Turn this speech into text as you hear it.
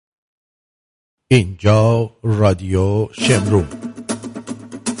اینجا رادیو شمرون.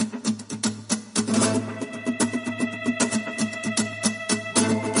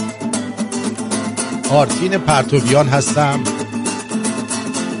 آرتین پرتویان هستم،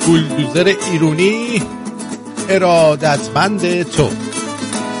 بولدوزر ایرانی، ارادتمند تو.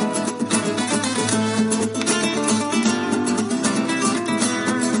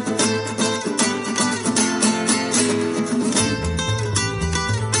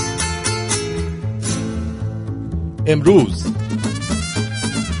 امروز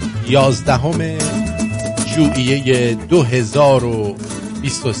 11 ژوئیه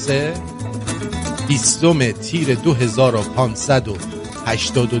 2023، 20 تیر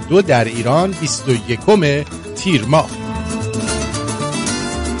 2582 در ایران، 21 تیر ماه.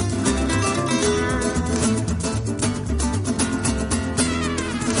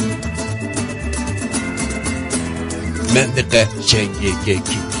 منطقه شنگه کی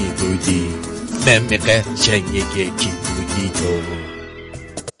بودی، منطقه شنگه کی بودی تو.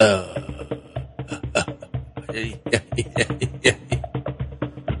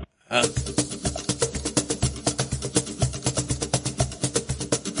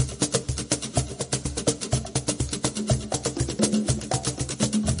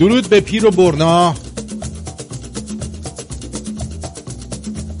 درود به پیر و برنا.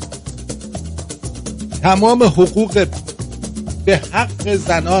 تمام حقوق به حق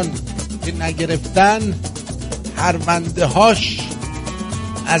زنان که نگرفتن، پرونده هاش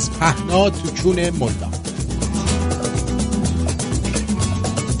از پهنا تو چون ملا.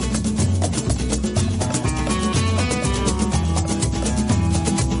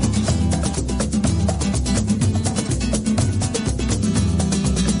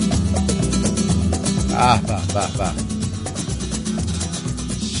 به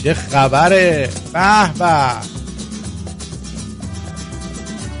چه خبره؟ به به.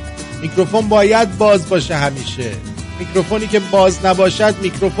 میکروفون باید باز باشه همیشه. میکروفونی که باز نباشد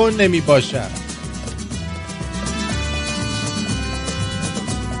میکروفون نمی باشد.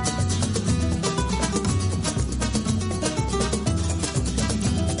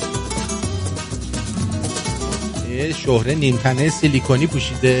 شهره نیمتنه سیلیکونی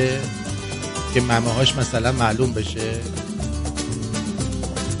پوشیده که ممه هاش مثلا معلوم بشه.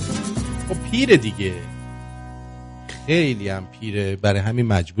 خب پیره دیگه، خیلی هم پیره، برای همین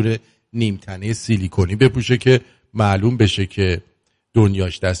مجبور نیمتنه سیلیکونی بپوشه که معلوم بشه که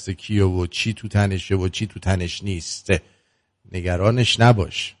دنیاش دست کیه و چی تو تنشه و چی تو تنش نیست. نگرانش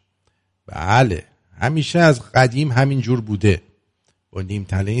نباش. بله همیشه از قدیم همین جور بوده با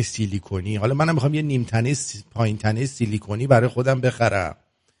نیمتنه سیلیکونی. حالا منم میخوام یه نیمتنه پایین تنه سیلیکونی برای خودم بخرم،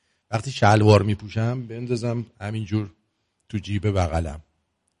 وقتی شلوار میپوشم بندازم همینجور تو جیب بغلم،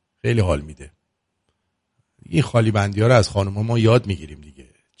 خیلی حال میده. این خالی بندی ها رو از خانوما ما یاد میگیریم دیگه،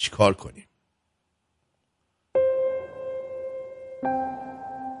 چی کار کنیم.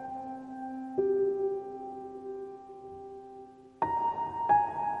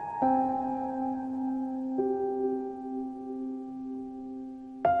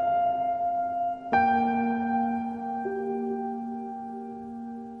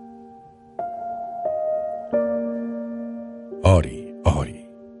 آری آری،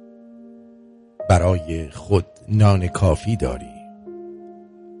 برای خود نان کافی داری،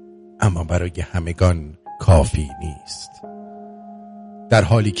 اما برای همگان کافی نیست. در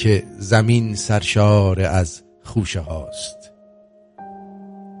حالی که زمین سرشار از خوشه هاست،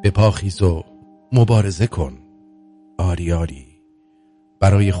 به پا خیز و مبارزه کن. آری آری،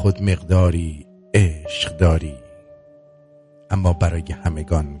 برای خود مقداری عشق داری، اما برای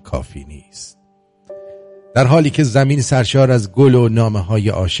همگان کافی نیست. در حالی که زمین سرشار از گل و نامه‌های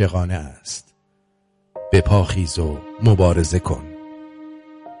عاشقانه است، به پا خیز و مبارزه کن.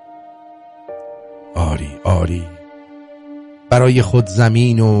 آری آری، برای خود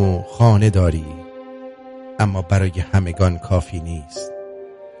زمین و خانه داری، اما برای همگان کافی نیست.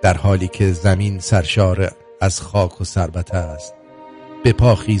 در حالی که زمین سرشار از خاک و ثروت است، به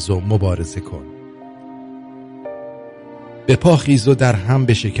پا خیز و مبارزه کن. به پا خیز و در هم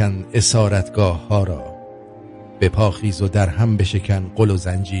بشکن اسارتگاه ها را، به پا خیز و در هم بشکن قل و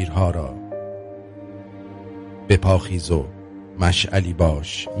زنجیرها را. به پا خیز و مشعلی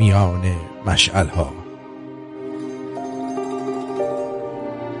باش میان مشعلها.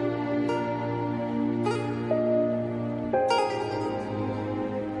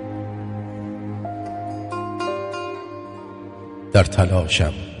 در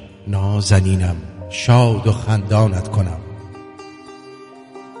تلاشم نازنینم شاد و خندانت کنم.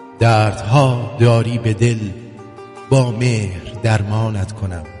 دردها داری به دل، با مهر درمانت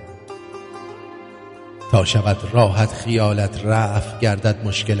کنم. تا شود راحت خیالت، رفع گردد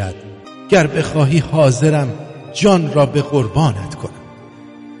مشکلت، گر بخواهی حاضرم جان را به قربانت کنم.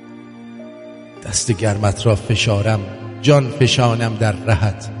 دست گرمت را فشارم جان فشانم در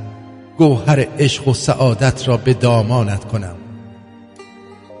رهت، گوهر عشق و سعادت را به دامانت کنم.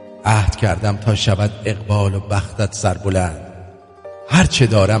 عهد کردم تا شود اقبال و بختت سربلند، هر چه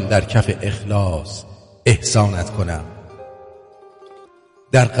دارم در کف اخلاص احسانت کنم.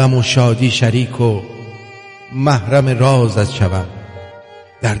 در غم و شادی شریک و محرم رازت شوم،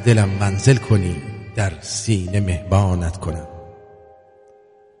 در دلم منزل کنی در سینه مهمانت کنم.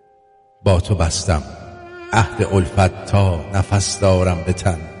 با تو بستم عهد الفت تا نفس دارم به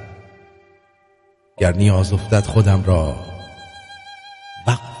تن، گر نیاز افتد خودم را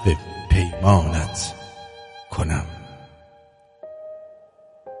وقف پیمانت کنم.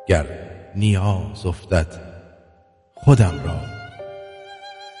 گر نیاز افتد خودم را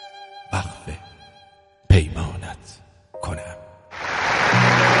وقف پیمانت کنم.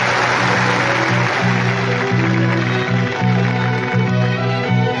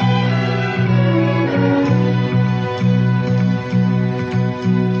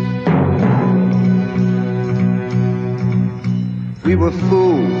 We were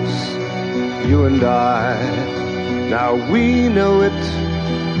fools, you and I, now we know it.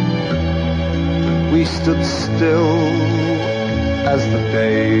 We stood still as the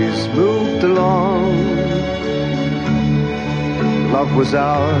days moved along. Love was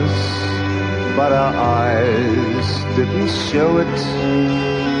ours, but our eyes didn't show it.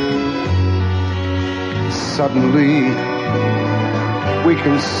 Suddenly, we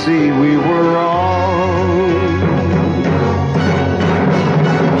can see we were wrong.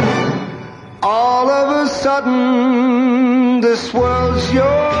 All of a sudden, this world's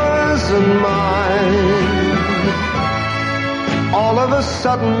yours and mine. All of a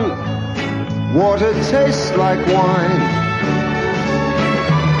sudden, water tastes like wine.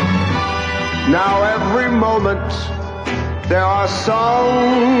 Now every moment, there are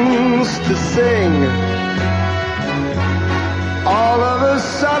songs to sing. All of a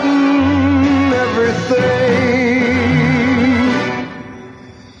sudden, everything.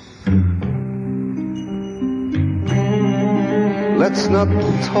 Let's not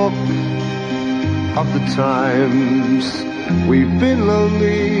talk of the times we've been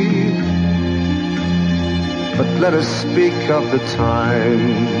lonely, but let us speak of the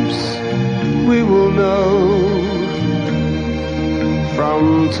times we will know. From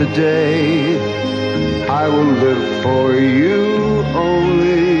today, I will live for you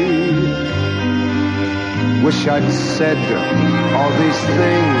only. Wish I'd said all these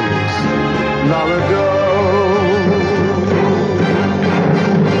things long ago.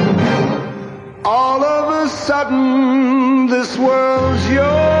 All of a sudden, this world's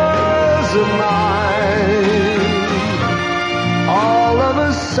yours and mine. All of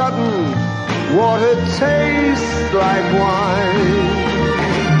a sudden, water tastes like wine.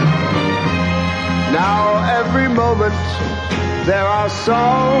 Now every moment, there are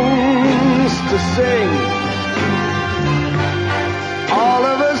songs to sing. All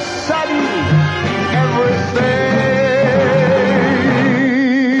of a sudden, everything.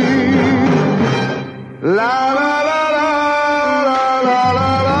 La la la la la la la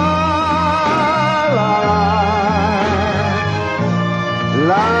la la la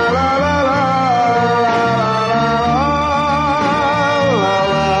la la la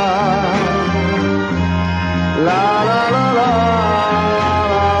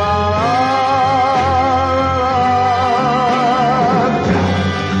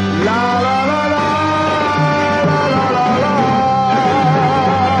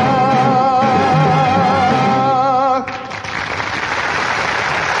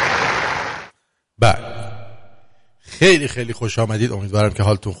خیلی خیلی خوش آمدید. امیدوارم که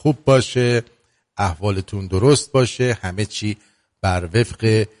حالتون خوب باشه، احوالتون درست باشه، همه چی بر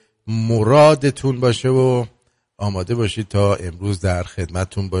وفق مرادتون باشه و آماده باشید تا امروز در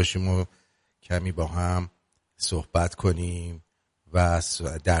خدمتتون باشیم و کمی با هم صحبت کنیم و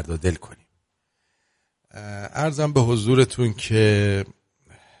درد و دل کنیم. عرضم به حضورتون که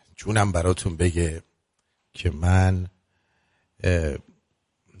جونم براتون بگه که من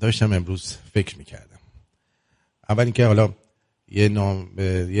داشتم امروز فکر میکردم. اول اینکه حالا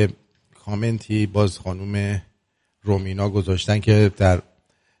یه کامنتی باز خانوم رومینا گذاشتن که در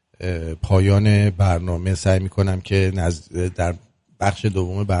پایان برنامه سعی میکنم که در بخش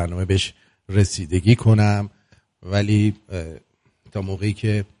دوم برنامه بهش رسیدگی کنم، ولی تا موقعی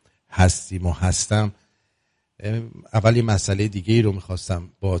که هستم اول یه مسئله دیگه ای رو میخواستم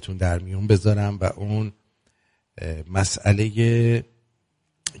باهاتون در میون بذارم و اون مسئله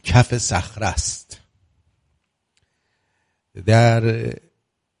کف صخره است. در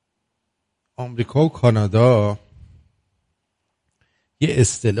آمریکا و کانادا یه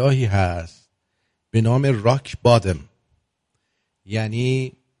اصطلاحی هست به نام راک بادم،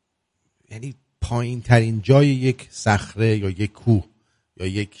 یعنی پایین ترین جای یک صخره یا یک کوه یا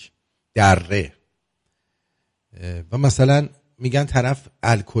یک دره. و مثلا میگن طرف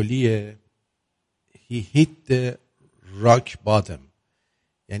الکلیه، he hit the rock bottom،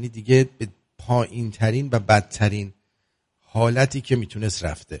 یعنی دیگه به پایین ترین و بدترین حالتی که میتونست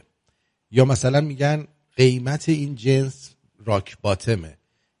رفته. یا مثلا میگن قیمت این جنس راک باتمه،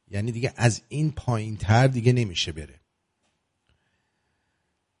 یعنی دیگه از این پایین تر دیگه نمیشه بره.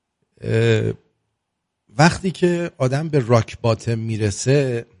 وقتی که آدم به راک باتم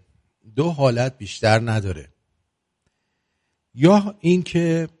میرسه دو حالت بیشتر نداره، یا این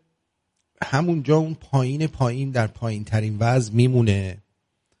که همونجا اون پایین در پایین ترین وضع میمونه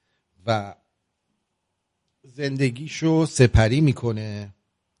و زندگیشو سپری میکنه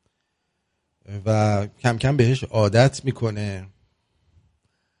و کم کم بهش عادت میکنه،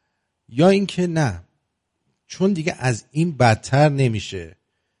 یا اینکه نه، چون دیگه از این بدتر نمیشه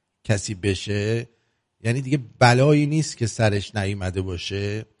کسی بشه، یعنی دیگه بلایی نیست که سرش نیامده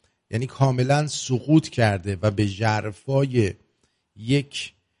باشه، یعنی کاملا سقوط کرده و به ژرفای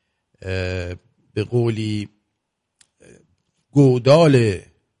یک به قولی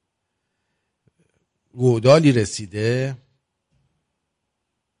گودالی رسیده،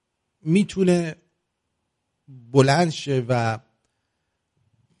 میتونه بلند شه و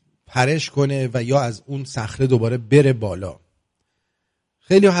پرش کنه و یا از اون صخره دوباره بره بالا.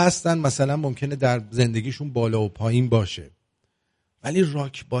 خیلی هستن مثلا ممکنه در زندگیشون بالا و پایین باشه، ولی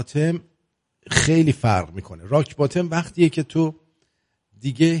راک باتم خیلی فرق میکنه. راک باتم وقتیه که تو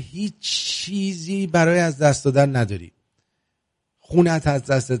دیگه هیچ چیزی برای از دست دادن نداری، خونت از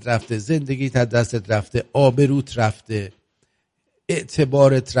دستت رفته، زندگیت از دستت رفته، آبروت رفته،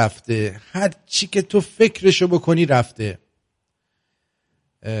 اعتبارت رفته، هر چی که تو فکرشو بکنی رفته.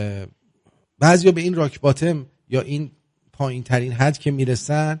 بعضیا به این راک باتم یا این پایین ترین حد که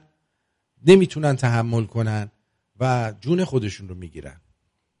میرسن نمیتونن تحمل کنن و جون خودشون رو میگیرن.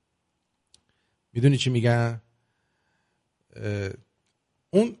 میدونی چی میگن؟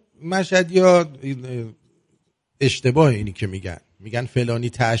 اون مشهد یا اشتباه اینی که میگن فلانی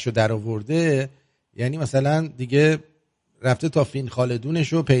تهش رو در آورده، یعنی مثلا دیگه رفته تا فین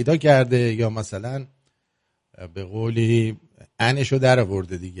خالدونش رو پیدا کرده، یا مثلا به قولی انش رو در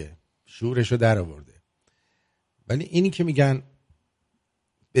آورده دیگه، شورش رو در آورده. ولی اینی که میگن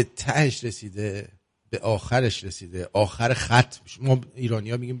به تهش رسیده، به آخرش رسیده، آخر خط، ما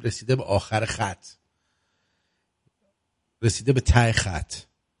ایرانی‌ها میگیم رسیده به آخر خط، رسیده به ته خط.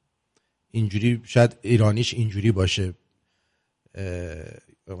 اینجوری شاید ایرانیش اینجوری باشه،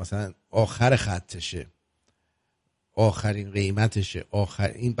 مثلا آخر خطشه، آخرین قیمتشه،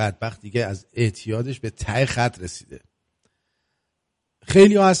 این بدبخت دیگه از اعتیادش به ته خط رسیده.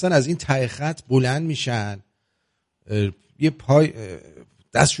 خیلی ها هستن از این ته خط بلند میشن، یه پای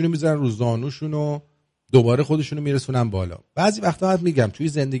دستشونو میذارن رو زانوشون و دوباره خودشونو میرسونن بالا. بعضی وقتا هم میگم توی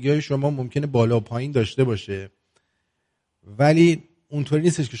زندگی های شما ممکنه بالا و پایین داشته باشه، ولی اونطوری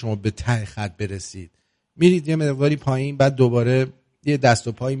نیستش که شما به ته خط برسید، میرید یه مقداری پایین، بعد دوباره یه دست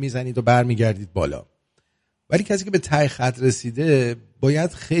و پای میزنید و برمیگردید بالا. ولی کسی که به ته خط رسیده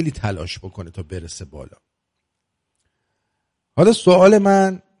باید خیلی تلاش بکنه تا برسه بالا. حالا سوال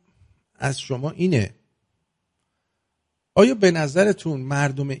من از شما اینه، آیا به نظرتون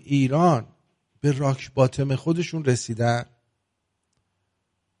مردم ایران به راک باتم خودشون رسیدن؟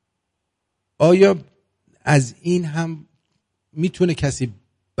 آیا از این هم میتونه کسی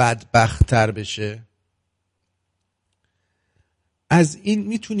بدبخت‌تر بشه؟ از این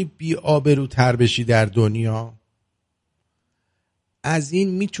میتونی بی آبروتر بشی در دنیا؟ از این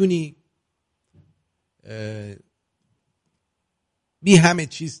میتونی بی همه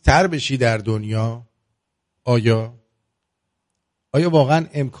چیز تر بشی در دنیا؟ آیا واقعا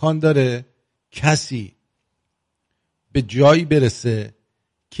امکان داره کسی به جایی برسه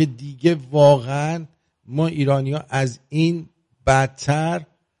که دیگه واقعا ما ایرانی‌ها از این بدتر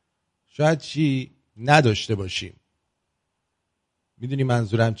شاید چی نداشته باشیم؟ میدونی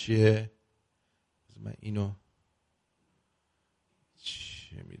منظورم چیه؟ من اینو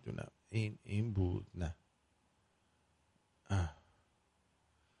چه میدونم، این بود، نه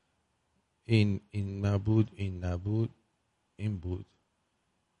این نبود، این نبود، این بود.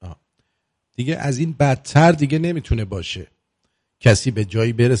 دیگه از این بدتر دیگه نمیتونه باشه کسی به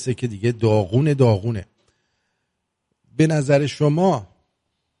جایی برسه که دیگه داغونه. به نظر شما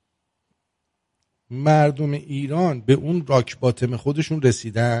مردم ایران به اون راک باتم خودشون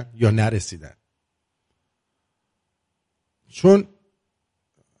رسیدن یا نرسیدن؟ چون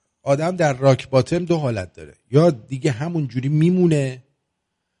آدم در راک باتم دو حالت داره، یا دیگه همون جوری میمونه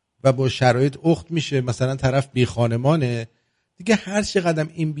و با شرایط اخت میشه، مثلا طرف بی خانمانه دیگه، هر چقدر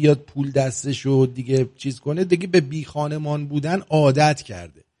این بیاد پول دستش و دیگه چیز کنه دیگه به بی خانمان بودن عادت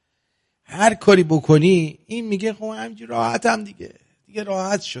کرده. هر کاری بکنی این میگه خب همینجوری راحتم دیگه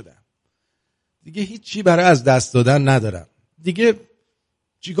راحت شدم، دیگه هیچی برای از دست دادن ندارم، دیگه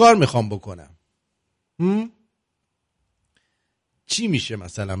چیکار میخوام بکنم؟ چی میشه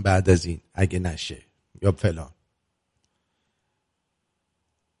مثلا بعد از این اگه نشه یا فلان؟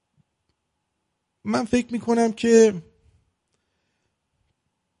 من فکر میکنم که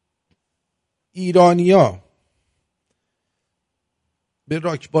ایرانیا به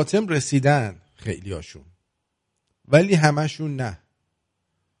راک باتم رسیدن خیلی هاشون، ولی همشون نه.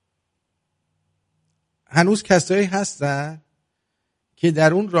 هنوز کسایی هستن که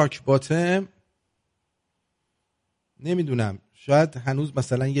در اون راک باتم نمیدونم، شاید هنوز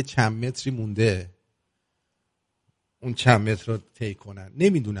مثلا یه چند متری مونده اون چند متر رو طی کنن،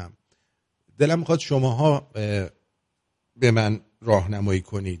 نمیدونم. دلم میخواد شماها به من راهنمایی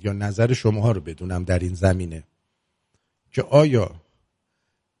کنید یا نظر شماها رو بدونم در این زمینه که آیا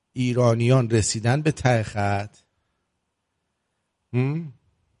ایرانیان رسیدن به ته خط؟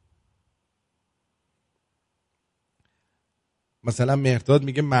 مثلا مهرداد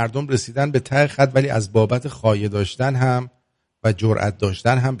میگه مردم رسیدن به ته خط ولی از بابت خایه داشتن هم و جرأت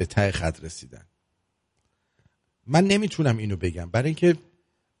داشتن هم به ته خط رسیدن. من نمیتونم اینو بگم برای اینکه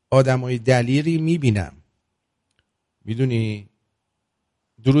آدمای دلیری میبینم. میدونی؟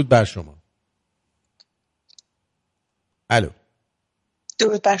 درود بر شما. الو.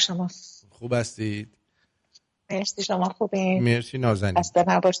 درود بر شما. خوب هستید؟ مرسی، شما خوبین؟ مرسی نازنین. خسته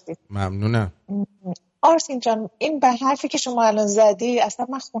نباشید. ممنونم. آرتین جان، این به حرفی که شما الان زدی اصلا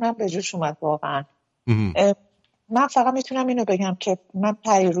من خونم به جوش اومد واقعا. من فقط میتونم اینو بگم که من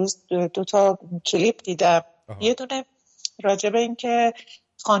پریروز 2 تا کلیپ دیدم. یه دونه راجبه این که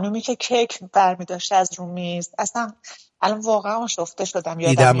خانومی که کیک برمی داشته از رو میز، اصلا الان واقعا آشفته شدم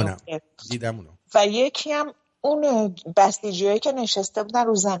یادم میفته. دیدم. و یکی هم اون بسیجیایی که نشسته بودن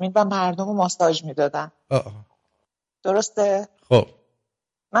رو زمین و مردم رو ماساژ میدادن. درسته؟ خب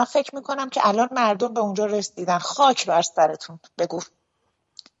من فکر میکنم که الان مردم به اونجا رسیدن. خاک بر سرتون بگو.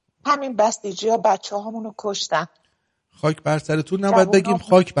 همین بسیجی‌ها بچه‌هامون رو کشتن. خاک بر سرتون نباید بگیم،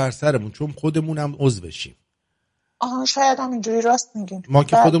 خاک بر سرمون، چون خودمون هم عضو بشیم. شاید هم اینجوری راست میگین. ما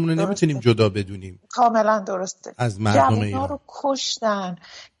که خودمون رو نمیتونیم جدا بدونیم. کاملا درسته. از مردم ایران رو کشتن،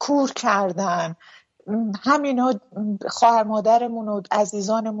 کور کردن، همینا خواهر مادرمون و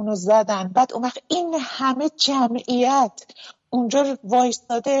عزیزانمون رو زدن. بعد اون وقت این همه جمعیت اونجا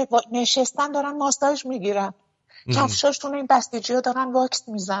وایستاده نشستن دارن ماساژ میگیرن، کفشاشون این بسیجی‌ها دارن واکس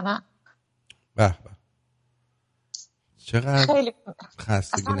میزنن. به به، چقدر خیلی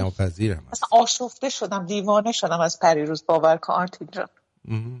خستگی ناپذیرم. اصلا آشفته شدم، دیوانه شدم از پریروز. باور کن آرتین جان.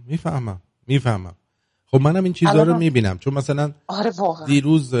 میفهمم. خب منم این چیزا رو میبینم، چون مثلا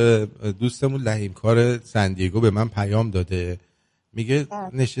دیروز دوستمون لحیمکار سندیگو به من پیام داده، میگه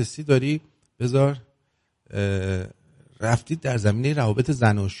نشستی داری بذار رفتید در زمینه روابط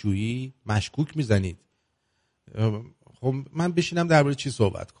زناشویی مشکوک میزنید. خب من بشینم درباره چی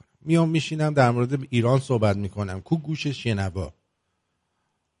صحبت کنم؟ میشینم در مورد ایران صحبت میکنم، کو گوشش شنوا.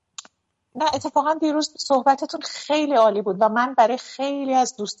 نه اتفاقا دیروز صحبتتون خیلی عالی بود و من برای خیلی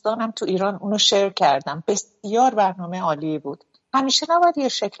از دوستانم تو ایران اونو شیر کردم. بسیار برنامه عالی بود. همیشه نباید یه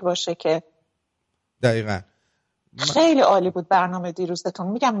شکل باشه که. دقیقاً. خیلی عالی بود برنامه دیروزتون.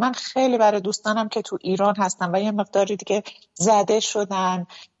 میگم من خیلی برای دوستانم که تو ایران هستن و یه مقداری دیگه زده شدن،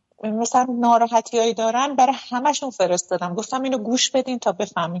 مثلا ناراحتیایی دارن، برای همشون فرستادم. گفتم اینو گوش بدین تا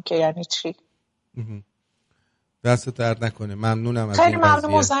بفهمین که یعنی چی. دست درد نکنه. ممنونم از خیلی این قضیه. خیلی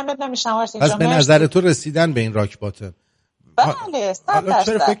ممنون. مزاحمت نمیشم آرتین جان. پس به نظر تو رسیدن به این راک باتم؟ بله 100%. حالا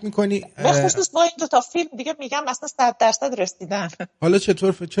چرا فکر میکنی به خصوص با این 2 تا فیلم دیگه میگم اصلا 100% رسیدن. حالا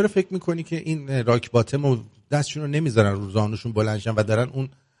چرا فکر میکنی که این راک باتم و دستشون رو نمیذارن رو زانوشون بلندشن و دارن اون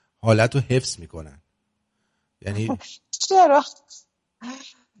حالت رو حفظ میکنن؟ یعنی چرا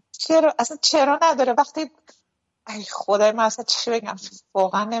اصلا چرا نداره؟ وقتی ای خدای من اصلا چی بگم،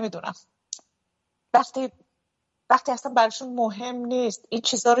 واقعا نمیدونم. وقتی اصلا براشون مهم نیست این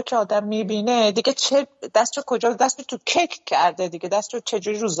چیزا رو که آدم میبینه دیگه، چه دستشو کجا، دستشو تو کیک کرده دیگه، دستشو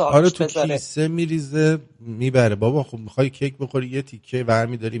چجوری رو زانوش بذاره؟ تو کیسه میریزه میبره. بابا خب میخوای کیک بخوری یه تیکه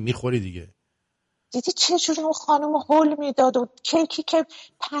برمیداری میخوری دیگه. دیدی چجوری اون خانم هول میداد و کیکی که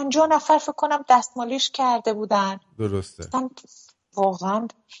 50 نفر فکر کنم دستمالیش کرده بودن. درسته. اصلا واقعا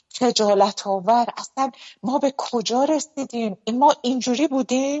خجالت آور. اصلا ما به کجا رسیدیم؟ ما اینجوری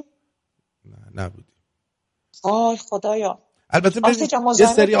بودیم؟ نه نبودیم. وای خدایا. البته یه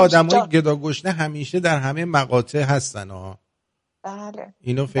سری آدمای گداگشنه همیشه در همه مقاطع هستن ها. بله.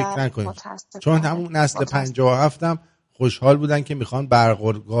 اینو فکر نکنید، چون همون نسل 57 هم خوشحال بودن که میخوان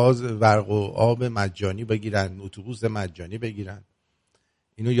برق و آب مجانی بگیرن، اتوبوس مجانی بگیرن.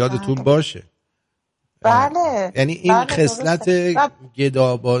 اینو یادتون باشه. بله. یعنی این خصلت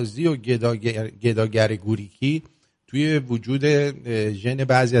گدابازی و گداگر گوریکی توی وجود ژن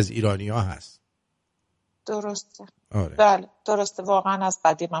بعضی از ایرانی‌ها هست. درسته. آره. بله درسته، واقعا از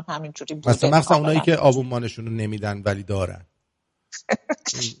قدیم هم همینجوری بوده. مثلا اونایی که آبونمانشون رو نمیدن ولی دارن.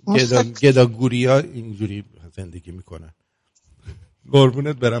 گداگوریا اینجوری زندگی میکنن.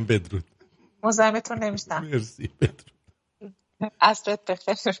 قربونت برم، بدرود. مزاحمتون نمیشتم. مرسی، بدرود. عصرت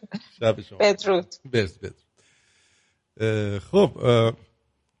بخیر. شب شما بدرود. بدرود. خب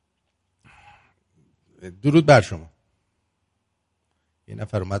درود بر شما. یه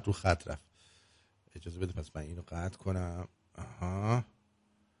نفر اومد رو خط رفت، اجازه بده پس من اینو قطع کنم. آها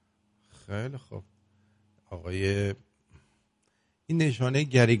خیلی خوب. آقای این نشانه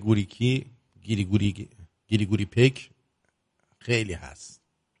گیریگوری پک خیلی هست،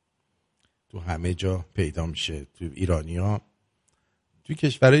 تو همه جا پیدا میشه، تو ایرانی‌ها، تو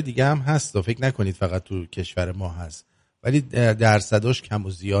کشورهای دیگه هم هست و فکر نکنید فقط تو کشور ما هست، ولی درصداش کم و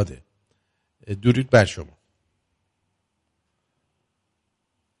زیاده. درود بر شما.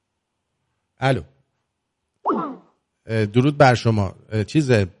 الو، درود بر شما.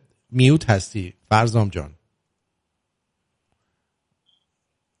 میوت هستی فرزام جان؟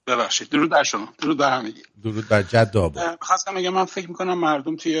 ببخشید. درود بر شما. درود بر همگی. درود بر جد آباد. خواستم بگم من فکر میکنم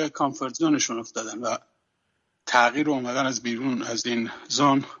مردم توی کامفورت زونشون افتادن و تغییر اومدن از بیرون از این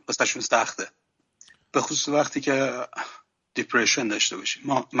زون واسهشون سخته، به خصوص وقتی که دیپرشن داشته باشیم.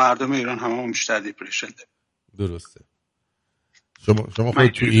 ما مردم ایران هممون بیشتر دیپرشن داریم. درسته. شما خود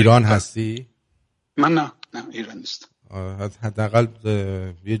تو ایران هستی؟ من نه ایران نیستم. حداقل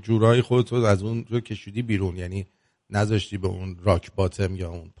یه جورایی خودت از اون رو کشیدی بیرون، یعنی نذاشتی به اون راک باتم یا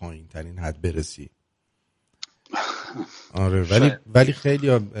اون پایین ترین حد برسی. آره ولی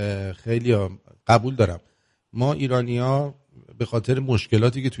خیلی قبول دارم. ما ایرانی‌ها به خاطر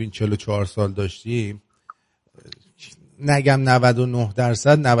مشکلاتی که تو این 44 سال داشتیم، نگم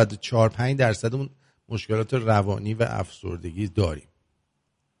 99%، 94-5% اون مشکلات روانی و افسردگی داریم.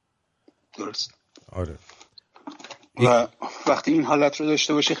 درست. آره. و وقتی این حالت رو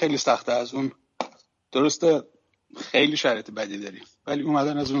داشته باشی خیلی سخته از اون. درسته خیلی شرایط بدی داریم، ولی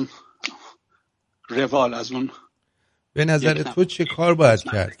اومدن از اون روال، از اون. به نظر تو چه کار باید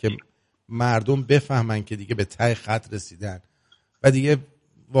کرد که مردم بفهمن که دیگه به ته خط رسیدن و دیگه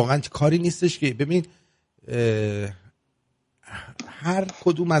واقعا کاری نیستش که ببین هر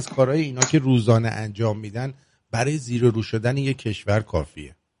کدوم از کارهای اینا که روزانه انجام میدن برای زیر و رو شدن یک کشور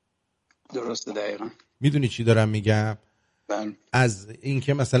کافیه. درسته، دقیقاً. میدونی چی دارم میگم؟ از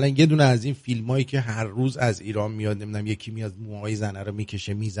اینکه مثلا یه دونه از این فیلمایی که هر روز از ایران میاد، نمیدونم یکی میاد موهای زنه رو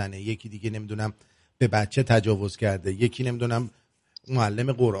میکشه میزنه، یکی دیگه نمیدونم به بچه تجاوز کرده، یکی نمیدونم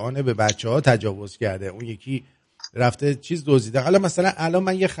معلم قرآن به بچه‌ها تجاوز کرده، اون یکی رفته چیز دزدیده. حالا مثلا الان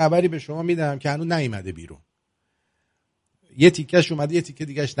من یه خبری به شما میدم که هنوز نیومده بیرون، یه تیکش اومده یه تیکه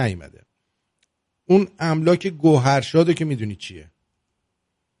دیگهش نیومده. اون املاک گوهرشادو که میدونی چیه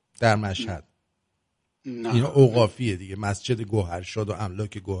در مشهد؟ اینا اوقافیه دیگه، مسجد گوهرشاد و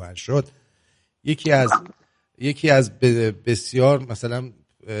املاک گوهرشاد یکی از بسیار مثلا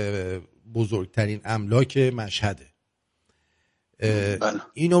بزرگترین املاک مشهده.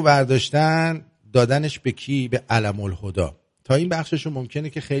 اینو برداشتن دادنش به کی؟ به علم الهدی. تا این بخششو ممکنه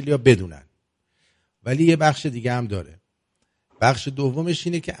که خیلی‌ها بدونن، ولی یه بخش دیگه هم داره. بخش دومش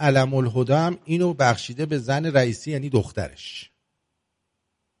اینه که علم الهدی هم اینو بخشیده به زن رئیسی، یعنی دخترش.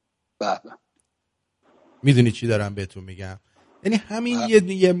 بله. میدونی چی دارم بهتون میگم؟ یعنی همین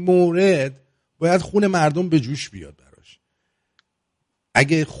یه مورد باید خون مردم به جوش بیاد براش.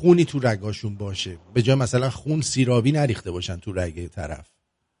 اگه خونی تو رگاشون باشه، به جای مثلا خون سیرابی نریخته باشن تو رگ طرف.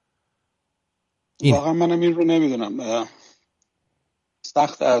 واقعا منم این رو نمیدونم،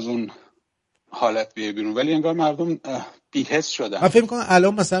 سخت از اون حالت بیه بیرون، ولی انگار مردم بی‌حس شدن. من فکر می‌کنم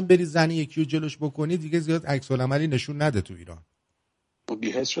الان مثلا بری زنی یکی رو جلوش بکنی دیگه زیاد عکس العملی نشون نده تو ایران.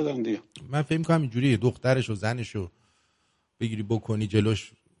 بی‌حس شدن دیگه. من فکر می‌کنم اینجوریه، دخترش و زنشو بگیری بکنی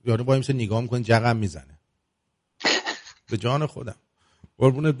جلوش، یارو با همین نگاه می‌کنه جغم میزنه. به جان خودم.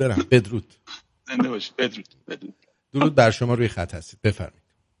 قربونت برم. بدرود. زنده باشی. بدرود. درود بر شما، روی خط هستید، بفرمایید.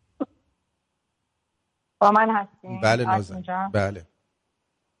 با من هستین؟ بله نازم. بله.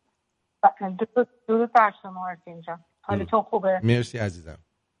 درود بر شما آرتین جان. حالتون خوبه؟ مرسی عزیزم.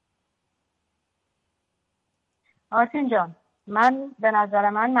 آرتین جان، من به نظر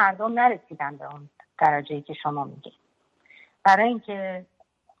من مردم نرسیدن به اون درجه‌ای که شما میگید. برای اینکه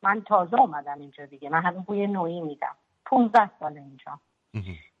من تازه اومدم اینجا دیگه، من همین بوی نوعی میدم. 15 سال اینجا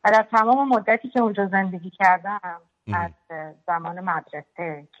و در تمام مدتی که اونجا زندگی کردم، از زمان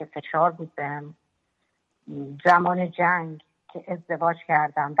مدرسه که فشار بود بهم، زمان جنگ که ازدواج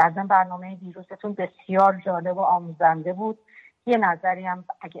کردم، در ضمن برنامه دیروزتون بسیار جالب و آموزنده بود. یه نظری هم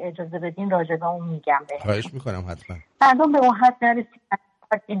اگه اجازه بدین راجع به اون میگم بهتون. خواهش میکنم حتما. مردم به اون حد نرسیدن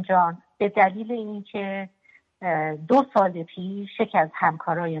اینجا به دلیل اینکه 2 سال پیش یک از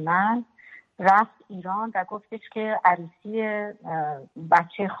همکارای من رفت ایران و گفتش که عروسی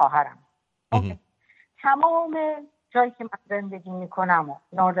بچه خواهرم. تمام جایی که من زندگی میکنم و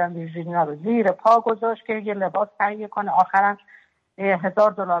نوردن ویرجینیا رو زیر پا گذاشت که یه لباس تهیه کنه. آخرم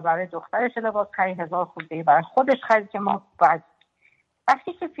 $1000 برای دخترش لباس خرید، 1000 خورده برای خودش خرید که ما بعد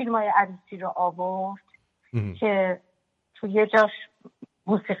وقتی که فیلمای عروسی رو آورد که تو یه جاش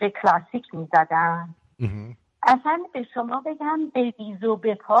موسیقی کلاسیک میزدن، اصلا به شما بگم به بیز و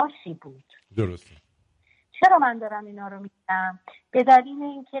به پاشی بود. درسته. چرا من دارم اینا رو میگم؟ به دلیل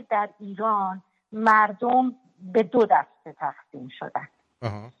اینکه در ایران مردم به 2 دسته تقسیم شدن.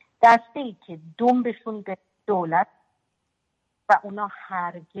 دسته‌ای که دنبشون به دولت و اونا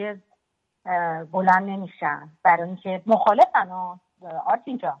هرگز بلند نمیشن برای اینکه مخالفن.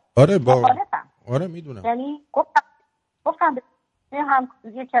 آرتین جان، آره مخالفن. آره میدونم. یعنی گفتم هم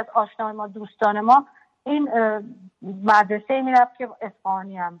یکی از آشنای ما، دوستان ما، این مدرسه میرفت که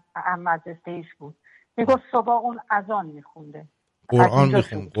اصفهانی هم مدرسه‌ایش بود، میگفت صبح اون اذان میخونده،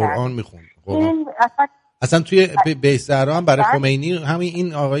 قرآن میخوند. اصلا توی بیت زهرا هم برای خمینی همین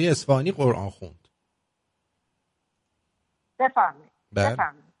این آقای اصفهانی قرآن خوند. بفرمایید.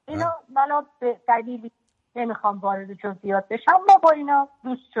 اینو من به دلیلی نمیخوام وارد جزئیات بشم، ما با اینا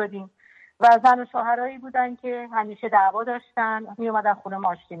دوست شدیم و زن و شوهرایی بودن که همیشه دعوا داشتن، میومدن خونه ما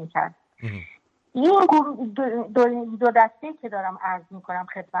آشتی میکرد. این دو دسته که دارم عرض میکنم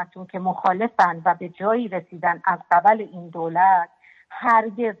خدمتتون که مخالفن و به جایی رسیدن از قبل این دولت،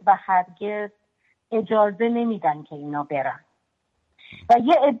 هرگز و هرگز اجازه نمیدن که اینا برن. و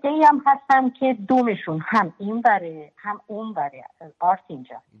یه عده‌ای هم هستن که دومشون هم این بره هم اون بره. آرتین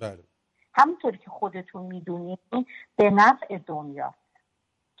جان، بله، همونطوری که خودتون میدونید به نفع دنیا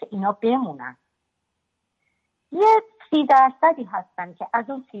که اینا بمونن. یه 30% هستن که از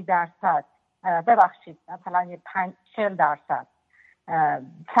اون 30%، ببخشید مثلا یه 40%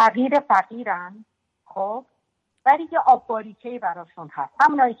 فقیرن، خب، ولی یه آب باریکه‌ای براشون هست،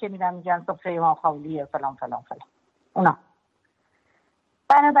 همونایی که میگن سفره ما خالیه فلان فلان فلان اونا.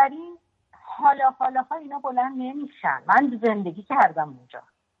 بنابراین حالا اینا بلند نمیشن. من زندگی کردم اونجا،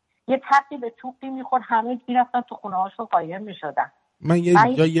 یه تقی به توقی میخورد، همه میرفتن تو خونه هاشون قایم میشدن. من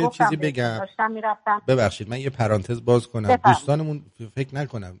یه چیزی بگم، ببخشید من یه پرانتز باز کنم. دوستانمون فکر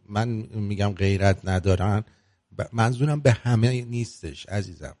نکنم من میگم غیرت ندارن، منظورم به همه نیستش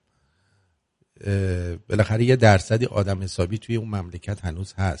عزیزم. بالاخره یه درصدی آدم حسابی توی اون مملکت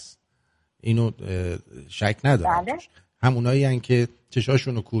هنوز هست، اینو شک ندارم. بله. همونایی هن که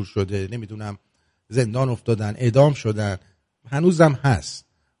چشاشونو کور شده، نمیدونم زندان افتادن، اعدام شدن، هنوزم هست.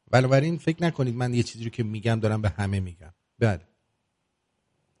 بنابراین فکر نکنید من یه چیزی رو که میگم دارم به همه میگم. بله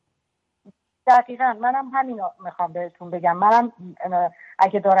دقیقاً منم همینو میخوام بهتون بگم. منم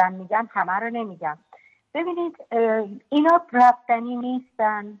اگه دارم میگم همه رو نمیگم. ببینید اینا رفتنی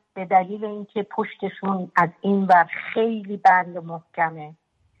نیستن به دلیل اینکه پشتشون از این ور خیلی بند محکمه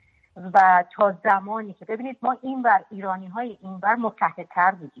و تا زمانی که ببینید ما این ور ایرانی های این ور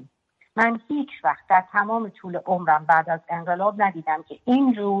متحدتر بودیم. من هیچ وقت در تمام طول عمرم بعد از انقلاب ندیدم که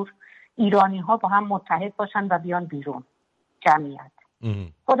اینجور ایرانی ها با هم متحد باشن و بیان بیرون جمعیت.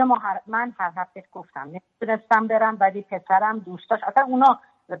 خود من هر هفته گفتم نمیتونستم برم، ولی پسرم دوست داشت. اصلا اونا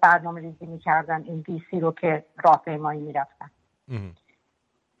برنامه ریزی میکردن این دیسی رو که راهپیمایی میرفتن.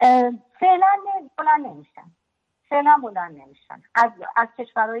 فعلا بلند نمیشن. از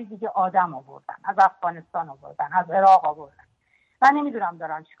کشورهای دیگه آدم آوردن، از افغانستان آوردن، از عراق آوردن. من نمیدونم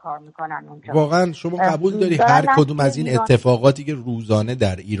دارن چی کار میکنن اونجا. واقعا شما قبول داری هر کدوم از این اتفاقاتی که روزانه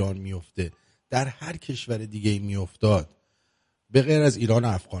در ایران میفته در هر کشور دیگه میافتاد به غیر از ایران و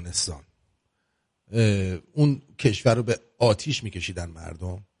افغانستان، اون کشور رو به آتیش میکشیدن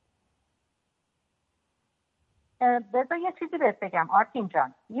مردم؟ بذار یه چیزی بهت بگم آرتین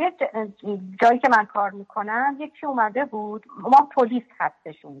جان. یه جایی که من کار میکنم یکی اومده بود، ما پلیس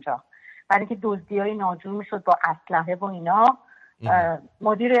هستش اونجا، برای اینکه دزدیای ناجور میشد با اسلحه و اینا.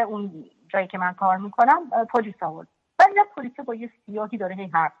 مدیر اون جایی که من کار میکنم پلیس آورد، ولی یه پلیس با یه سیاهی داره هی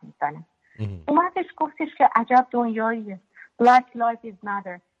حرف میزنه. اومدش گفتش که عجب دنیاییه، Black life is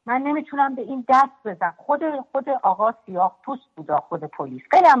matter. من نمیتونم به این دست بزنم. خود آقا سیاه پوست بود، خود پلیس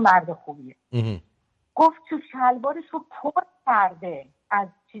خیلی هم مرد خوبیه. گفت تو شلوارش رو پر کرده از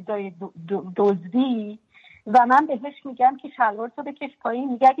چیزای دزدی و من بهش میگم که شلوارتو بکش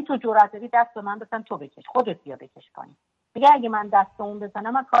پایین. میگه اگه تو جرأت داری دست به من بزن، تو بکش، خودت بیا بکش پایین. میگه اگه من دست اون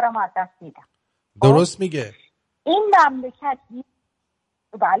بزنم من کارمو از دست میدم. درست میگه. این مملکت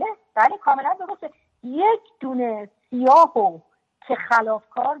بله کاملا درسته. یک دونه سیاهو که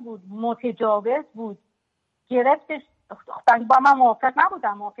خلافکار بود، متجاوز بود، گرفتش. با من موافق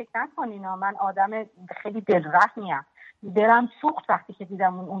نبودم، موافق نکنینا، من آدم خیلی دلرحمیم، دلم سوخت وقتی که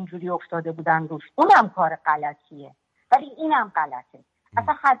دیدم اونجوری افتاده بودن روش. اونم کار غلطیه ولی اینم غلطه،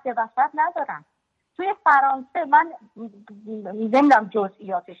 اصلا حد وسط ندارم. توی فرانسه من نمیدونم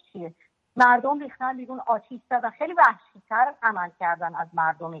جزئیاتش چیه، مردم ریختن بیرون، آتیش زدن، خیلی وحشی‌تر عمل کردن از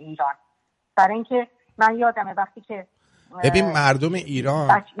مردم ایران. برای اینکه من یادمه وقتی که ببین مردم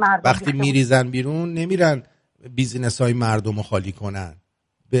ایران وقتی میریزن بیرون نمیرن بیزینس‌های مردم رو خالی کنن،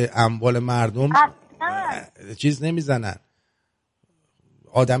 به اموال مردم چیز نمیزنن.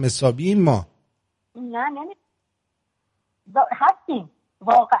 آدم حسابیم ما. نه هستیم،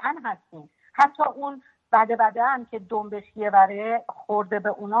 واقعا هستیم. حتی اون بده هم که دنبش یه وره خورده به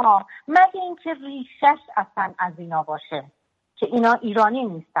اونا، مگه اینکه ریشش اصلا از اینا باشه که اینا ایرانی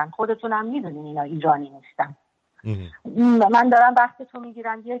نیستن. خودتونم میدونین اینا ایرانی نیستن. من دارم وقتتو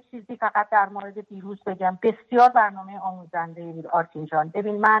میگیرم. یه چیزی فقط در مورد دیروز بگم، بسیار برنامه آموزنده بود آرتین جان.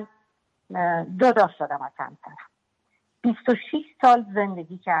 ببین من جدا شدم از همسرم، 26 سال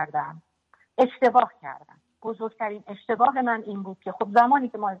زندگی کردم، اشتباه کردم. بزرگترین اشتباه من این بود که خب زمانی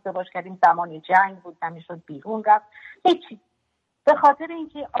که ما ازدواج کردیم زمانی جنگ بود، نمیشد بیرون رفت، هیچی. به خاطر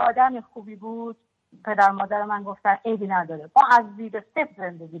اینکه آدم خوبی بود پدر مادر من گفتن عیبی نداره، ما از زیر صفر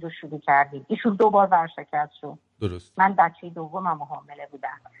زندگی رو شروع کردیم. ایشون 2 بار ورشکست شد. درست. من بچه دومم حامله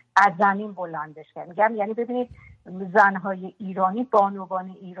بودم، از زمین بلندش کردم. میگم یعنی ببینید زنهای ایرانی،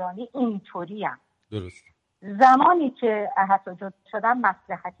 بانوان ایرانی اینطوری هم. درست. زمانی که حتی جدا شدم،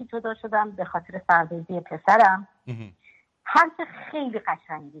 مصلحتی جدا شدم به خاطر سربازی پسرم. حرف خیلی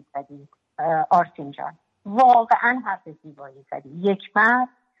قشنگی زدی آرتین جان، واقعا حرف زیبایی زدی. یک مرد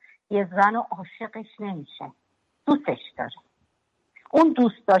یه زن و عاشقش نمیشه، دوستش داره. اون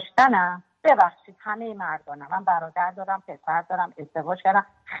دوست داشتنم، ببخشید همه مردانم، من برادر دارم، پسر دارم، ازدواج کردم،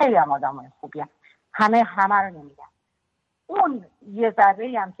 خیلی هم آدمای خوبیم، همه رو نمیگم. اون یه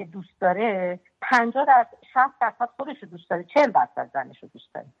ذره‌ای هم که دوست داره 50-60% خودش رو دوست داره، 40% زنش رو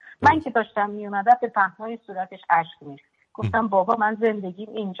دوست داره. من که داشتم میومدم به پهنای صورتش اشک میریخت. گفتم بابا من زندگیم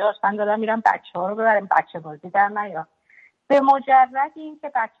اینجاست، من دارم میرم بچه‌ها رو ببرم، بچه بازی در نیار. به مجرد این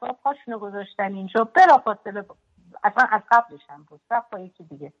که بچه‌ها پاشونو گذاشتن اینجا، بلافاصله اصلا از قبلش هم بود رفت با یکی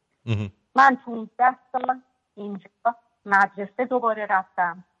دیگه. من 15 سال اینجا مدرسه دوباره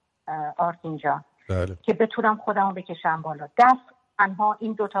رفتم آرتین جان، بله. که بتونم خودمو بکشم بالا. دست تنها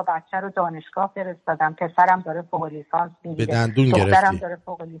این 2 بچه رو دانشگاه فرستادم. پسرم داره فوق لیسانس میگیره، به دندون دخترم گرفتی. داره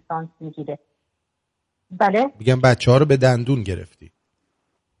فوق لیسانس میگیره. بله میگم بچه‌ها رو به دندون گرفتی.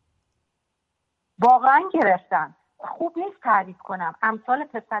 واقعا گرفتم. خوب نیست تعریف کنم. امثال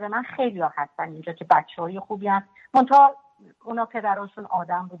پسر من خیلی ها هستن اینجا که بچه‌های خوبی هستن، منتها اونا پدراشون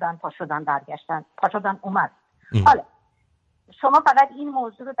آدم بودن، پا شدن برگشتن، پا شدن اومد. حالا شما فقط این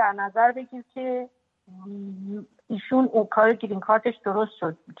موضوع رو در نظر بگیر که ایشون اون کار گرین کارتش درست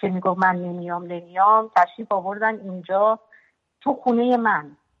شد که میگفت من نمیام، تشریف آوردن اینجا تو خونه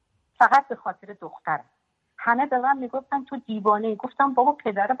من فقط به خاطر دخترم. همه به من میگفتن تو دیوانه. گفتم بابا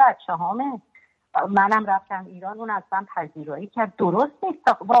پدر بچه هامه. منم رفتم ایران، اون از من پذیرایی کرد. درست نیست،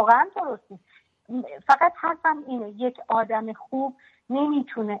 واقعا درست نیست. فقط حرفم اینه، یک آدم خوب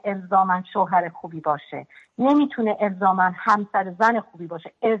نمیتونه الزاماً شوهر خوبی باشه، نمیتونه الزاماً همسر زن خوبی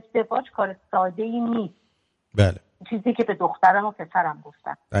باشه. ازدواج کار ساده‌ای نیست. بله. چیزی که به دخترم و پسرم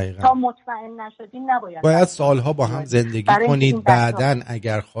گفتم. دقیقا. تا مطمئن نشدین نباید. باید سالها با هم زندگی کنید، بعدن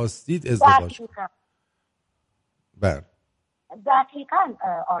اگر خواستید ازدواج کنید. بله. دقیقاً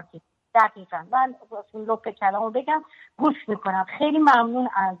آرتین، دقیقاً. من لطف کلامو بگم گوش میکنم. خیلی ممنون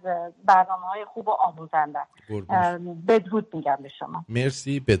از برنامه‌های خوب و آموزنده. بدرود میگم به شما.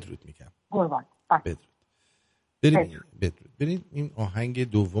 مرسی. بدرود میگم. قربان. بدرود. بریم این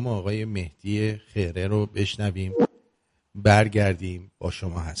آهنگ دوم آقای مهدی خیره رو بشنویم، برگردیم با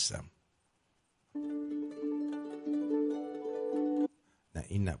شما هستم. نه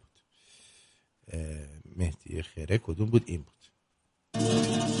این نبود. مهدی خیره کدوم بود؟ این بود.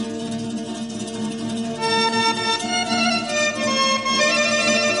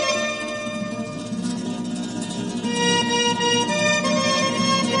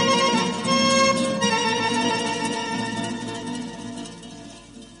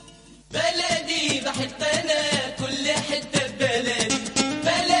 بحطنا كل حتة ببلدي،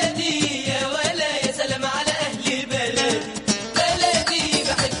 بلدي يا ولا يا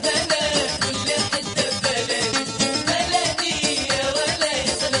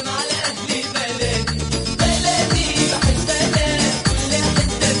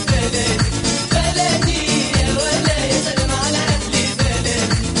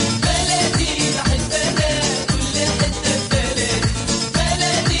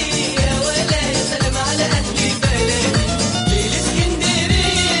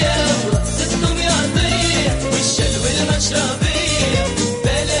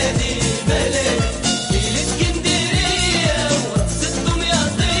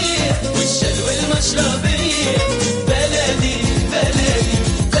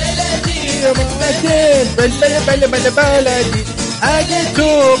بلدی اگه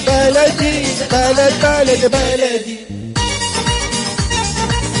تو بلدی بلدی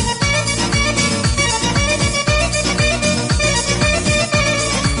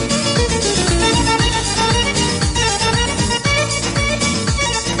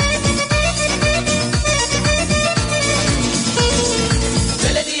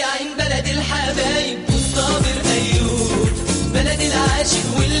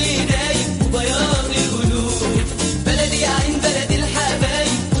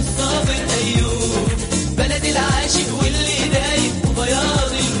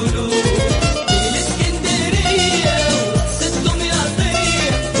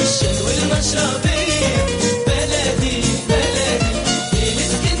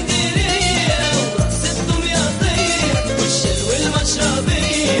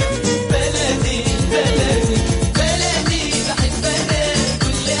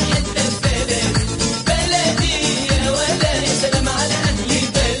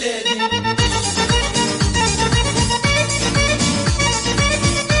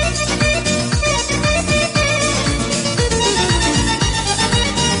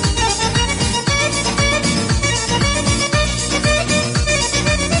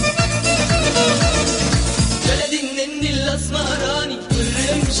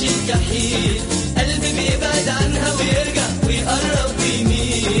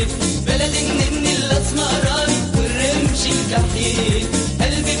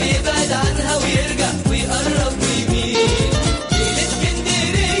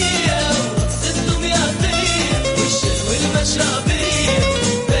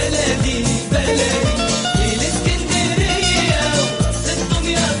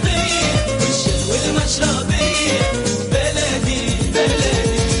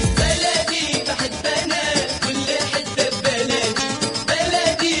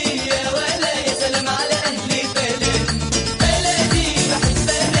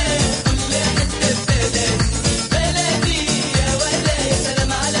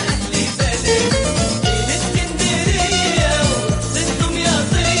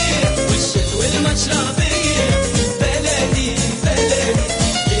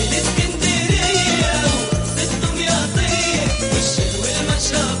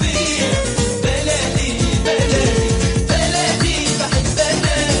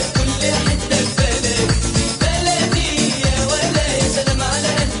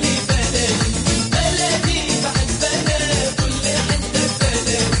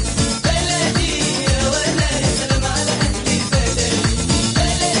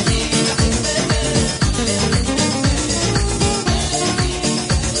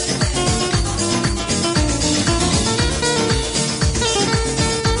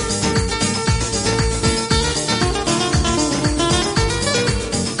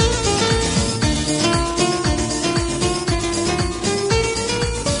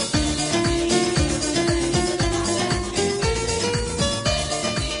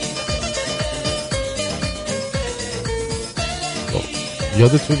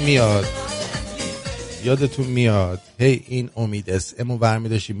یادتون میاد هی این امید اسمو برمی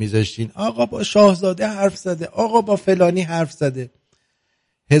داشتیم میذاشتین آقا با شاهزاده حرف زده، آقا با فلانی حرف زده.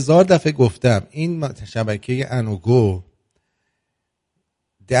 1000 دفعه گفتم این شبکه انوگو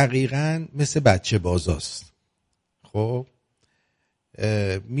دقیقاً مثل بچه بازاست. خب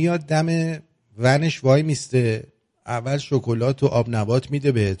میاد دم ونش وای میسته، اول شکلات و آب نبات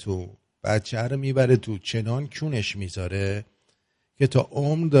میده بهتون، بچه رو میبره تو، چنان کونش میذاره که تا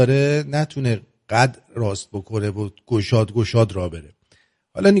عمر داره نتونه قد راست بکنه و گشاد را بره.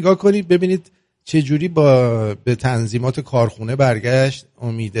 حالا نگاه کنید ببینید چجوری به تنظیمات کارخونه برگشت.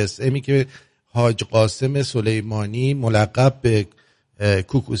 امید اسمی که حاج قاسم سلیمانی ملقب به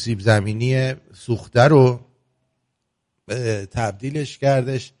کوکو سیب زمینی سوخته رو تبدیلش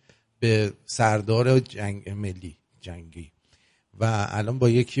کردش به سردار جنگی و الان با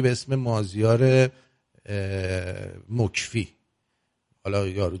یکی به اسم مازیار مکفی، حالا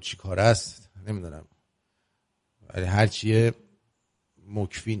یارو چی کار است نمیدونم، ولی هرچیه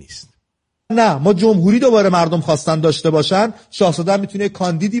مکفی نیست. نه ما جمهوری دوباره مردم خواستن داشته باشن، شاهزاده میتونه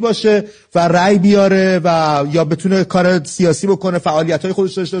کاندیدی باشه و رأی بیاره و یا بتونه کار سیاسی بکنه، فعالیت‌های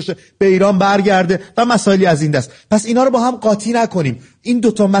خودش داشته باشه، به ایران برگرده و مسائلی از این دست. پس اینا رو با هم قاطی نکنیم. این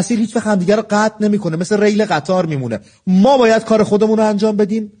دوتا مسیر هیچ وقت همدیگه رو قطع نمیکنه، مثل ریل قطار میمونه. ما باید کار خودمون رو انجام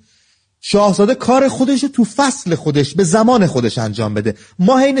بدیم شاهزاده کار خودش تو فصل خودش به زمان خودش انجام بده.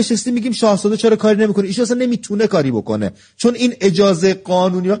 ما هی نشستیم میگیم شاهزاده چرا کاری نمیکنه، ایشون اصلا نمیتونه کاری بکنه چون این اجازه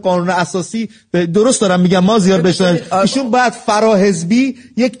قانونی و قانون اساسی درست دارم میگم ما زیاد بشن. ایشون باید فراحزبی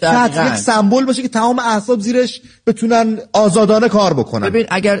یک سمبل باشه که تمام احزاب زیرش بتونن آزادانه کار بکنن. ببین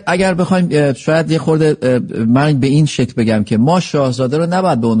اگر بخوایم شاید یه خورده من به این شکل بگم که ما شاهزاده رو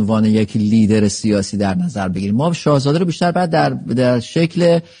نباید به عنوان یک لیدر سیاسی در نظر بگیریم. ما شاهزاده رو بیشتر باید در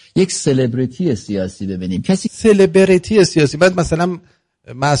شکل یک سلبریتی سیاسی ببینیم. کسی سلبریتی سیاسی بعد مثلا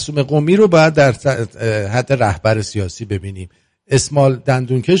معصوم قمی رو باید در حد رهبر سیاسی ببینیم، اسماعیل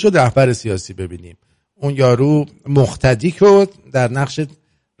دندونکش رو رهبر سیاسی ببینیم، اون یارو مقتدی رو در نقش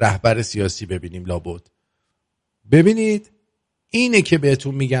رهبر سیاسی ببینیم. لابد ببینید اینه که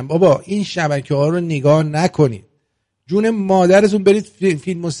بهتون میگم بابا این شبکه‌ها رو نگاه نکنید، جون مادرتون برید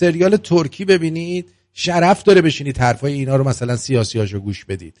فیلم و سریال ترکی ببینید، شرف داره بشینید حرفای اینا رو مثلا سیاسیاشو گوش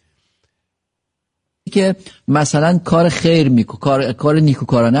بدید که مثلا کار خیر میکنه، کار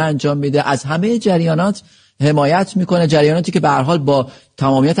نیکوکارانه انجام میده، از همه جریانات حمایت میکنه، جریاناتی که به هر حال با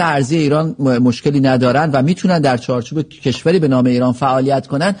تمامیت ارضی ایران مشکلی ندارن و میتونن در چارچوب کشوری به نام ایران فعالیت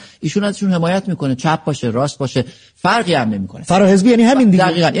کنن، ایشون ازشون حمایت میکنه، چپ باشه راست باشه فرقی هم نمیکنه. فراحزبی یعنی همین دیگه.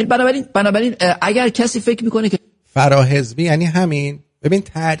 دقیقاً. یعنی بنابراین اگر کسی فکر میکنه که فراحزبی یعنی همین، ببین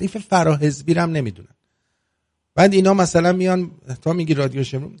تعریف فراحزبی رو هم نمیدونن. بعد اینا مثلا میان تا میگی رادیو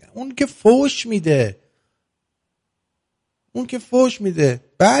شمرون اون که فوش میده،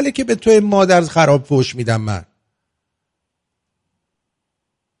 بله که به توی مادر خراب فوش میدم من،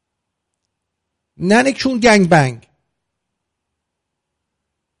 نه چون گنگ بنگ.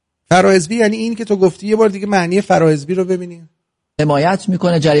 فراحزبی یعنی این که تو گفتی، یه بار دیگه معنی فراحزبی رو ببینیم. حمایت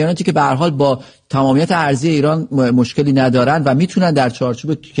میکنه، جریاناتی که به هر حال با تمامیت ارضی ایران مشکلی ندارن و میتونن در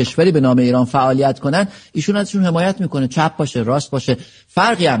چارچوب کشوری به نام ایران فعالیت کنن، ایشون ازشون حمایت میکنه، چپ باشه راست باشه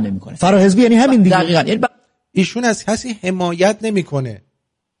فرقی هم نمیکنه. فراحزبی یعنی همین دیگه. دقیقاً. ایشون از کسی حمایت نمیکنه،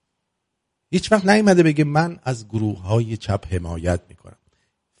 هیچ وقت نیومده بگه من از گروه‌های چپ حمایت میکنم.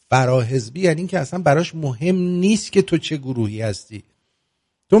 فراحزبی یعنی این که اصلا براش مهم نیست که تو چه گروهی هستی،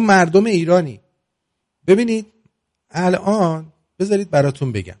 تو مردم ایرانی. ببینید الان بذارید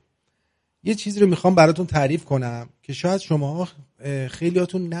براتون بگم یه چیزی رو میخوام براتون تعریف کنم که شاید شما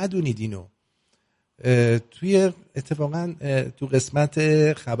خیلیاتون ندونید اینو. توی اتفاقا تو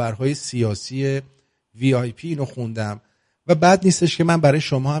قسمت خبرهای سیاسی VIP اینو خوندم و بد نیستش که من برای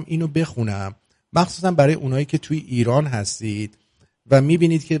شما هم اینو بخونم، مخصوصا برای اونایی که توی ایران هستید و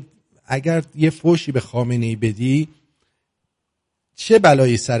میبینید که اگر یه فوشی به خامنه‌ای بدی چه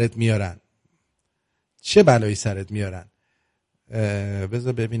بلایی سرت میارن.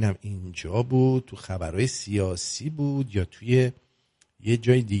 بذار ببینم اینجا بود، تو خبرهای سیاسی بود یا توی یه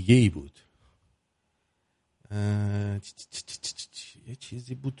جای دیگه ای بود، یه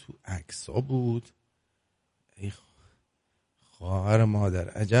چیزی بود تو عکس‌ها بود. ای خواهر مادر،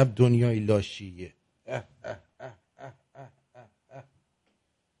 عجب دنیای لاشیه. ای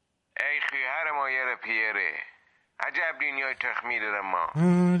خواهر مادر پیره، عجب دنیای تخمیر ما.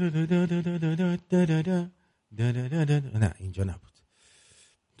 نه اینجا نبود،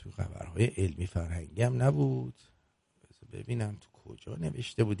 تو خبرهای علمی فرهنگی هم نبود. ببینم تو کجا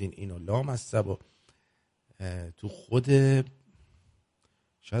نوشته بودین اینو، لام از سبا. تو خود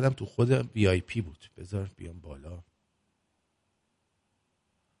شاید هم تو خود VIP بود، بذار بیام بالا.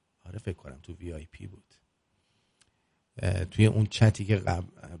 آره فکر کنم تو VIP بود، توی اون چتی که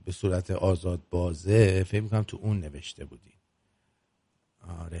به صورت آزاد بازه فکر میکنم تو اون نوشته بودی.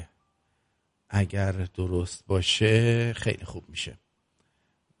 آره اگر درست باشه خیلی خوب میشه.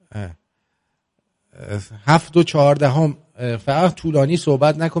 7:14 فقط طولانی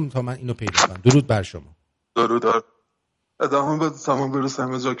صحبت نکنم تا من اینو پیدا کنم. درود بر شما. درود. ادامه بده تمام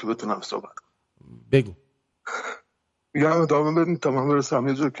برسم از جا که بتونم صحبت. بگو. میگم ادامه بدین تمام برسم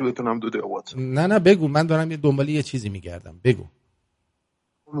از جا که بتونم دو دقیقه. نه بگو، من دارم یه دنبال یه چیزی میگردم. بگو.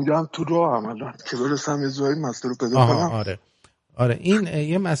 میگم تو راه عملا که برسم یه جایی مسئله رو پیدا کنم. آره این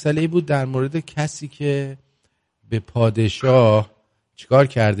یه مسئله بود در مورد کسی که به پادشاه چیکار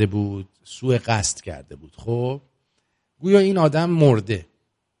کرده بود، سوء قصد کرده بود. خب گویا این آدم مرده،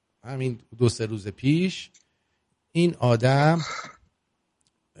 همین 2-3 روز پیش این آدم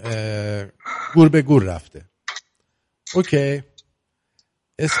گور به گور رفته. اوکی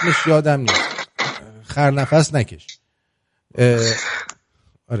اسمش یادم نیست، خرنفس نکش.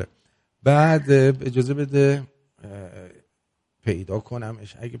 آره بعد اجازه بده پیدا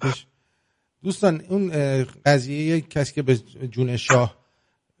کنمش اگه بش. دوستان اون قضیه کسی که به جون شاه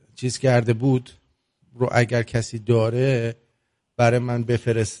چیز کرده بود رو اگر کسی داره برای من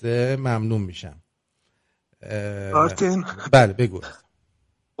بفرسته ممنون میشم. آرتین بله بگو.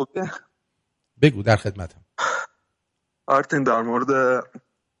 بگو، در خدمتم. آرتین در مورد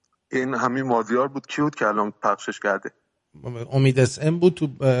این همین مازیار بود کی بود که الان پخشش کرده؟ امید اسم بود تو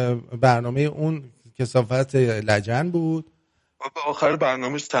برنامه اون کثافت لجن بود. به آخر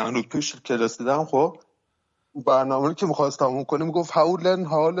برنامهش چند روز پیش که رسیدم، خب برنامه که می‌خواستم اون کنیم میگفت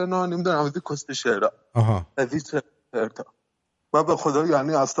حالنا نمیدونم از این کست شعرا. از این چرتا من به خدا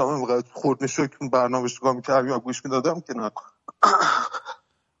یعنی اصلا من خورد نشو که برنامهش رو می‌کردم یا گوش میدادم که نکن.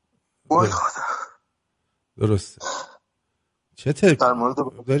 وای خدا. درسته. چته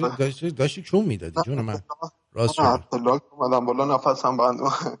داشتی چون میدادی جون من راست شد اطلاع اومدم بالا نفسم بند.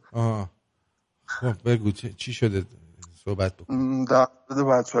 خب بگو چی شده، صحبت بکن. در مورد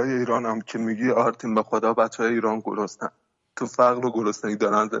بچهای ایران هم که میگی آرتین، به خدا بچهای ایران گرسنن، تو فقر و گرسنگی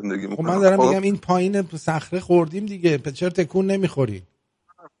دارن زندگی میکنن. خب من دارم میگم این پایین صخره خوردیم دیگه، چرا تکون نمیخورین؟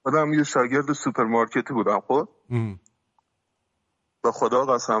 خودم یه شاگرد سوپرمارکتی بودم، خب به خدا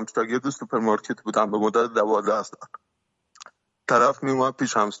قسم شاگرد سوپرمارکتی بودم به مدت 12 سال. طرف میومد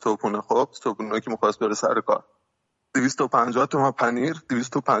پیشم صبحونه، خب صبحونه که می‌خواست بره سر کار، 250 تومن پنیر،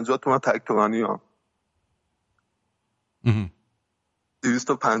 250 تومن تک تومانی ها.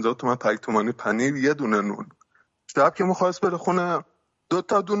 250 تومن تک تومانی پنیر، یه دونه نون. شب که می‌خواست بره خونه 2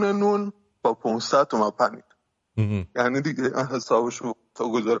 تا دونه نون با 500 تومن پنیر. یعنی دیگه حسابشو تا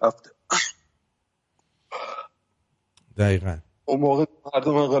گذار رفته. دقیقاً اون موقع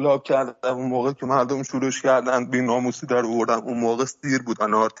مردم انقلاب کردن، اون موقع که مردم شورش کردن، بی‌ناموسی در آوردن، اون موقع سیر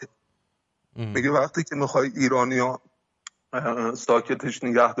بودن. آرتین میگه وقتی که میخوای ایرانیان ساکتش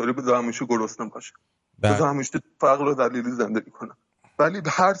نگهداری بذار همیشه گرسنه باشه، بذار همیشه فقر و دلیلی زندگی کنه، ولی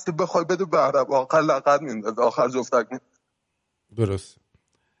هر چی بخوای بده به عرب آخر لقد میندازه، آخر جفتک میندازه. درست.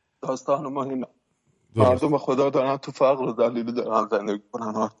 داستان ما اینه. مردم خدا دارن تو فقر و دلیلی دارن زندگی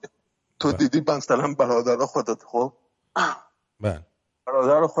کنن. آرتین تو دیدی مثلا برادر خودت، خب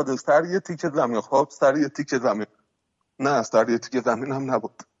برادر خودت سر یه تیکه زمین، خب سر یه تیکه زمین، نه سر یه تیکه زمین هم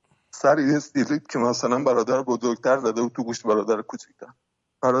نبود، سر یه استیلیت که مثلا برادر بزرگتر زده و تو گوشت برادر کوچیکتر.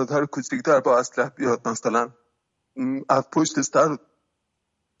 برادر کوچیکتر با اسلحه بیاد مثلا از پشت سر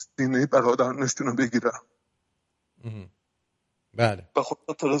سینه برادر نشونو بگیره. بله. به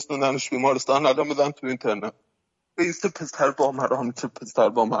خدا ترسوندنش بیمارستان، الان میدن تو اینترنت. بیست پسر با مرام، چه پسر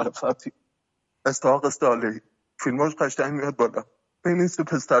با معرفتی، استحاق استعالی، فیلماش قشنگ میاد بالا. این نیست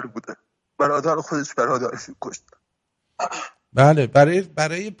پسر بوده، برادر خودش برادرش کشت. بله،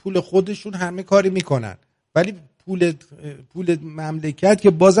 برای پول خودشون همه کاری میکنن، ولی پول مملکت که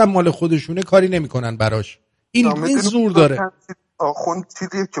بازم مال خودشونه کاری نمیکنن براش. این زور داره. آخوند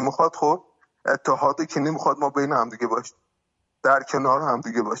چیزیه که میخواد، خود اتحادی که نمیخواد ما بین هم دیگه باشیم، در کنار هم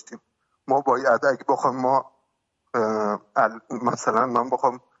دیگه باشیم. ما باید اگه بخوام ما مثلا من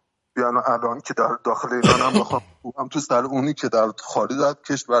بخوام بیان الان که در داخل ایران هم بخوام هم تو سر اونی که در خارج از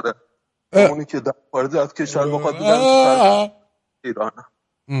کشوره، اونی که در خارج از کشور بخواد بزنه تو سر ایران.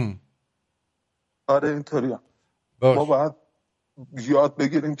 آره اینطوریه. ما باید یاد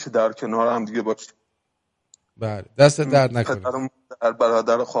بگیریم که در کنار هم دیگه باشیم. بله، دست درد نکنه. در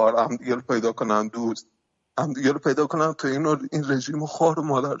برادر خواهر هم دیگه رو پیدا کنن، دوست هم دیگه رو پیدا کنن تا این رژیم خار و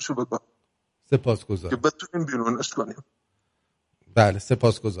مادرشو بگن. سپاسگزارم که بتونیم بیرونش کنیم. بله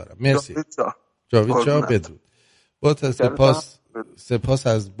سپاسگزارم. مرسی. جاوید شاه بدرود. با سپاس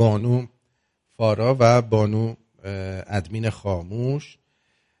از بانو فارا و بانو ادمین خاموش.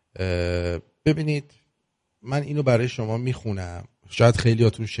 ببینید من اینو برای شما میخونم، شاید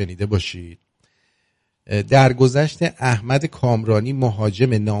خیلیاتون شنیده باشید. در گذشت احمد کامرانی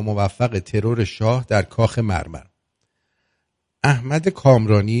مهاجم ناموفق ترور شاه در کاخ مرمر. احمد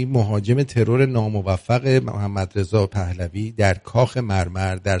کامرانی مهاجم ترور ناموفق محمد رضا پهلوی در کاخ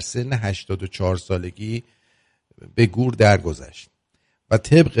مرمر در سن 84 سالگی به گور درگذشت و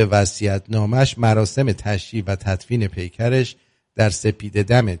طبق وصیت‌نامش مراسم تشییع و تدفین پیکرش در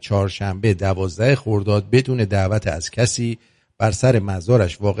سپیده‌دم چهارشنبه 12 خرداد بدون دعوت از کسی بر سر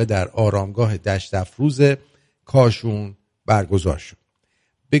مزارش واقع در آرامگاه دشت افروز کاشون برگزار شد.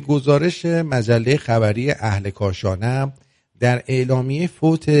 به گزارش مجله خبری اهل کاشانه در اعلامیه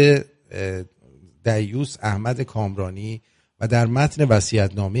فوت دیوس احمد کامرانی و در متن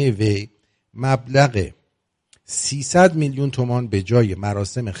وصیت‌نامه وی مبلغ 300 میلیون تومان به جای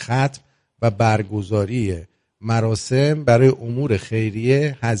مراسم ختم و برگزاری مراسم برای امور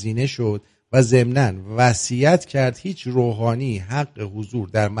خیریه هزینه شد و ضمناً وصیت کرد هیچ روحانی حق حضور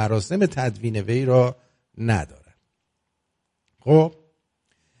در مراسم تدفین وی را ندارد. خب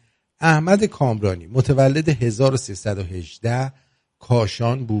احمد کامرانی متولد 1318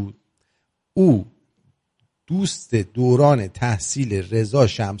 کاشان بود. او دوست دوران تحصیل رضا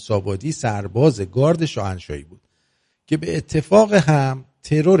شمس‌آبادی سرباز گارد شاهنشاهی بود که به اتفاق هم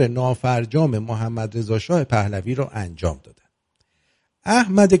ترور نافرجام محمد رضا شاه پهلوی را انجام دادند.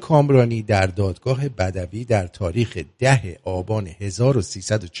 احمد کامرانی در دادگاه بدوی در تاریخ 10 آبان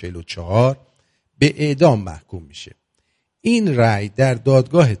 1344 به اعدام محکوم میشه. این رأی در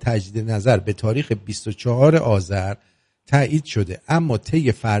دادگاه تجدید نظر به تاریخ 24 آذر تایید شده، اما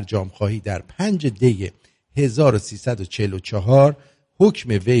طی فرجام خواهی در 5 دی 1344 حکم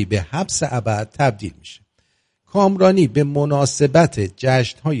وی به حبس ابد تبدیل میشه. کامرانی به مناسبت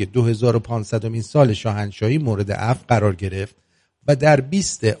جشن‌های 2500مین سال شاهنشاهی مورد عفو قرار گرفت و در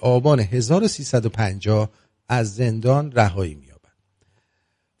 20 آبان 1350 از زندان رهایی می‌یابد.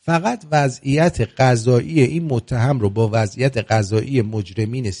 فقط وضعیت قضایی این متهم رو با وضعیت قضایی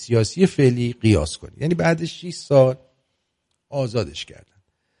مجرمین سیاسی فعلی قیاس کنید. یعنی بعد 6 سال آزادش کردن.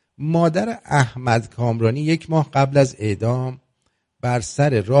 مادر احمد کامرانی 1 ماه قبل از اعدام بر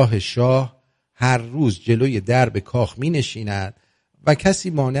سر راه شاه هر روز جلوی درب کاخ می نشیند و کسی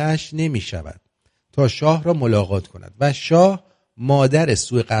مانعش نمی شود تا شاه را ملاقات کند و شاه مادر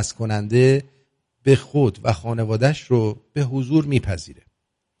سوء قصد کننده به خود و خانوادش رو به حضور می پذیره.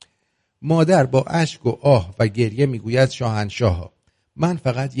 مادر با اشک و آه و گریه می گوید شاهنشاها من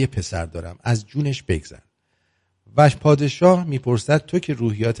فقط یه پسر دارم، از جونش بگذر. و پادشاه می پرسد تو که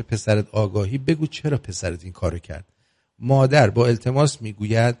روحیات پسرت آگاهی، بگو چرا پسرت این کارو کرد. مادر با التماس می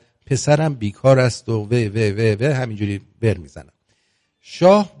گوید پسرم بیکار است و همینجوری بر می زند.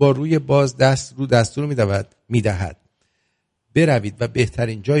 شاه با روی باز دستور می دهد بروید و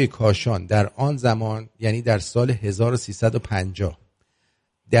بهترین جای کاشان در آن زمان، یعنی در سال 1350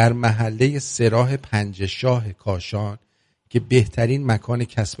 در محله سراح پنج شاه کاشان که بهترین مکان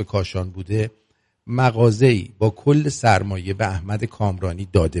کسب کاشان بوده، مغازه‌ای با کل سرمایه به احمد کامرانی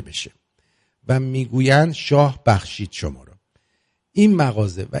داده بشه و میگویند شاه بخشید شما را. این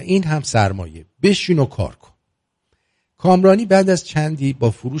مغازه و این هم سرمایه، بشین و کار کن. کامرانی بعد از چندی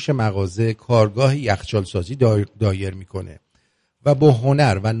با فروش مغازه کارگاه یخچال سازی دایر میکنه و با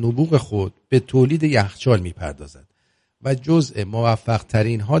هنر و نبوغ خود به تولید یخچال میپردازد و جزء موفق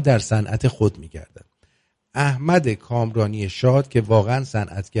ترین ها در صنعت خود میگردد. احمد کامرانی شاد که واقعا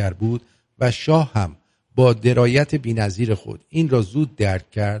صنعتگر بود و شاه هم با درایت بی‌نظیر خود این را زود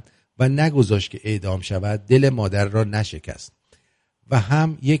درک کرد و نگذاشت که اعدام شود، دل مادر را نشکست و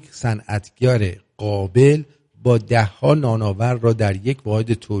هم یک صنعتگر قابل با 10 نانآور را در یک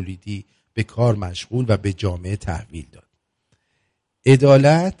واحد تولیدی به کار مشغول و به جامعه تحویل داد.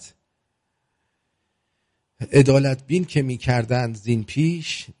 عدالت بین که می کردند زین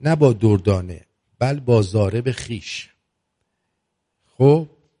پیش، نه با دردانه بل با ضارب خیش. خب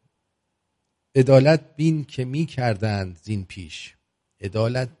عدالت بین که می کردند زین پیش،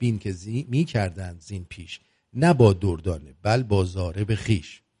 عدالت بین که می کردند زین پیش، نه با دردانه بل با ضارب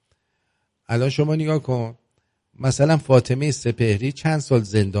خیش. الان شما نگاه کن، مثلا فاطمه سپهری چند سال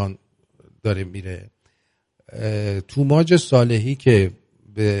زندان داره میره، توماج صالحی که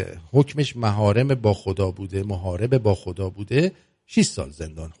به حکمش محارم با خدا بوده 6 سال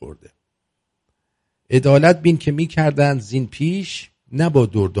زندان خورده. عدالت بین که می کردند زین پیش، نه با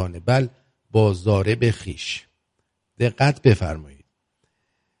دردانه بل با ضارب خیش. دقت بفرمایید.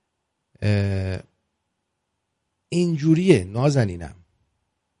 اینجوریه نازنینم.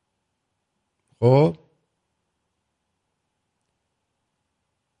 خب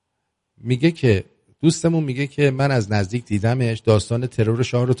میگه که دوستمون میگه که من از نزدیک دیدمش، داستان ترور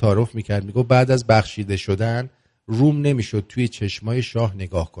شاه رو تعارف میکرد. میگه بعد از بخشیده شدن روم نمیشد توی چشمای شاه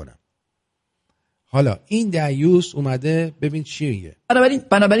نگاه کنم. حالا این دیوس اومده ببین چی میگه.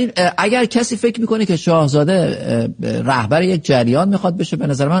 بنابراین اگر کسی فکر میکنه که شاهزاده رهبر یک جریان میخواد بشه، به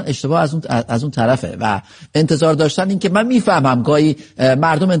نظر من اشتباه از اون طرفه و انتظار داشتن این که من میفهمم گاهی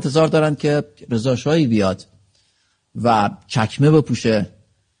مردم انتظار دارن که رضا شاهی بیاد و چکمه بپوشه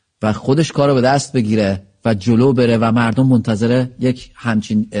و خودش کارو به دست بگیره و جلو بره و مردم منتظر یک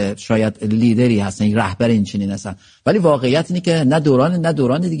همچین شاید لیدری هستن، یک رهبر این چنین هستن. ولی واقعیت اینه که نه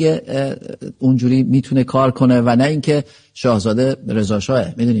دوران دیگه اونجوری میتونه کار کنه و نه اینکه شاهزاده رضا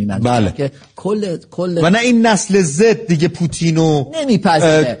شاه، میدونی من بله. که کل و نه این نسل زد دیگه پوتینو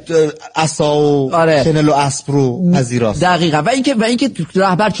نمیپذیره، عصا و کنل و اسب رو پذیراست. دقیقاً. و اینکه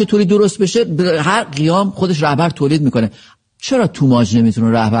رهبر چطوری درست بشه، هر قیام خودش رهبر تولید میکنه. چرا توماج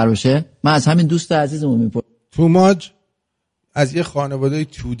نمیتونه رهبر بشه؟ من از همین دوست عزیزمون میپرسم. توماج از یه خانواده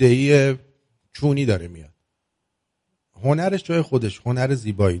توده‌ای چونی داره میاد. هنرش جای خودش، هنر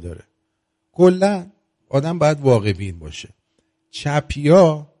زیبایی داره. کلا آدم باید واقع بین باشه.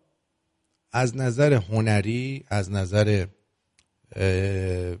 چپیا از نظر هنری، از نظر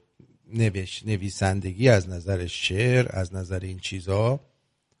نویسندگی، از نظر شعر، از نظر این چیزا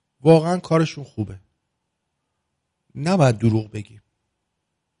واقعا کارشون خوبه. نباید دروغ بگیم.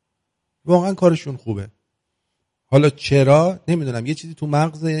 واقعا کارشون خوبه. حالا چرا نمیدونم، یه چیزی تو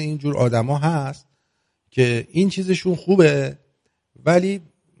مغز اینجور آدما هست که این چیزشون خوبه ولی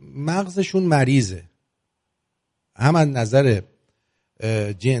مغزشون مریضه. هم از نظر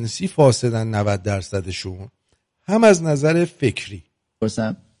جنسی فاسدن 90%شون، هم از نظر فکری.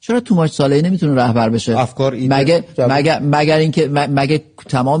 چرا توماچ صالحی نمیتونه رهبر بشه؟ افکار اینه مگر اینکه مگه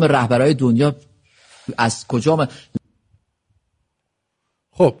تمام رهبرای دنیا از کجا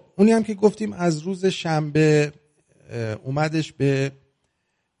خب اونی هم که گفتیم از روز شنبه اومدش به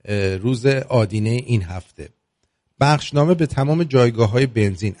روز آدینه این هفته. بخشنامه به تمام جایگاه‌های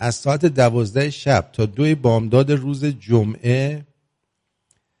بنزین از ساعت 12 شب تا 2 بامداد روز جمعه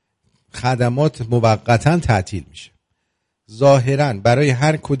خدمات موقتا تعطیل میشه. ظاهراً برای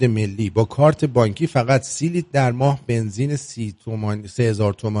هر کد ملی با کارت بانکی فقط 30 لیتر در ماه بنزین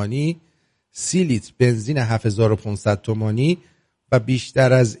 3000 تومانی، 30 لیتر بنزین 7500 تومانی و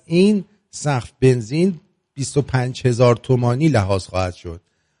بیشتر از این سقف بنزین 25000 تومانی لحاظ خواهد شد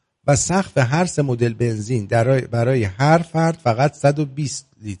و سقف هر سه مدل بنزین برای هر فرد فقط 120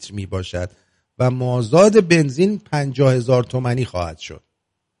 لیتر می باشد و مازاد بنزین 50000 تومانی خواهد شد.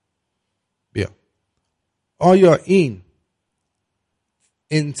 بیا آیا این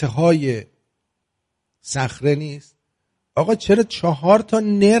انتهای صخره نیست؟ آقا چرا 4 تا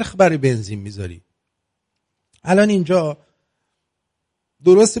نرخ برای بنزین میذاری؟ الان اینجا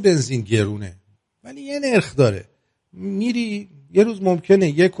درست بنزین گرونه ولی یه نرخ داره. میری یه روز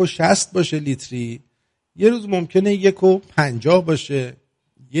ممکنه 1.60 باشه لیتری، یه روز ممکنه 1.50 باشه،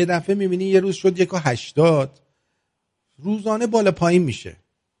 یه دفعه میبینی یه روز شد 1.80. روزانه بالا پایین میشه.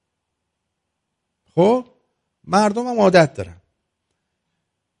 خب مردم هم عادت دارن.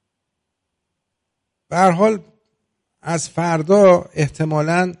 به هر حال از فردا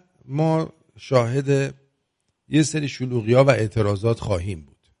احتمالاً ما شاهد یه سری شلوغی‌ها و اعتراضات خواهیم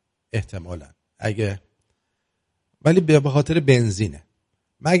بود احتمالاً، ولی به خاطر بنزینه،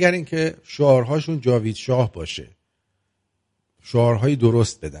 مگر اینکه شعارهاشون جاوید شاه باشه، شعارهای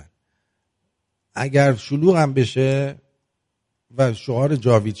درست بدن. اگر شلوغ هم بشه و شعار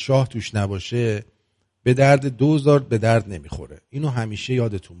جاوید شاه توش نباشه به درد دوزار به درد نمیخوره. اینو همیشه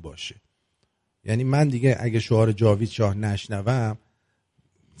یادتون باشه. یعنی من دیگه اگه شعار جاوید شاه نشنوم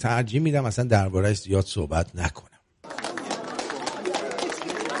ترجیح میدم اصلا درباره‌اش زیاد صحبت نکنم.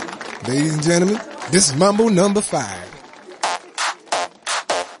 Ladies and gentlemen, this is Mambo number 5.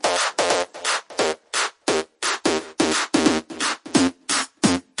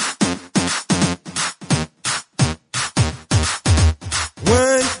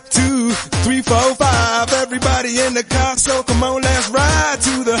 One, two, three, four, five. Everybody in the car, so come on, let's ride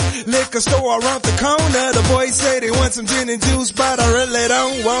to the liquor store around the corner. The boys say they want some gin and juice, but I really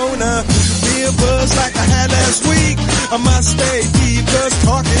don't wanna be a buzz like I had last week. I must stay deep, cause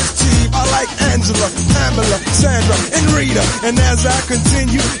talk is cheap. I like Angela, Pamela, Sandra, and Rita. And as I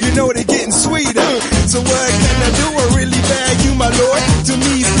continue, you know they're getting sweeter. So what can I do? I really bag you, my lord. To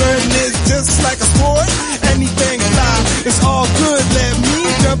me, flirting is just like a sport. Anything fly, it's all good. Let me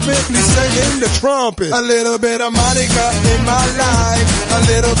jump in, please sing in the trumpet. A little bit of Monica in my life. A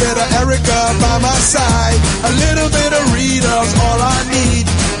little bit of Erica by my side. A little bit of Rita's all I need.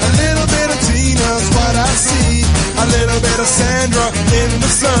 A little bit of Tina's what I see. A little bit of Sandra in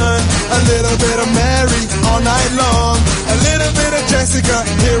the sun. A little bit of Mary all night long. A little bit of Jessica,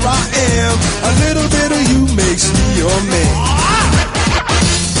 here I am. A little bit of you makes me your man.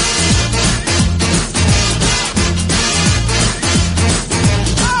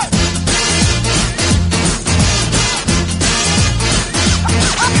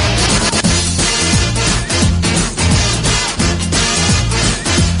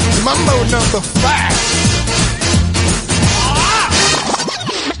 Mambo number 5.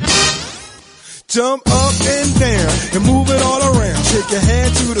 Jump up and down and move it all around. Shake your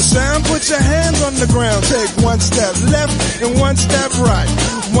hand to the sound, put your hands on the ground. Take one step left and one step right.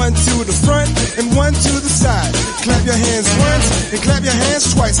 One to the front and one to the side. Clap your hands once and clap your hands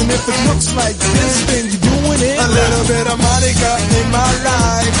twice. And if it looks like this, then you're doing it. A little bit of Monica in my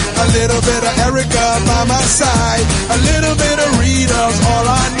life. A little bit of Erica by my side. A little bit of Rita's all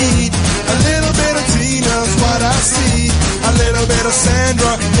I need. A little bit of Tina's what I see. A little bit of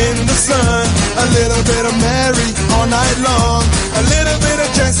Sandra in the sun. A little bit of Mary all night long. A little bit of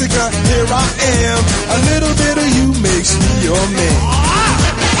Jessica, here I am. A little bit of you makes me your man.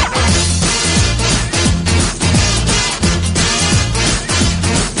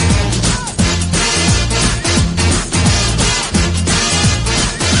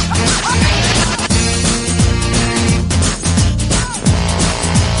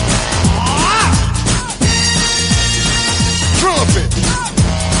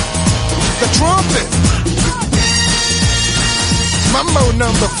 Mambo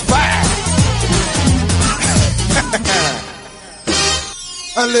number 5.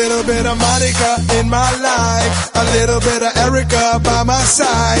 A little bit of Monica in my life, a little bit of Erica by my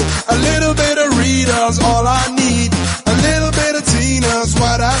side, a little bit of Rita's all I need, a little bit of Tina's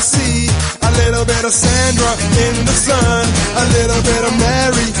what I see, a little bit of Sandra in the sun, a little bit of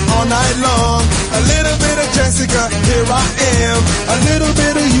Mary all night long, a little bit of Jessica, here I am, a little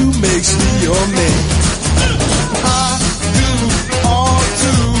bit of you makes me your man. I do all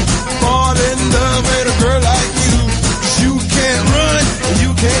to fall in love with a girl like you. You can't run,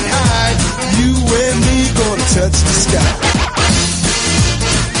 you can't hide. You and me gonna touch the sky.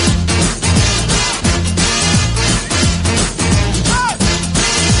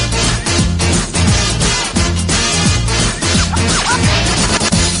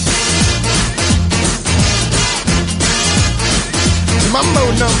 Mambo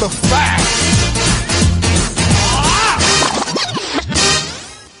number 5.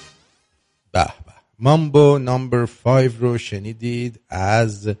 به به، مامبو نمبر 5 رو شنیدید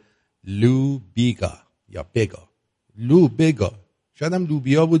از لو بیگا یا بگا، لو بگا، شاید هم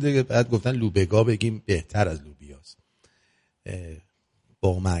لوبیا بوده، بعد گفتن لو بگا بگیم بهتر از لوبیاست،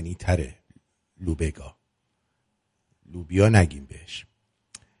 با معنی تره لو بگا، لوبیا نگیم بهش.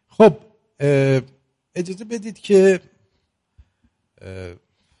 خب اجازه بدید که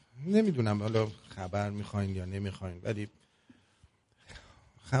نمیدونم حالا خبر میخواین یا نمیخواین، ولی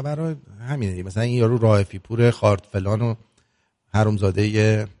خبرها همینه دیگه. مثلا این یارو رائفی پور خارد فلان و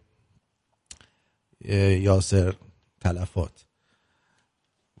حرومزاده یاسر تلفات،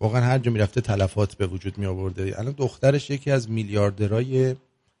 واقعا هر جا میرفته تلفات به وجود می آورده. الان دخترش یکی از میلیاردرای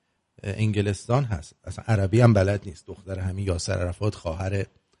انگلستان هست، اصلا عربی هم بلد نیست، دختر همین یاسر عرفات، خواهر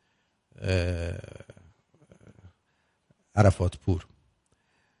عرفات پور.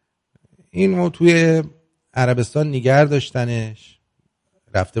 اینو توی عربستان نگه داشتنش،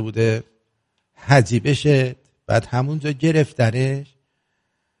 رفته بوده حجی بشه، بعد همونجا گرفتنش.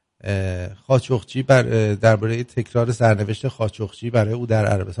 خاچوخچی درباره تکرار سرنوشت خاچوخچی برای او در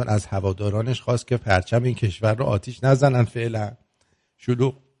عربستان از هوادارانش خواست که پرچم این کشور رو آتیش نزنن، فعلا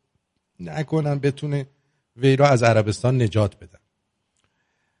شلوغ نکنن، بتونه وی را از عربستان نجات بدن.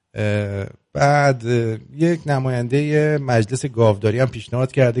 بعد یک نماینده مجلس گاوداری هم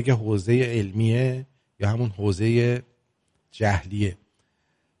پیشنهاد کرده که حوزه علمیه یا همون حوزه جهلیه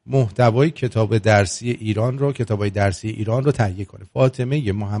محتوای کتابای درسی ایران رو تهیه کنه.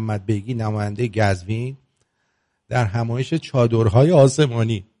 فاطمه محمد بیگی نماینده قزوین در همایش چادرهای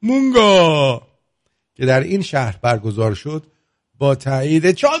آسمانی مونگا که در این شهر برگزار شد با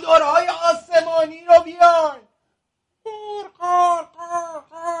تایید چادرهای آسمانی رو بیان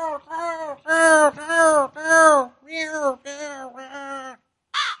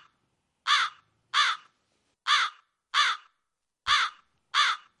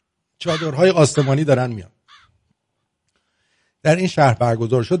چادرهای آسمانی دارن میان. در این شهر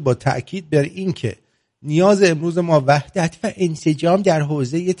برگزار شد با تأکید بر این که نیاز امروز ما وحدت و انسجام در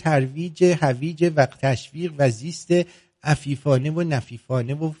حوزه ترویج هویج و تشویق و زیست عفیفانه و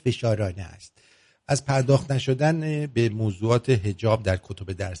نفیفانه و فشارانه است. از پرداخت نشدن به موضوعات حجاب در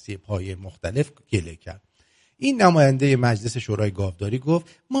کتب درسی پایه مختلف گله کرد. این نماینده مجلس شورای گاوداری گفت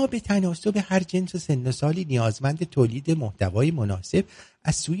ما به تناسب هر جنس سن و سالی نیازمند تولید محتوای مناسب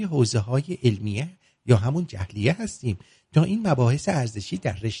از سوی حوزه‌های علمیه یا همون جهلیه هستیم تا این مباحث ارزشی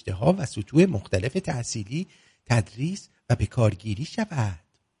در رشته‌ها و سطوح مختلف تحصیلی تدریس و به کارگیری شود.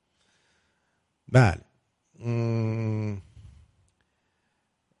 بله.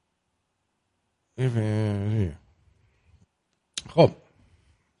 خب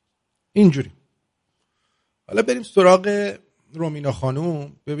اینجوری. حالا بریم سراغ رومینا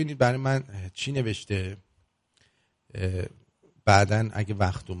خانوم، ببینید برای من چی نوشته. بعدن اگه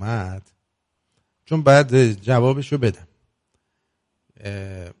وقت اومد، چون بعد جوابشو بدم.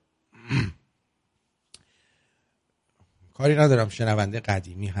 کاری ندارم شنونده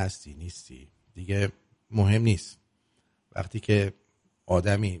قدیمی هستی نیستی دیگه مهم نیست. وقتی که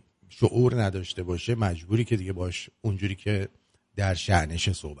آدمی شعور نداشته باشه مجبوری که دیگه باش اونجوری که در شأنش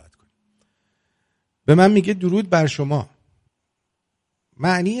صحبت کنی. به من میگه درود بر شما.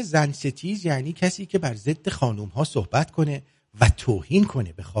 معنی زن ستیز یعنی کسی که بر ضد خانوم ها صحبت کنه و توهین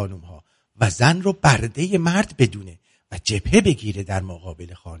کنه به خانوم ها و زن رو برده مرد بدونه و جبهه بگیره در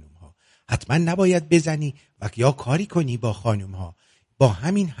مقابل خانوم ها. حتما نباید بزنی و یا کاری کنی با خانوم ها. با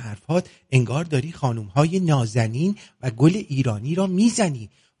همین حرفات انگار داری خانوم های نازنین و گل ایرانی را میزنی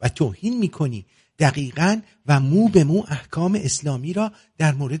و توهین میکنی. دقیقاً و مو به مو احکام اسلامی را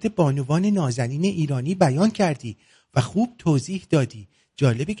در مورد بانوان نازنین ایرانی بیان کردی و خوب توضیح دادی.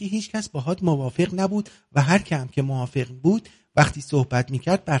 جالبه که هیچ کس باهات موافق نبود و هر کم که موافق بود وقتی صحبت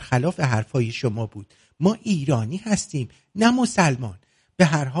میکرد برخلاف حرفای شما بود. ما ایرانی هستیم نه مسلمان. به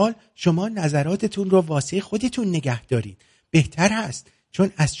هر حال شما نظراتتون رو واسه خودتون نگه دارید. بهتر هست،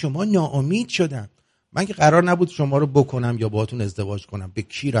 چون از شما ناامید شدم. من که قرار نبود شما رو بکنم یا باهاتون ازدواج کنم، به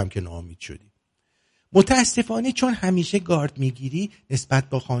کیرم که ناامید شدی. متاسفانه چون همیشه گارد میگیری نسبت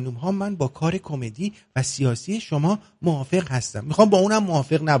با خانوم ها، من با کار کمدی و سیاسی شما موافق هستم. میخوام با اونم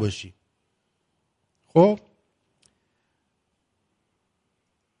موافق نباشی. خب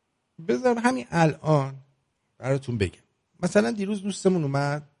بذار همین الان براتون بگم. مثلا دیروز دوستمون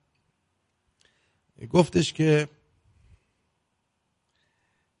اومد گفتش که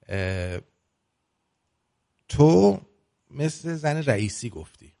تو مثل زن رئیسی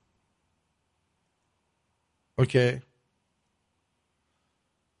گفتی. اوکی،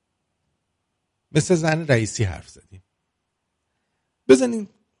 مثل زن رئیسی حرف زدیم. بزنین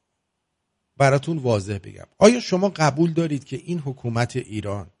براتون واضح بگم، آیا شما قبول دارید که این حکومت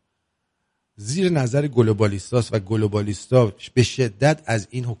ایران زیر نظر گلوبالیستاست و گلوبالیستا به شدت از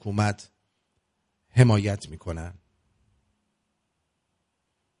این حکومت حمایت میکنن؟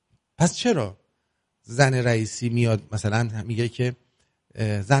 پس چرا زن رئیسی میاد مثلا میگه که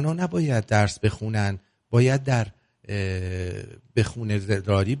زنها نباید درس بخونن، باید به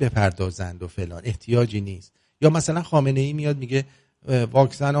خونه‌داری بپردازند و فلان، احتیاجی نیست؟ یا مثلا خامنه‌ای میاد میگه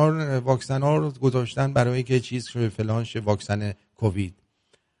واکسن ها رو گذاشتن برای که چیز فلان شه، واکسن کووید.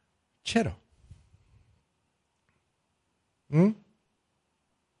 چرا؟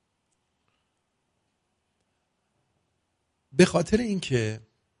 به خاطر اینکه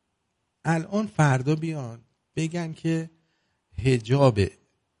الان فردا بیان بگن که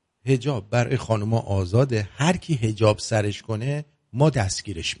حجاب برای خانوما آزاده، هر کی حجاب سرش کنه ما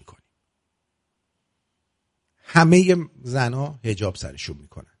دستگیرش میکنیم. همه زنا حجاب سرشون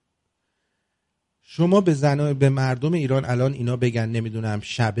میکنن. شما به مردم ایران الان اینا بگن نمیدونم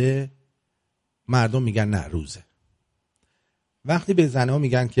شبه، مردم میگن نه روزه. وقتی به زنا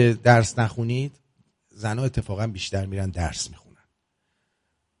میگن که درس نخونید، زنا اتفاقا بیشتر میرن درس میخونن.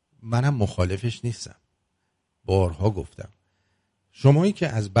 منم مخالفش نیستم، بارها گفتم. شمایی که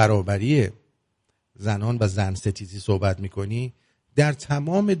از برابری زنان و زن ستیزی صحبت میکنی، در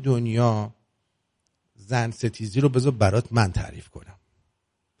تمام دنیا زن ستیزی رو بذار برات من تعریف کنم.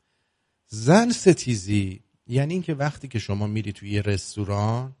 زن ستیزی یعنی این که وقتی که شما میری توی یه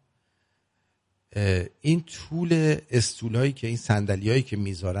رستوران، این طول استولایی که این صندلیایی که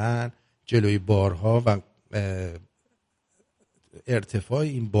میذارن جلوی بارها و ارتفاع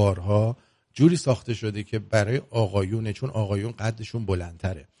این بارها جوری ساخته شده که برای آقایونه، چون آقایون قدشون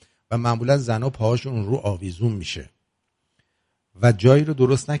بلندتره و معمولا زنها پاهاشون رو آویزون میشه و جایی رو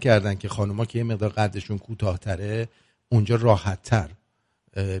درست نکردن که خانوما که یه مقدار قدشون کوتاه‌تره اونجا راحت‌تر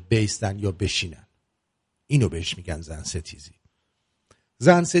بیستن یا بشینن. اینو بهش میگن زن ستیزی.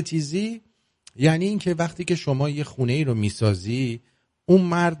 زن ستیزی یعنی این که وقتی که شما یه خونه ای رو میسازی، اون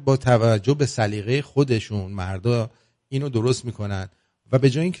مرد با توجه به سلیقه خودشون، مردا اینو درست میکنن و به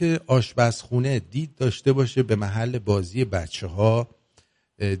جای اینکه آشپزخونه دید داشته باشه به محل بازی بچه‌ها،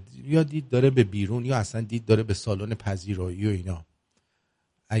 یا دید داره به بیرون، یا اصلا دید داره به سالن پذیرایی و اینا.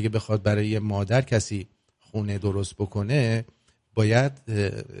 اگه بخواد برای مادر کسی خونه درست بکنه، باید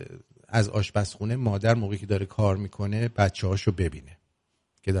از آشپزخونه مادر موقعی که داره کار میکنه بچه‌هاشو ببینه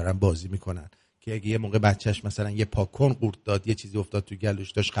که دارن بازی میکنن، که اگه یه موقع بچهش مثلا یه پاکن قورت داد، یه چیزی افتاد تو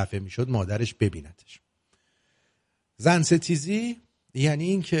گلوش داشت خفه میشد، مادرش ببینتش. زن ستیزی یعنی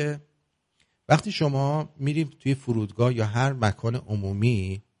این که وقتی شما میریم توی فرودگاه یا هر مکان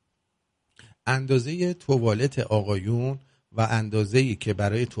عمومی، اندازه توالت آقایون و اندازه‌ای که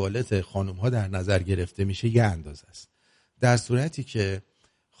برای توالت خانم‌ها در نظر گرفته میشه یه اندازه است. در صورتی که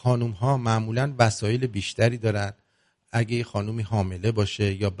خانم‌ها معمولاً وسایل بیشتری دارن، اگه خانومی حامله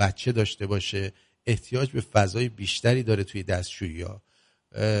باشه یا بچه داشته باشه احتیاج به فضای بیشتری داره توی دستشویی‌ها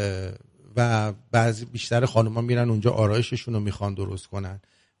و بعضی بیشتر خانم‌ها میرن اونجا آرایششون رو میخوان درست کنن،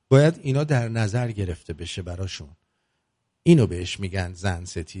 باید اینا در نظر گرفته بشه براشون. اینو بهش میگن زن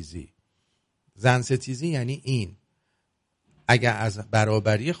ستیزی. زن ستیزی یعنی این. اگر از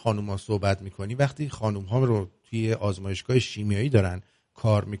برابری خانوما صحبت میکنی، وقتی خانوم‌ها رو توی آزمایشگاه شیمیایی دارن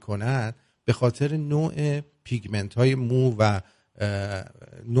کار میکنن، به خاطر نوع پیگمنت های مو و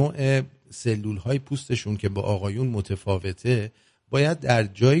نوع سلول های پوستشون که با آقایون متفاوته، باید در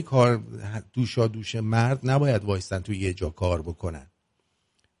جای کار دوشا دوش مرد نباید وایستن توی یه جا کار بکنن.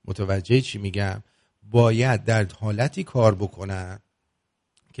 متوجه چی میگم؟ باید در حالتی کار بکنن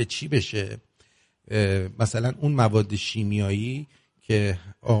که چی بشه؟ مثلا اون مواد شیمیایی که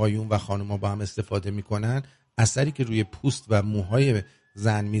آقایون و خانم‌ها با هم استفاده میکنن، اثری که روی پوست و موهای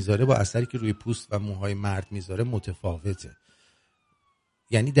زن میذاره با اثری که روی پوست و موهای مرد میذاره متفاوته.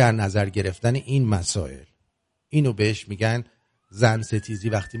 یعنی در نظر گرفتن این مسائل، اینو بهش میگن زن ستیزی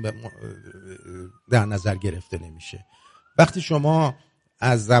وقتی در نظر گرفته نمیشه. وقتی شما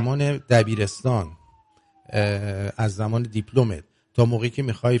از زمان دبیرستان، از زمان دیپلمت تا موقعی که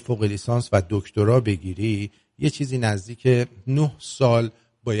میخوای فوق لیسانس و دکترا بگیری، یه چیزی نزدیک 9 سال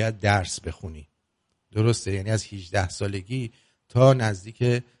باید درس بخونی. درسته؟ یعنی از 18 سالگی تا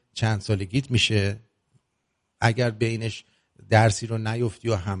نزدیک چند سالگیت میشه، اگر بینش درسی رو نیفتی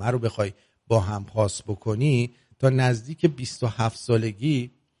و همه رو بخوای با هم پاس بکنی، تا نزدیک 27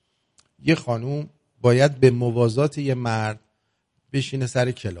 سالگی یه خانوم باید به موازات یه مرد بشینه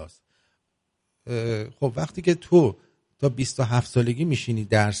سر کلاس. خب وقتی که تو تا 27 سالگی میشینی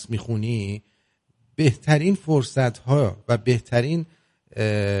درس میخونی، بهترین فرصت ها و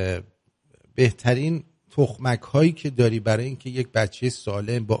بهترین تخمک هایی که داری برای اینکه یک بچه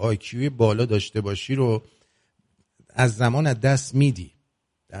سالم با آیکیوی بالا داشته باشی رو از زمان از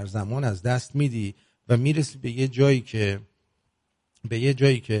دست میدی و میرسی به یه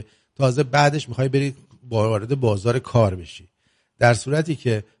جایی که تازه بعدش میخوای بری وارد بازار کار بشی، در صورتی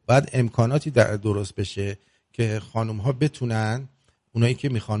که باید امکاناتی درست بشه که خانم ها بتونن، اونایی که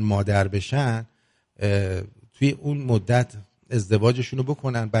میخوان مادر بشن، توی اون مدت ازدواجشون رو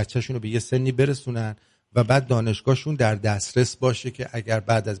بکنن، بچهشون رو به یه سنی برسونن و بعد دانشگاهشون در دسترس باشه که اگر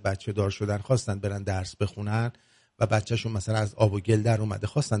بعد از بچه دار شدن خواستن برن درس بخونن و بچهشون مثلا از آب و گل در اومده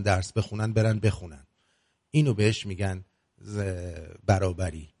خواستن درس بخونن، برن بخونن. اینو بهش میگن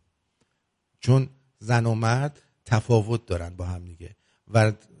برابری، چون زن و مرد تفاوت دارن با هم دیگه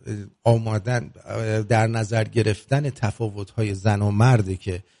و آمادن در نظر گرفتن تفاوت‌های زن و مرده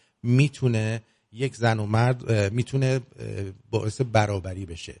که میتونه یک زن و مرد میتونه باعث برابری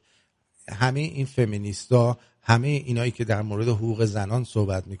بشه. همه این فمینیستا، همه اینایی که در مورد حقوق زنان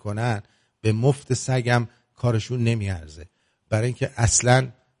صحبت میکنن، به مفت سگم کارشون نمیارزه، برای اینکه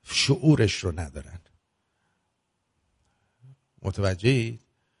اصلا شعورش رو ندارن. متوجهید؟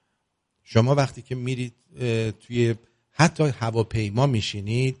 شما وقتی که میرید توی حتی هواپیما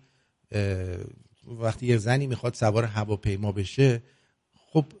میشینید، وقتی یه زنی میخواد سوار هواپیما بشه،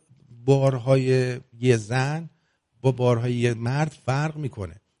 خب بارهای یه زن با بارهای یه مرد فرق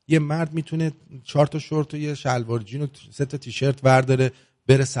میکنه. یه مرد میتونه 4 تا شورت و یه شلوار جین و 3 تا تیشرت برداره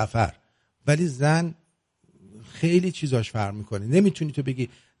بره سفر، ولی زن خیلی چیزاش فرق میکنه. نمیتونی تو بگی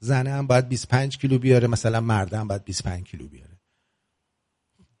زنه هم باید 25 کیلو بیاره، مثلا مرده هم باید 25 کیلو بیاره،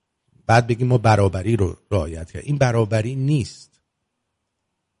 بعد بگیم ما برابری رو رعایت کرد. این برابری نیست.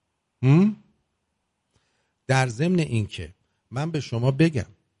 در ضمن این که من به شما بگم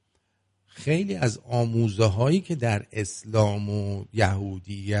خیلی از آموزه هایی که در اسلام و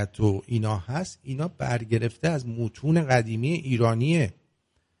یهودیت و اینا هست، اینا برگرفته از متون قدیمی ایرانیه.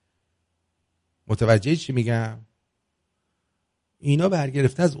 متوجه چی میگم؟ اینا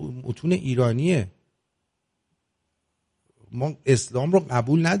برگرفته از متون ایرانیه. ما اسلام رو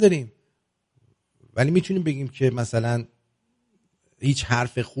قبول نداریم، ولی میتونیم بگیم که مثلا هیچ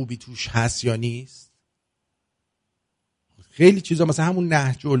حرف خوبی توش هست یا نیست. خیلی چیزا مثلا همون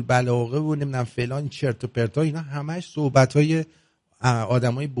نهج البلاغه و نمیدونم فلان چرت و پرتا، اینا همش صحبت‌های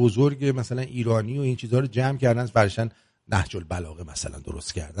آدمای بزرگ مثلا ایرانی و این چیزا رو جمع کردن، برشن نهج البلاغه مثلا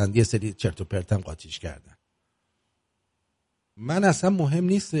درست کردن، یه سری چرت و پرت هم قاطیش کردن. من اصلا مهم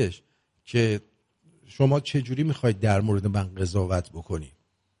نیستش که شما چجوری میخواید در مورد من قضاوت بکنید،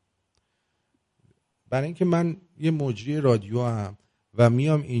 برای اینکه من یه مجری رادیو هم و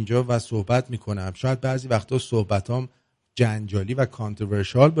میام اینجا و صحبت میکنم. شاید بعضی وقتا صحبتام جنجالی و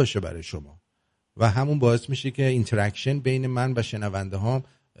کانتروورشال باشه برای شما و همون باعث میشه که اینتراکشن بین من و شنونده هام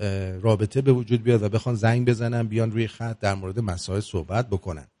رابطه به وجود بیاد و بخوان زنگ بزنن بیان روی خط در مورد مسائل صحبت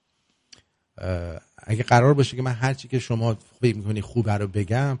بکنن. اگه قرار باشه که من هر چی که شما فکر میکنی خوبه رو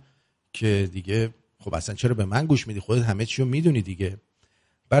بگم که دیگه خب اصلا چرا به من گوش میدی؟ خودت همه چی رو میدونی دیگه.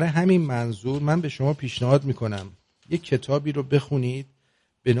 برای همین منظور من به شما پیشنهاد میکنم یک کتابی رو بخونید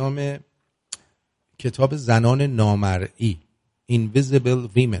به نام کتاب زنان نامرئی، Invisible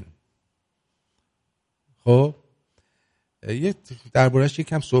Women. خب درباره‌اش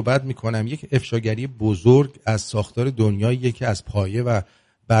یکم صحبت میکنم. یک افشاگری بزرگ از ساختار دنیاییه که از پایه و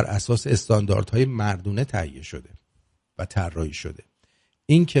بر اساس استانداردهای مردونه تهیه شده و طراحی شده.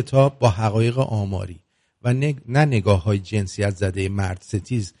 این کتاب با حقایق آماری و نه نگاه‌های جنسیت زده مرد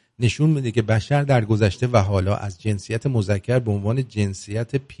ستیز نشون میده که بشر در گذشته و حالا از جنسیت مذکر به عنوان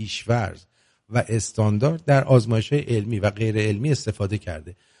جنسیت پیش‌فرض و استاندارد در آزمایش‌های علمی و غیر علمی استفاده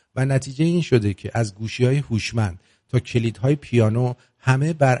کرده و نتیجه این شده که از گوشی‌های هوشمند تا کلیدهای پیانو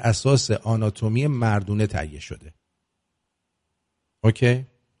همه بر اساس آناتومی مردونه تهیه شده. اوکی؟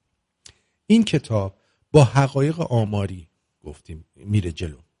 این کتاب با حقایق آماری گفتیم میره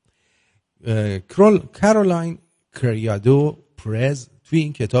جلو. کارولاین کریادو پرز توی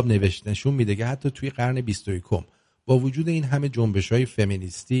این کتاب نشون میده که حتی توی قرن 21 با وجود این همه جنبش‌های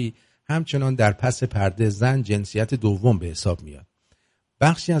فمینیستی همچنان در پس پرده زن جنسیت دوم به حساب میاد.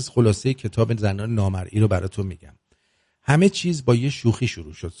 بخشی از خلاصه کتاب زنان نامرئی رو براتون میگم. همه چیز با یه شوخی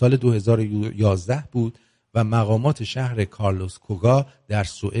شروع شد. سال 2011 بود و مقامات شهر کارلوسکوگا در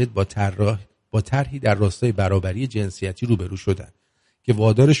سوئد با طرحی در راستای برابری جنسیتی روبرو شدند که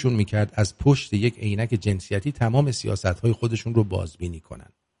وادارشون میکرد از پشت یک عینک جنسیتی تمام سیاست‌های خودشون رو بازبینی کنن.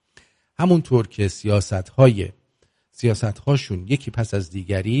 همونطور که سیاست‌هاشون یکی پس از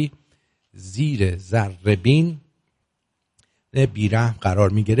دیگری زیر ذره‌بین بیرحم قرار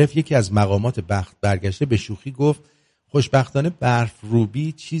میگرفت، یکی از مقامات بخت برگشته به شوخی گفت خوشبختانه برف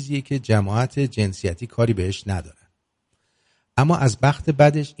روبی چیزیه که جماعت جنسیتی کاری بهش ندارن. اما از بخت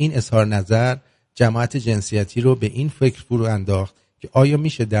بعدش این اظهار نظر جماعت جنسیتی رو به این فکر فرو انداخت که آیا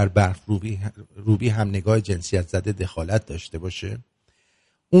میشه در برف روبی هم نگاه جنسیت زده دخالت داشته باشه؟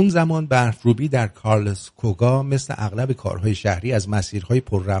 اون زمان برف روبی در کارلوسکوگا مثل اغلب کارهای شهری از مسیرهای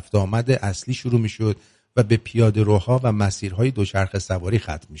پر رفت آمد اصلی شروع میشد و به پیاده روها و مسیرهای دوچرخه سواری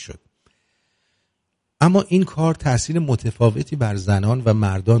ختم میشد. اما این کار تأثیر متفاوتی بر زنان و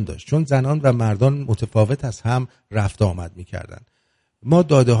مردان داشت، چون زنان و مردان متفاوت از هم رفت آمد میکردند. ما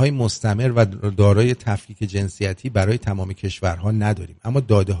داده‌های مستمر و دارای تفکیک جنسیتی برای تمام کشورها نداریم، اما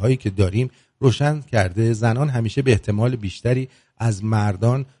داده‌هایی که داریم روشن کرده زنان همیشه به احتمال بیشتری از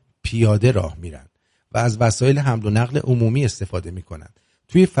مردان پیاده راه میرن و از وسایل حمل و نقل عمومی استفاده میکنن.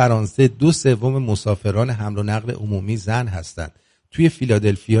 توی فرانسه 2/3 مسافران حمل و نقل عمومی زن هستند. توی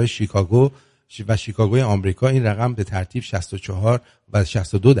فیلادلفیا، شیکاگوی آمریکا این رقم به ترتیب 64 و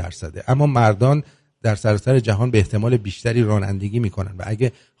 62%. اما مردان در سراسر جهان به احتمال بیشتری رانندگی میکنن و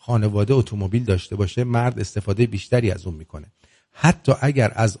اگه خانواده اتومبیل داشته باشه مرد استفاده بیشتری از اون میکنه. حتی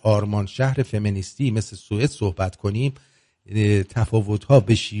اگر از آرمان شهر فمینیستی مثل سوئد صحبت کنیم، تفاوت‌ها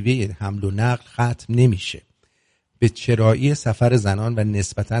به شیوه حمل و نقل ختم نمیشه. به چرایی سفر زنان و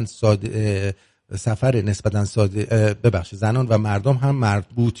زنان و مردم هم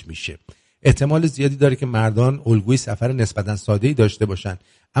مربوط میشه. احتمال زیادی داره که مردان الگوی سفر نسبتاً ساده‌ای داشته باشن،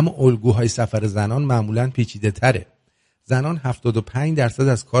 اما الگوهای سفر زنان معمولاً پیچیده‌تره. زنان 75%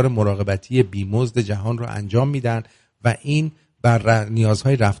 از کار مراقبتی بیمزد جهان رو انجام میدن و این بر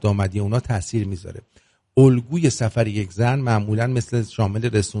نیازهای رفت آمدی اونا تأثیر میذاره. الگوی سفر یک زن معمولاً مثل شامل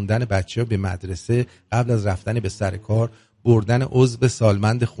رسوندن بچه‌ها به مدرسه قبل از رفتن به سر کار، بردن عضو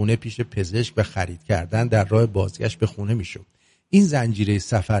سالمند خونه پیش پزشک و خرید کردن در راه بازگشت به خونه میشه. این زنجیره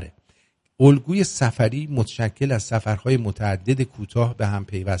سفره. الگوی سفری متشکل از سفرهای متعدد کوتاه به هم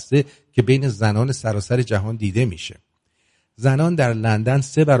پیوسته که بین زنان سراسر جهان دیده میشه. زنان در لندن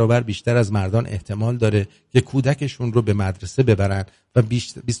 3 برابر بیشتر از مردان احتمال داره که کودکشون رو به مدرسه ببرن و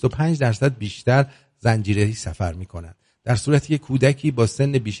 25% بیشتر زنجیره‌ای سفر میکنن. در صورتی که کودکی با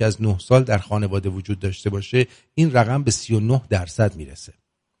سن بیش از 9 سال در خانواده وجود داشته باشه، این رقم به 39% میرسه.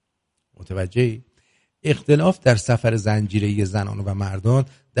 متوجهی؟ اختلاف در سفر زنجیره‌ای زنان و مردان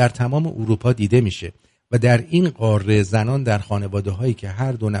در تمام اروپا دیده میشه و در این قاره زنان در خانواده‌هایی که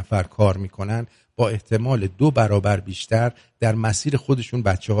هر 2 نفر کار میکنن با احتمال 2 برابر بیشتر در مسیر خودشون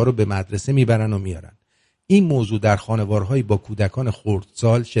بچه‌ها رو به مدرسه میبرن و میارن. این موضوع در خانواده‌هایی با کودکان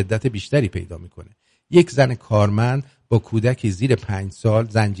خردسال شدت بیشتری پیدا میکنه. یک زن کارمند با کودکی زیر 5 سال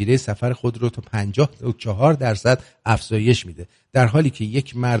زنجیره سفر خود رو تا 54% افزایش میده، در حالی که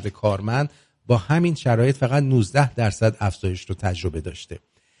یک مرد کارمند با همین شرایط فقط 19% افزایش رو تجربه داشته.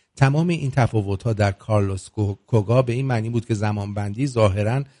 تمام این تفاوت‌ها در کارلوسکوگا به این معنی بود که زمانبندی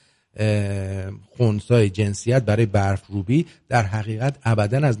ظاهراً خنثی جنسیت برای برف روبی در حقیقت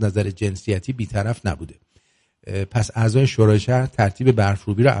ابداً از نظر جنسیتی بی‌طرف نبوده. پس اعضای شورای شهر ترتیب برف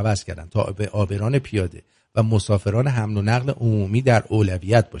روبی را عوض کردند تا به عابران پیاده و مسافران حمل و نقل عمومی در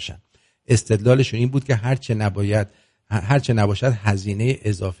اولویت باشند. استدلالشون این بود که هرچه نباشد هزینه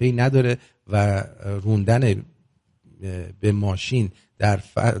اضافه‌ای نداره و روندن به ماشین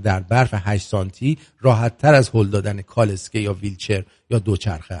در برف 8 سانتی راحت تر از هل دادن کالسکه یا ویلچر یا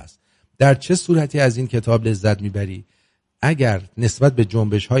دوچرخه است. در چه صورتی از این کتاب لذت میبری؟ اگر نسبت به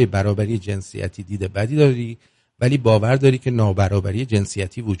جنبش‌های برابری جنسیتی دیده بدی داری ولی باور داری که نابرابری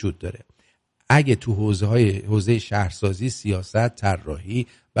جنسیتی وجود داره، اگه تو حوزه شهرسازی، سیاست، طراحی،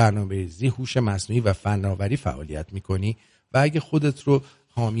 برنامه‌ریزی، هوش مصنوعی و فناوری فعالیت میکنی و اگه خودت رو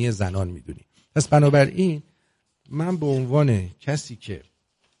حامی زنان میدونی. پس بنابراین من به عنوان کسی که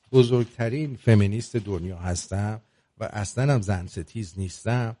بزرگترین فمینیست دنیا هستم و اصلا هم زن ستیز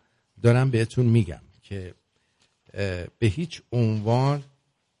نیستم دارم بهتون میگم که به هیچ عنوان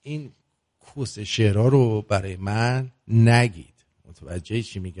این کوس شعرها رو برای من نگید. متوجه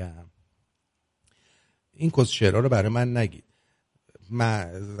چی میگم؟ این کوس شعرها رو برای من نگید.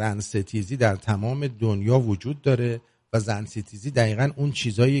 زن ستیزی در تمام دنیا وجود داره و زن ستیزی دقیقاً اون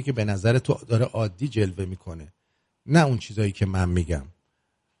چیزاییه که به نظر تو داره عادی جلوه میکنه، نه اون چیزایی که من میگم.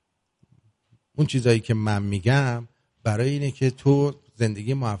 اون چیزایی که من میگم برای اینه که تو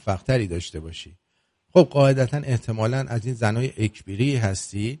زندگی موفق تری داشته باشی. خب قاعدتاً احتمالاً از این زنای اکبری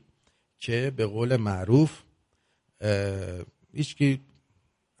هستی که به قول معروف هیچکی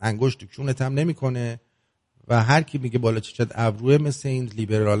انگشت تو کونت هم نمیکنه و هر کی میگه بالا چشت ابروه مثل این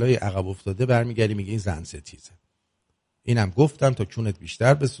لیبرالای عقب افتاده برمیگردی میگه این زن ستیزه. اینم گفتم تا کونت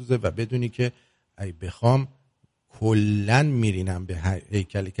بیشتر بسوزه و بدونی که ای بخوام کلن میرینم به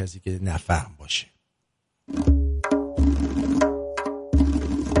هیکل کسی که نفهم باشه.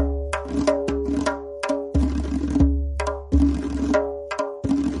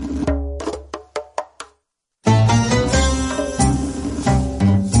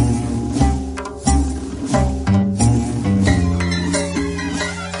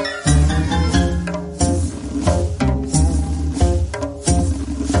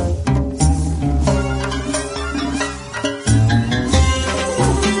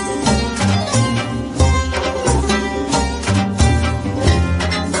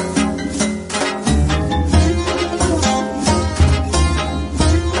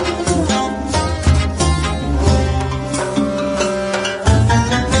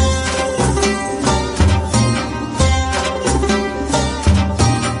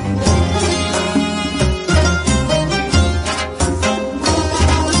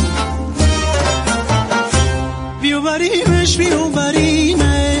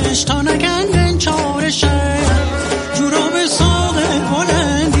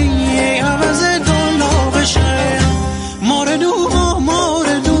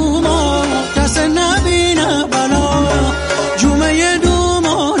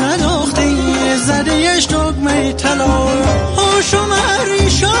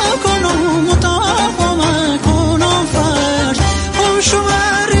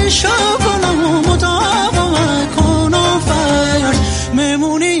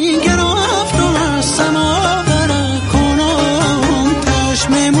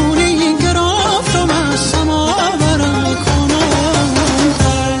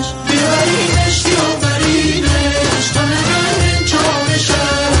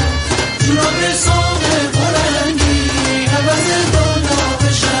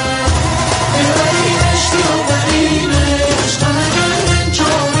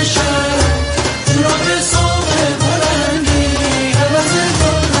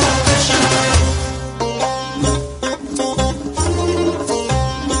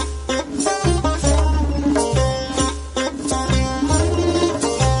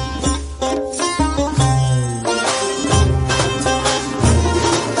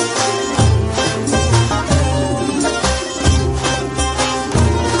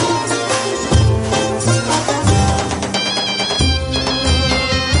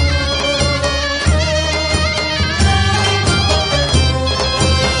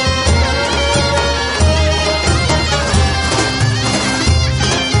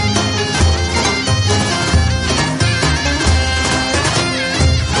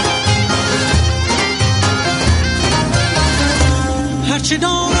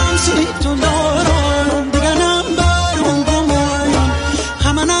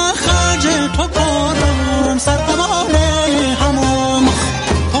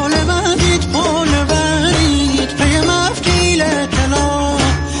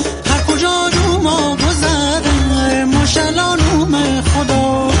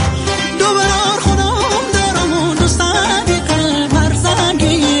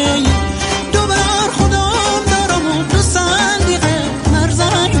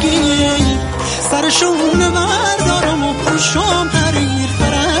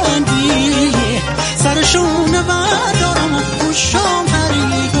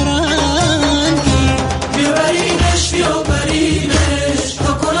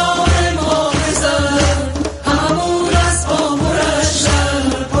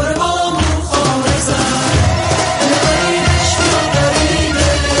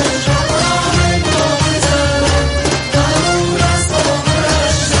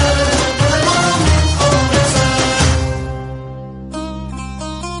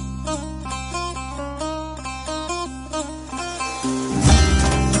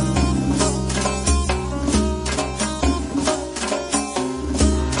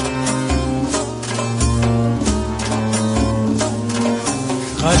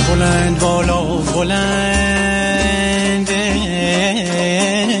 بلند بالا بلند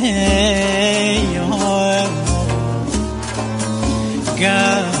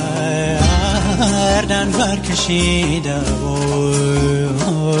برکشیده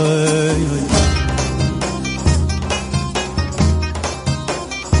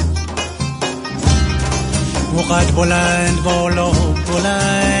و قد بلند بالا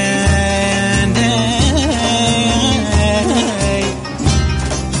بلند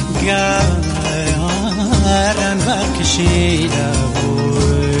گردن برکشیده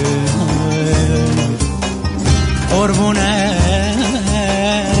قربونه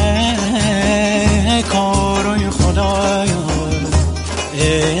کارای خدا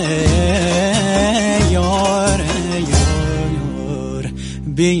یار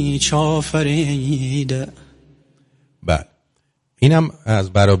بیچ آفریده. بله اینم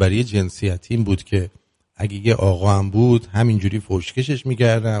از برابری جنسیتی این بود که اگه یه آقا هم بود همینجوری فوشکشش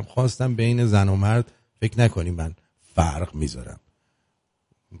میکردم. خواستم بین زن و مرد فکر نکنی من فرق میذارم،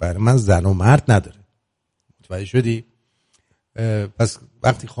 برای من زن و مرد نداره. متوجه شدی؟ پس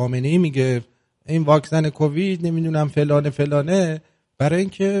وقتی خامنه‌ای میگه این واکسن کووید نمیدونم فلانه، برای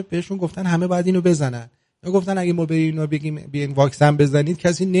اینکه بهشون گفتن همه باید اینو بزنن، یا گفتن اگه ما به اینو بگیم بیاین واکسن بزنید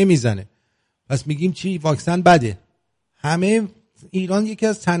کسی نمیزنه، پس میگیم چی؟ واکسن بده. همه ایران یکی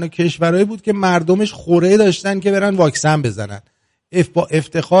از تنها کشورهایی بود که مردمش خوره داشتن که برن واکسن بزنن، با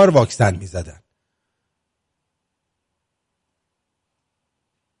افتخار واکسن میزدن.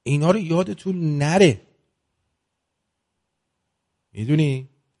 اینا رو یادتون نره، میدونی؟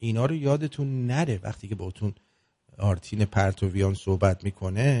 اینا رو یادتون نره. وقتی که باهاتون آرتین پرتویان صحبت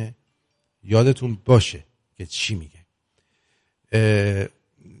میکنه یادتون باشه که چی میگه.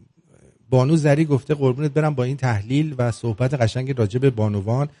 بانو زری گفته قربونت برم با این تحلیل و صحبت قشنگ راجع به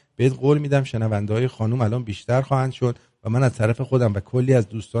بانوان بهت قول میدم شنونده های خانوم الان بیشتر خواهند شد و من از طرف خودم و کلی از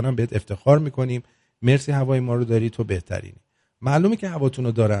دوستانم بهت افتخار میکنیم. مرسی هوای ما رو داری، تو بهترینی. معلومه که هواتون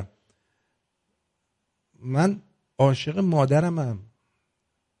رو دارم. من عاشق مادرمم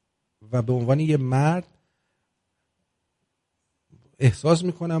و به عنوان یه مرد احساس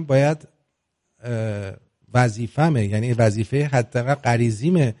میکنم باید وظیفه‌مه، یعنی وظیفه حداقل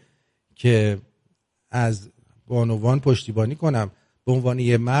غریزیمه که از بانوان پشتیبانی کنم. به عنوان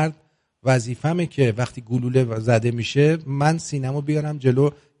یه مرد وظیفه‌مه که وقتی گلوله زده میشه من سینمو بیارم جلو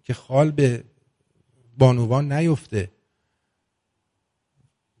که خال به بانوان نیفته.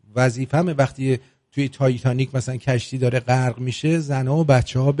 وظیفه‌مه وقتی توی تایتانیک مثلا کشتی داره غرق میشه زنها و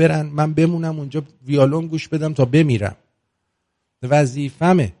بچه‌ها برن، من بمونم اونجا ویولون گوش بدم تا بمیرم.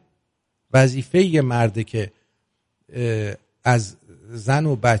 وظیفه‌مه، وظیفه یه مرده که از زن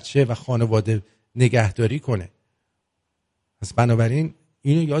و بچه و خانواده نگهداری کنه. پس بنابراین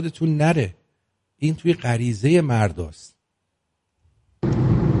اینو یادتون نره، این توی غریزه مرداست.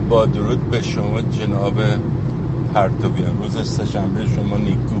 با درود به شما جناب پرتویان، روز سه‌شنبه شما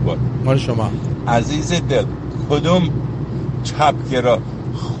نیکو باد. مال شما عزیز دل. کدوم چپگرا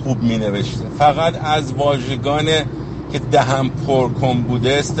خوب می نوشته؟ فقط از واژگان که دهن پرکن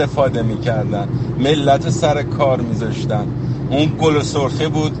بوده استفاده می کردن، ملت سر کار می زشتن. اون گل سرخه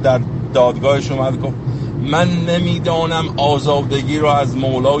بود در دادگاهش اومد گفت من نمیدانم آزادگی رو از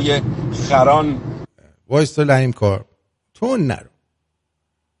مولای خران. وایستا لعیم کار تو نرو.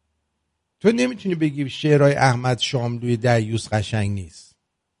 تو نمیتونی بگی شعرهای احمد شاملوی دیوس قشنگ نیست.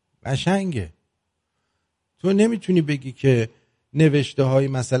 قشنگه. تو نمیتونی بگی که نوشته های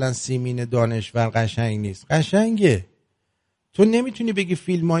مثلا سیمین دانشور قشنگ نیست. قشنگه. تو نمیتونی بگی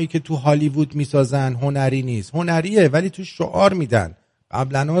فیلم هایی که تو هالیوود میسازن هنری نیست. هنریه ولی تو شعار میدن.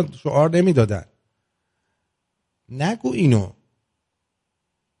 قبلا شعار نمیدادن. نگو اینو.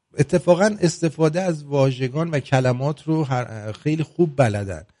 اتفاقا استفاده از واژگان و کلمات رو خیلی خوب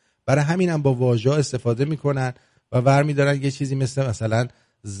بلدن. برای همینم با واژه‌ها استفاده میکنن و ور میدارن یه چیزی مثلا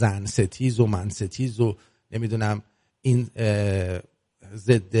زن ستیز و من ستیز و نمیدونم این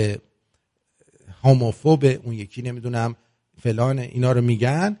ضد هوموفوب، اون یکی نمیدونم فلان، اینا رو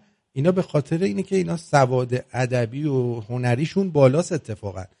میگن. اینا به خاطر اینه که اینا سواد ادبی و هنریشون بالاست.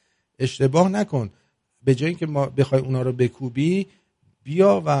 اتفاقا اشتباه نکن، به جای اینکه ما بخوای اونا رو بکوبی،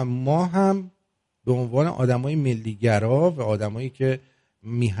 بیا و ما هم به عنوان آدمای ملیگرا و آدمایی که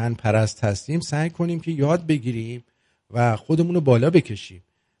میهن پرست هستیم سعی کنیم که یاد بگیریم و خودمون رو بالا بکشیم.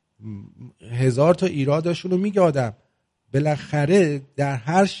 1000 تا ایرادشون رو میگه آدم، بالاخره در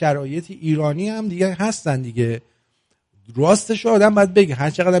هر شرایطی ایرانی هم دیگه هستن دیگه. راستش آدم باید بگه، هر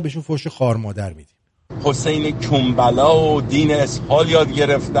چقدر بهشون فحش خار مادر میدیم. حسین کنبلا و دین اسحال یاد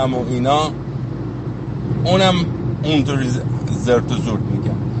گرفتم و اینا، اونم اونطوری زرت و زورت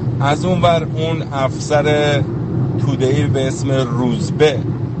میگم. از اون ور اون افسر توده‌ای به اسم روزبه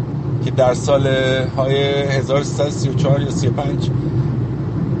که در سالهای 1334 یا 35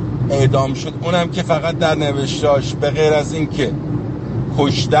 اعدام شد، اونم که فقط در نوشتاش به غیر از این که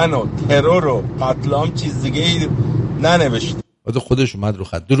کشتن و ترور و قتل عام چیز دیگه ای ننوشته. خودش اومد رو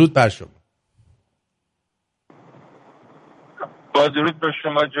خط. درود بر شما. با درود به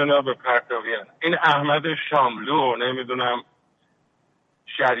شما جناب پرتویان. این احمد شاملو نمیدونم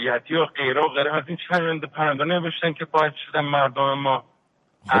شریعتی و غیره و غیره از این چند پرنده نوشتن که باعث شدن مردم ما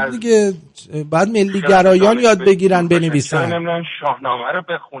خب دیگه بعد ملی گرایان یاد بگیرن بنویسن. نمیدونم شاهنامه رو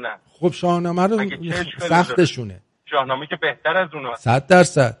بخونن. خب شاهنامه رو سختشونه. شاهنامه که بهتر از اونا. 100%.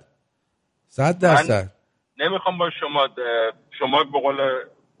 نمیخوام با شما به قول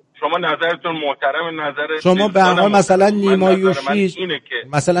شما نظرتون محترم، نظر شما به هر حال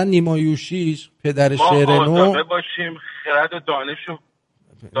مثلا نیمایوشیش پدر شعر نو ما باشیم، خرد و دانش رو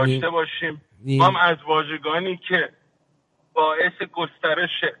داشته باشیم. ما هم از واژگانی که باعث گسترش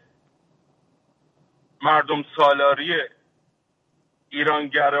مردم سالاری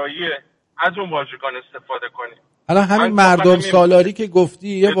ایرانگرایی از اون واژگان استفاده کنیم. الان همین مردم سالاری که گفتی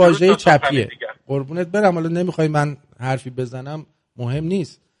یه واژه چپیه. قربونت برم، حالا نمیخوای من حرفی بزنم مهم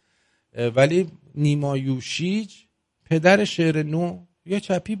نیست، ولی نیمایوشیج پدر شعر نو یه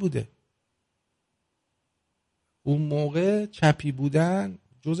چپی بوده. اون موقع چپی بودن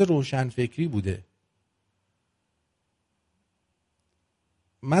جز روشنفکری بوده.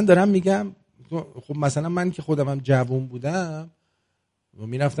 من دارم میگم خب مثلا من که خودم هم جوان بودم و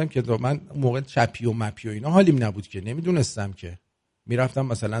میرفتم که من موقع چپی و مپی و اینا حالیم نبود که نمیدونستم که میرفتم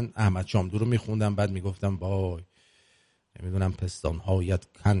مثلا احمد شاملو رو میخوندم، بعد میگفتم وای نمیدونم پستانهایت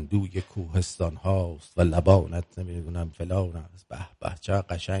کندوی کوهستان هاست و لبانت نمیدونم فلان است. به به چه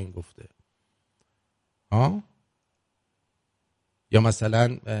قشنگ گفته ها. یا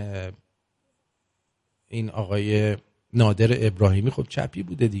مثلا این آقای نادر ابراهیمی خب چپی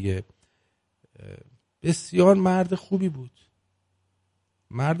بوده دیگه، بسیار مرد خوبی بود.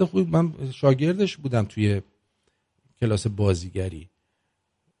 من شاگردش بودم توی کلاس بازیگری.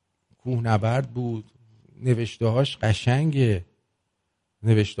 کوهنورد بود، نوشته‌هاش قشنگه،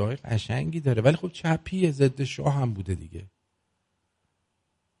 نوشته‌های قشنگی داره، ولی خب چپیه، ضد شاه هم بوده دیگه.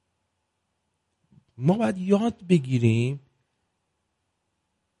 ما باید یاد بگیریم.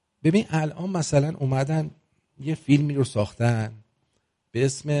 ببین الان مثلا اومدن یه فیلمی رو ساختن به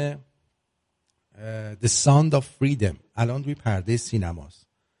اسم The Sound of Freedom، الان روی پرده سینماست.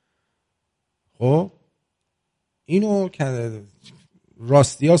 خب اینو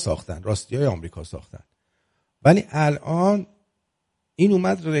راستی‌ها ساختن، راستی‌های آمریکا ساختن، ولی الان این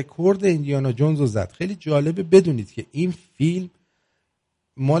اومد رکورد ایندیانا جونز رو زد. خیلی جالبه بدونید که این فیلم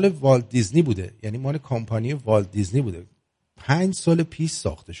مال والت دیزنی بوده، یعنی مال کمپانی والت دیزنی بوده. 5 سال پیش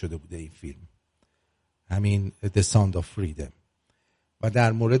ساخته شده بوده این فیلم، همین The Sound of Freedom، و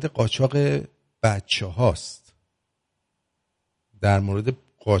در مورد قاچاق بچه هاست.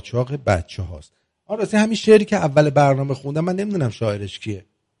 راستی همین شعری که اول برنامه خوندم من نمیدونم شاعرش کیه،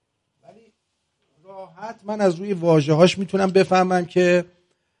 ولی راحت من از روی واژه هاش میتونم بفهمم که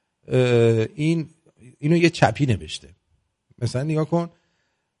اینو یه چپی نوشته. مثلا نگاه کن،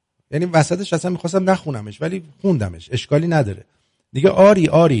 یعنی وسطش اصلا میخواستم نخونمش ولی خوندمش، اشکالی نداره. دیگه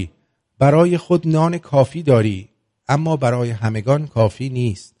آری برای خود نان کافی داری، اما برای همگان کافی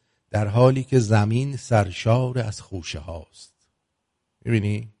نیست، در حالی که زمین سرشار از خوشه هاست.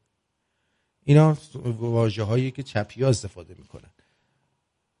 میبینی؟ اینا واژه هایی که چپی ها استفاده میکنن.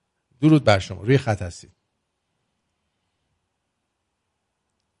 درود بر شما، روی خط هستید.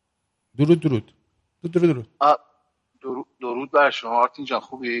 درود بر شما آرتین جان،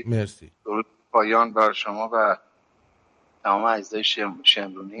 خوبی؟ مرسی. درود پایان بر شما و تمام اعضای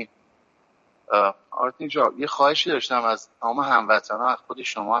شمرونی. آرتین جان یه خواهشی داشتم از تمام هموطنان، خود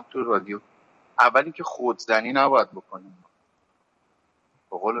شما هم تو رادیو. اولی که خودزنی نباید بکنیم.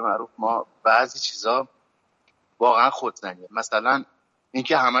 به قول معروف ما بعضی چیزا واقعا خودزنیه. مثلا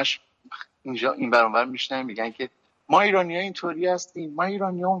اینکه همش اینجا این برانور میشنن میگن که ما ایرانی‌ها اینطوری هستیم، ما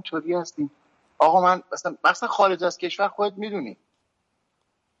ایرانی‌ها اونطوری هستیم. آقا من مثلا خارج از کشور خودت میدونی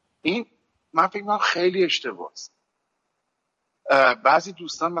این من فکر می‌کنم خیلی اشتباهه. بعضی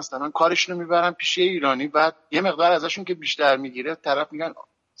دوستان مثلا کارشونو میبرن پیش ایرانی، بعد یه مقدار ازشون که بیشتر میگیره طرف میگن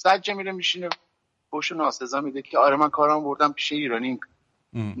سجه میره میشینه پشت ناسزا میده که آره من کارام بردم پیش ایرانی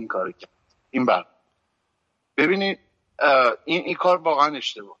این کارو کرد. این ببینید این کار واقعا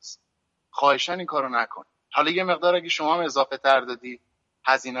اشتباهه. خواهشاً این کارو نکن. حالا یه مقدار اگه شما هم اضافه تر دادی،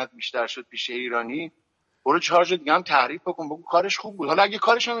 هزینه‌ات بیشتر شد پیش ایرانی، برو چارج دیگه هم تعریف بکن، بگو کارش خوب بود. حالا اگه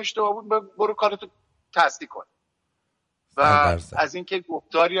کارش هم اشتباه بود برو کارتو تصدیق کن. و از اینکه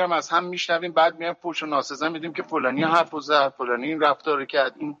گفتاری هم از هم میشنویم بعد میایم فوش و ناسزا میدیم که فلانی حرفو زد، فلانی این رفتارو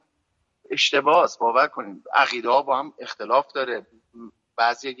کرد، این اشتباهه. باور کنید عقیده ها با هم اختلاف داره،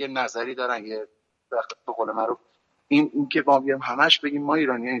 بعضی یه نظری دارن، یه به قول معروف این که ما میگیم همش بگیم ما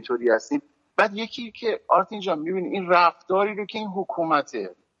ایرانیان اینطوری هستیم. بعد یکی که آرتین جان میبینی این رفتاری رو که این حکومت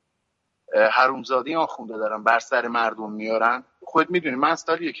حرومزاده آخونده دارن بر سر مردم میارن، خود میدونی من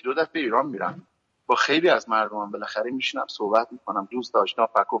سال 1-2 دفعه ایران میرم، با خیلی از مردم بالاخره میشینم صحبت میکنم، دوست آشنا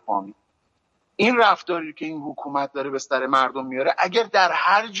فک و فامیل. این رفتاری که این حکومت داره به سر مردم میاره اگر در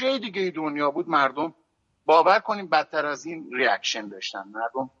هر جای دیگه دنیا بود مردم باور کنیم بدتر از این ریاکشن داشتن،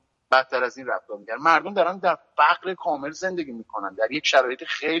 مردم بدتر از این رفتار میکردن. مردم دارن در فقر کامل زندگی میکنن، در یک شرایط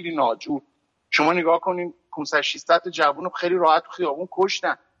خیلی ناجور. شما نگاه کنین 500-600 جوون خیلی راحت تو خیابون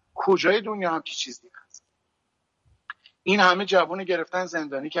کشتن. کجای دنیا هم چیزی هست؟ این همه جوون گرفتن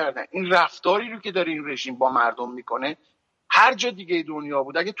زندانی کردن. این رفتاری رو که داره این رژیم با مردم میکنه هر جا دیگه دنیا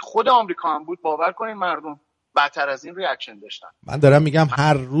بود، اگه تو خود آمریکا هم بود باور کنین مردم بدتر از این ریاکشن داشتن. من دارم میگم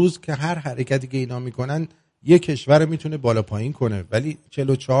هر روز که هر حرکتی که اینا میکنن یک کشور میتونه بالا پایین کنه، ولی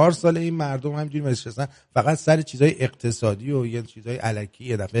 44 سال این مردم همینجوری نشستن فقط سر چیزای اقتصادی و یه چیزای الکی،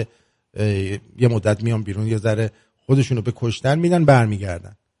 یه دفعه یه مدت میان بیرون یه ذره خودشونو به کشتن میدن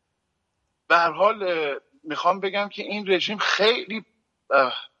برمیگردن. به هر حال میخوام بگم که این رژیم خیلی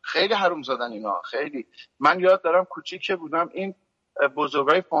خیلی حروم زدن اینا، خیلی. من یاد دارم کوچیک که بودم این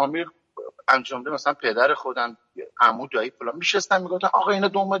بزرگای فامیل انجام ده، مثلا پدر خودم، عمو، دایی فلان میشستن میگفتن آقا اینا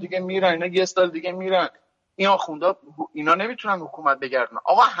 2 ماه دیگه میرن، اینا 1 سال دیگه میرن، این آخوندا اینا نمیتونن حکومت بگردن.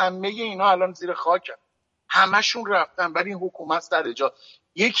 آقا همه اینا الان زیر خاکن، همشون رفتن ولی این حکومت سر جا.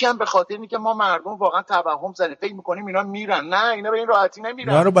 یکی هم به خاطر اینکه ما مردم واقعا توهم زدیم فکر میکنیم اینا میرن، نه اینا به این راحتی نمیرن.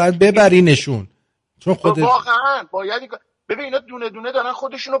 اینا رو باید ببرینشون، چون واقعا باید. ببین اینا دونه دونه دارن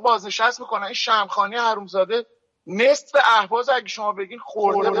خودشونو بازنشست میکنن. این شمخانی حرومزاده نصف اهواز اگه شما بگین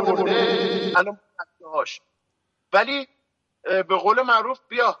خورده الان هاش، ولی به قول معروف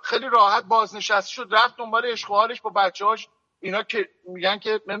بیا خیلی راحت بازنشست شد، رفت دنبال عشق و حالش با بچه‌هاش. اینا که میگن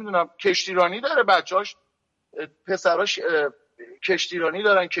که نمیدونم کشتیرانی داره بچه‌هاش، پسراش کشتیرانی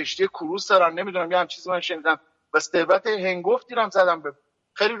دارن، کشتی کروز دارن، نمیدونم یه هم چیزی من شنیدم، و ثروت هنگفتی رو هم زدم به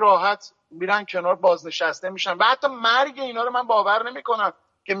خیلی راحت میرن کنار بازنشسته میشن. و حتی مرگ اینا رو من باور نمیکنم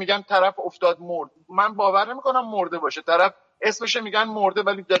که میگن طرف افتاد مرد، من باور نمیکنم مرده باشه، طرف اسمش میگن مرده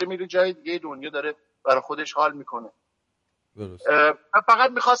ولی داره میره جای دیگه دنیا داره برای خودش حال میکنه. درست. من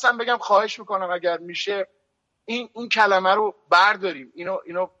فقط میخواستم بگم خواهش میکنم اگر میشه این کلمه رو برداریم،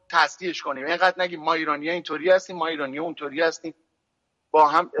 اینو تصحیحش کنیم، اینقدر نگیم ما ایرانی‌ها اینطوری هستیم ما ایرانی‌ها اونطوری هستیم، با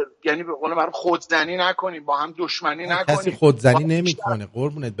هم یعنی به قول من خودزنی نکنیم، با هم دشمنی نکنیم. کسی خودزنی نمیکنه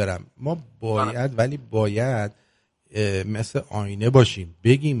قربونت برم. ما باید ولی باید مثل آینه باشیم،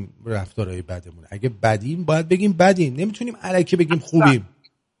 بگیم رفتارهای بدمون. اگه بدیم باید بگیم بدیم، نمیتونیم الکی بگیم خوبیم.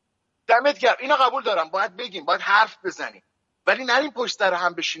 دمت گرم، اینو قبول دارم، باید بگیم، باید حرف بزنیم، ولی نریم پشت سر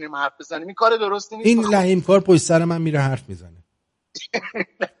هم بشینیم حرف بزنیم، این کار درستی نیست. این لحیم کار پشت سر من میره حرف میزنه.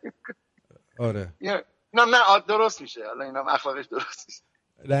 آره نه درست میشه، حالا اینم اخلاقش درست نیست.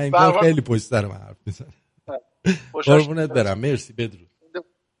 لحیم کار خیلی پشت سر من حرف میزنه. قربونت برم، مرسی، بدرود.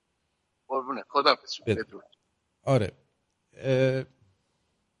 قربونت، خداحافظ. بدرود. آره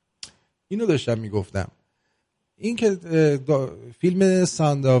اینو داشتم میگفتم، این که فیلم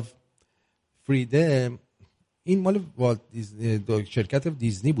ساند آف فریدم این مال شرکت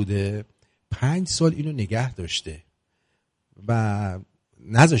دیزنی بوده، 5 سال اینو نگه داشته و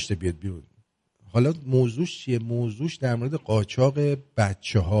نذاشته بیاد بیرون. حالا موضوعش چیه؟ موضوعش در مورد قاچاق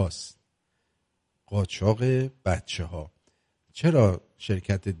بچه هاست. قاچاق بچه ها. چرا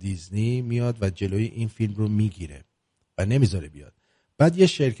شرکت دیزنی میاد و جلوی این فیلم رو میگیره و نمیذاره بیاد؟ بعد یه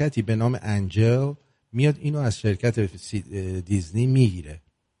شرکتی به نام انجل میاد اینو از شرکت دیزنی میگیره.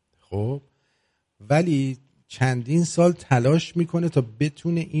 خب ولی چندین سال تلاش میکنه تا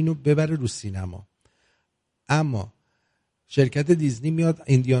بتونه اینو ببره رو سینما، اما شرکت دیزنی میاد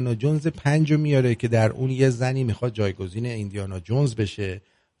ایندیانا جونز 5 رو میاره که در اون یه زنی میخواد جایگزین ایندیانا جونز بشه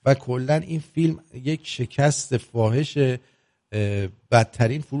و کلا این فیلم یک شکست فاحش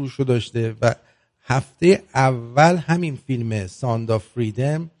بدترین فروش رو داشته و هفته اول همین فیلم ساند آف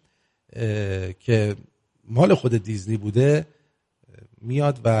فریدم که مال خود دیزنی بوده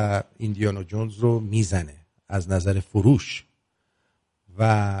میاد و ایندیانا جونز رو میزنه از نظر فروش.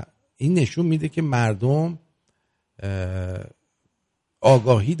 و این نشون میده که مردم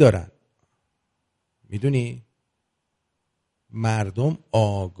آگاهی دارن. میدونی؟ مردم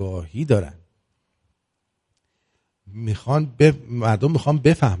آگاهی دارن، مردم میخوان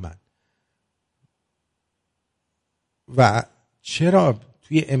بفهمن. و چرا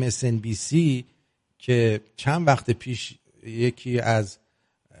توی MSNBC که چند وقت پیش یکی از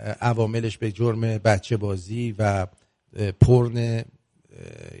عواملش به جرم بچه بازی و پورن،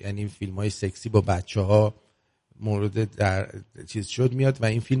 یعنی فیلم های سکسی با بچه ها مورد در چیز شد، میاد و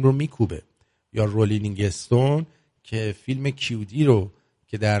این فیلم رو میکوبه. یا رولینگ استون که فیلم کیودی رو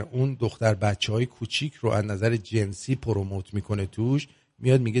که در اون دختر بچه‌های کوچیک رو از نظر جنسی پروموت میکنه توش،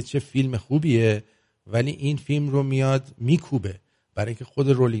 میاد میگه چه فیلم خوبیه، ولی این فیلم رو میاد میکوبه، برای اینکه خود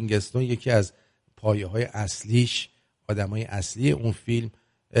رولینگ استون یکی از پایه‌های اصلیش، آدمای اصلی اون فیلم،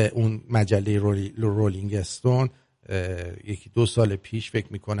 اون مجله رولینگ استون 1-2 سال پیش فکر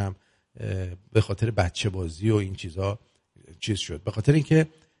میکنم به خاطر بچه بازی و این چیزا چیز شد، به خاطر اینکه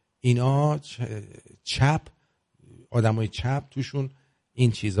اینا چپ، آدمای چپ توشون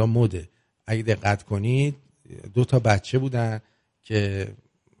این چیزا مده. اگه دقت کنید 2 تا بچه بودن که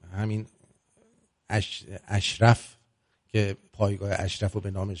همین اشرف که پایگاه اشرف رو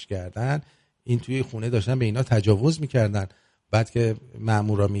به نامش کردن، این توی خونه داشتن به اینا تجاوز میکردن، بعد که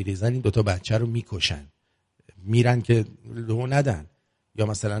مامورا میریزن این 2 تا بچه رو میکشن، میرن که لو ندن. یا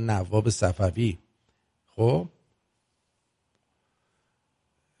مثلا نواب صفوی. خب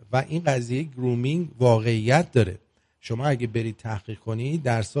و این قضیه گرومینگ واقعیت داره. شما اگه برید تحقیق کنید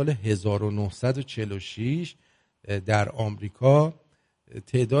در سال 1946 در آمریکا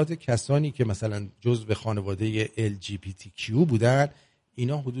تعداد کسانی که مثلا جزو خانواده LGBTQ بودن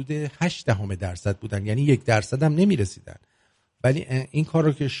اینا حدود 0.8% بودن، یعنی 1% هم نمیرسیدن. ولی این کار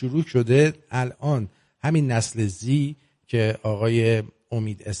رو که شروع شده الان همین نسل زی که آقای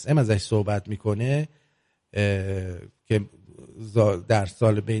امید اسم ازش صحبت میکنه که در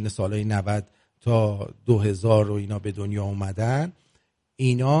سال بین سالهای 90 تا 2000 رو اینا به دنیا اومدن،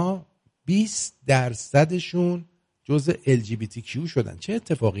 اینا 20%شون جزء LGBTQ شدن. چه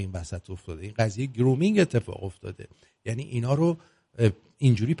اتفاقی این وسط افتاده؟ این قضیه گرومینگ اتفاق افتاده. یعنی اینا رو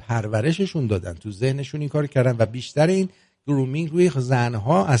اینجوری پرورششون دادن، تو ذهنشون این کار کردن و بیشتر این گرومینگ روی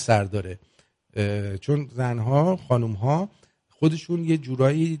زنها اثر داره، چون زنها، خانومها خودشون یه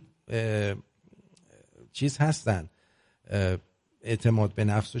جورایی چیز هستن، اعتماد به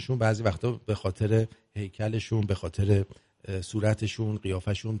نفسشون بعضی وقتا به خاطر هیکلشون، به خاطر صورتشون،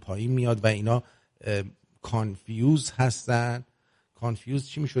 قیافشون پایین میاد و اینا کانفیوز هستن. کانفیوز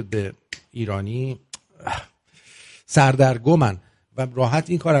چی میشد به ایرانی؟ سردرگمن و راحت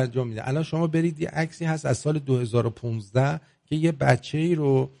این کار انجام میده. الان شما برید یه عکسی هست از سال 2015 که یه بچه‌ای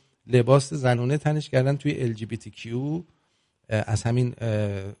رو لباس زنونه تنش کردن توی LGBTQ از همین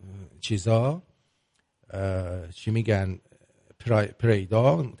چیزا چی میگن،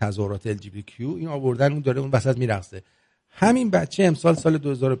 پریدا، تظاهرات LGBTQ، این آوردن اون داره اون وسط میرقصه. همین بچه امسال سال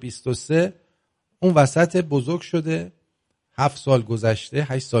 2023 اون وسط بزرگ شده، 7 سال گذشته،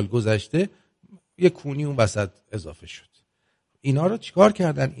 8 سال گذشته، یه کونی اون وسط اضافه شد. اینا رو چیکار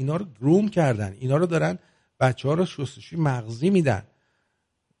کردن؟ اینا رو گروم کردن، اینا رو دارن بچه‌ها رو شستشوی مغزی میدن.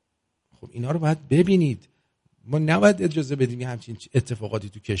 خب اینا رو باید ببینید. ما نباید اجازه بدیم همچین اتفاقاتی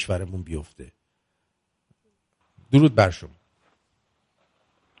تو کشورمون بیفته. درود بر شما.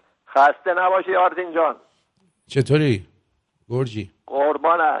 خسته نباشی آرتین جان. چطوری گرجی؟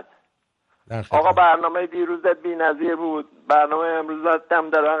 قربانت. آقا برنامه دیروزت بی‌نظیر بود، برنامه امروزت هم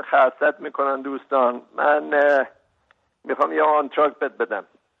دارن خستت میکنن دوستان. من میخوام یه آنتراک بدم.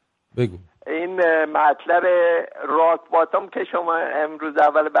 بگو. این مطلب راک باتوم که شما امروز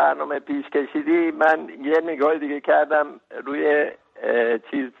اول برنامه پیش کشیدی، من یه نگاه دیگه کردم روی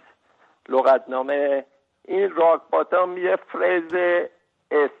لغتنامه. این راک باتوم یه فریز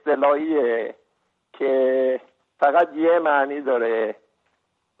اصطلاحیه که فقط یه معنی داره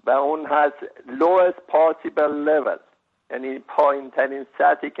و اون هست lowest possible level، یعنی پایین ترین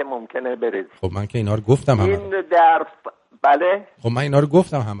سطحی که ممکنه برسی. خب من که اینا رو گفتم همه رو. این در بله؟ خب من اینا رو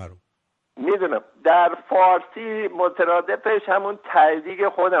گفتم همه رو. میدونم. در فارسی مترادفش همون تاییدیگ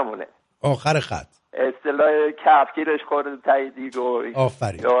خودمونه، آخر خط، اصطلاح کفگیرش خورده تاییدیگ و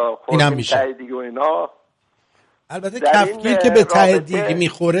آفرین، اینم میشه تاییدیگ و اینا. البته کفگیر که به تاییدیگ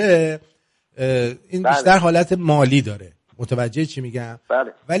میخوره این بیشتر حالت مالی داره، متوجه چی میگم؟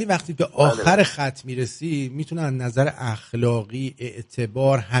 بله. ولی وقتی به آخر خط میرسی میتونه از نظر اخلاقی،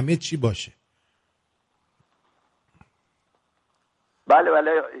 اعتبار، همه چی باشه. بله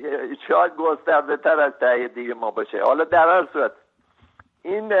شاید گسترده تر از تاییدیگ ما باشه. حالا در هر صورت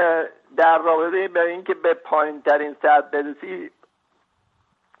این در رابطه به این که به پایین ترین سطح برسی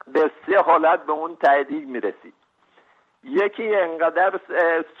به 3 حالت به اون تاییدیگ میرسی. یکی انقدر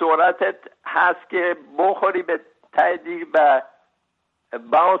سرعتت هست که بخوری به تاییدیگ و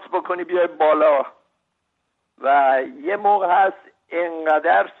باونس بکنی بیای بالا، و یه موقع هست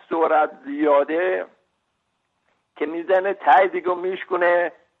انقدر سرعت زیاده که میزنه تاییدیگو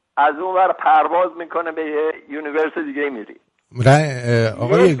میشکنه، از اون ور پرواز میکنه به یه یونیورس دیگه میری.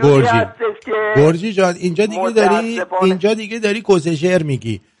 آقای گرجی جان اینجا دیگه داری کسشهر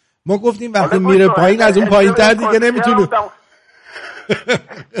میگی. ما گفتیم وقتی میره پایین از اون پایین تر دیگه نمیتونه.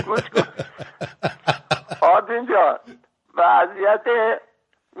 آرتین جان، وضعیت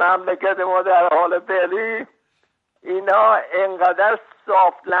مملکت ما در حال فعلی اینا انقدر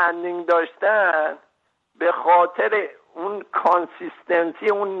سافت لندینگ داشتن به خاطر اون کانسیستنسی،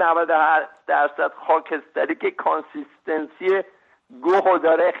 اون 98% خاکستری که کانسیستنسی گوه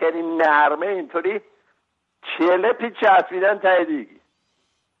داره خیلی نرمه، اینطوری چلپی چسبیدن ته دیگی،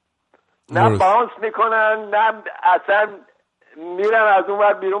 نه باونس میکنن نه اصلا میرن از اون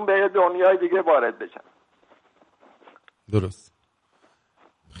ور بیرون به دنیای دیگه وارد بشن. درست.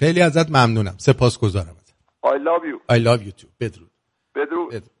 خیلی ازت ممنونم، سپاسگزارم. I love you. I love you too. بدرود.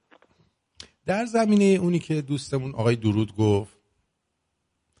 بدرود. در زمینه اونی که دوستمون آقای درود گفت،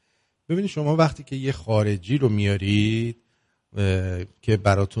 ببینید شما وقتی که یه خارجی رو میارید که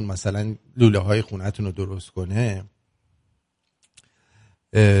براتون مثلا لوله های خونه‌تون رو درست کنه،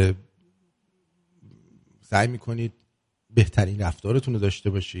 سعی میکنید بهترین رفتارتون رو داشته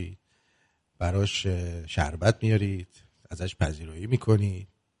باشید، براش شربت میارید، ازش پذیرایی میکنید،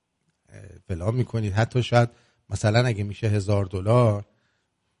 فلان میکنید، حتی شاید مثلا اگه میشه $1000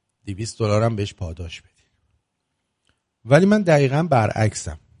 $200 هم بهش پاداش بدید. ولی من دقیقاً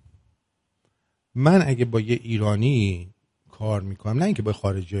برعکسم. من اگه با یه ایرانی کار میکنم، نه اینکه به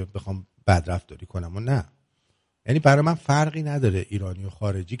خارجی بخوام بد رفتاری کنم و نه، یعنی برای من فرقی نداره ایرانی و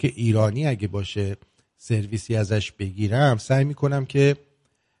خارجی، که ایرانی اگه باشه سرویسی ازش بگیرم سعی میکنم که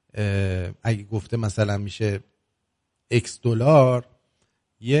اگه گفته مثلا میشه $X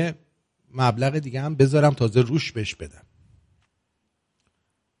یه مبلغ دیگه هم بذارم تازه روش بهش بدم.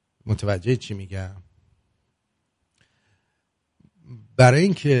 متوجه چی میگم؟ برای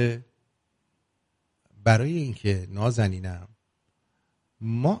اینکه نازنینم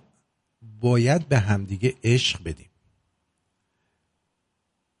ما باید به همدیگه عشق بدیم.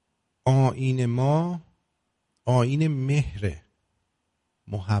 آیین ما آیین مهره،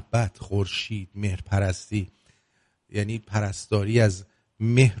 محبت، خورشید، مهرپرستی، یعنی پرستاری از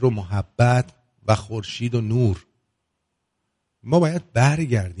مهر و محبت و خورشید و نور. ما باید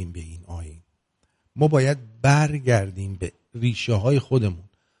برگردیم به این آیین، ما باید برگردیم به ریشه های خودمون،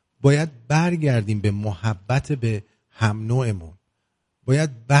 باید برگردیم به محبت به هم نوعمون،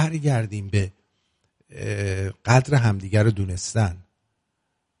 باید برگردیم به قدر همدیگر رو دونستن.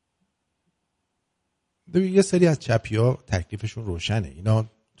 یه سری از چپی ها تکلیفشون روشنه، اینا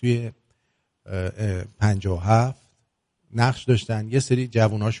توی 57 نقش داشتن، یه سری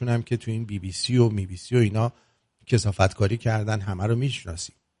جواناشون هم که توی این BBC و میبیسی و اینا کثافتکاری کردن، همه رو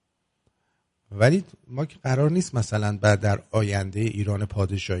میشناسیم. ولی ما که قرار نیست مثلا بعد در آینده ایران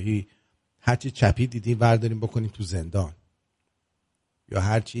پادشاهی هرچی چپی دیدیم برداریم بکنیم تو زندان، یا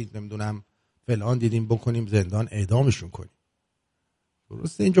هرچی نمیدونم فلان دیدیم بکنیم زندان اعدامشون کنیم.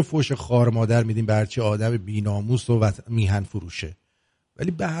 درسته اینجا فوش خار مادر میدیم به هرچی آدم بی‌ناموس و میهن فروشه،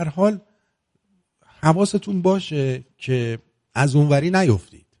 ولی به هر حال حواستون باشه که از اونوری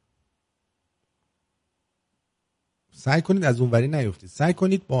نیفتید. سعی کنید از اونوری نیفتید. سعی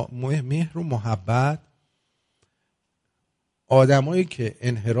کنید با مهر و محبت آدمایی که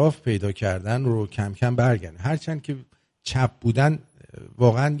انحراف پیدا کردن رو کم کم برگردن. هرچند که چپ بودن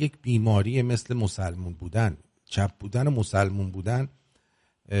واقعا یک بیماریه مثل مسلمون بودن. چپ بودن و مسلمون بودن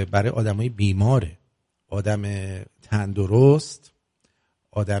برای آدمای بیماره. آدم تندرست،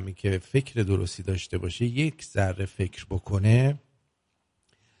 آدمی که فکر درستی داشته باشه، یک ذره فکر بکنه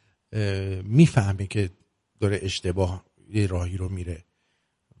میفهمه که داره اشتباه یه راهی رو میره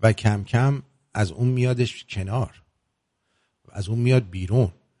و کم کم از اون میادش کنار، از اون میاد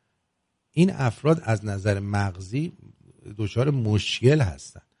بیرون. این افراد از نظر مغزی دچار مشکل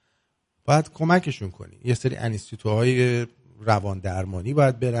هستن، باید کمکشون کنی. یه سری انستیتوهای روان درمانی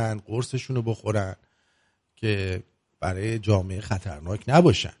باید برن، قرصشون رو بخورن که برای جامعه خطرناک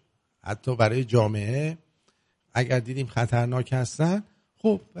نباشن. حتی برای جامعه اگر دیدیم خطرناک هستن،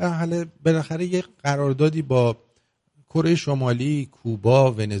 خب بالاخره یه قراردادی با کره شمالی،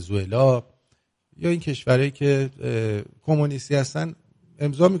 کوبا، ونزوئلا یا این کشورهایی که کمونیستی هستن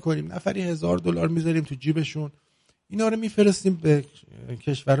امضا میکنیم، نفری $1000 میذاریم تو جیبشون، اینا رو میفرستیم به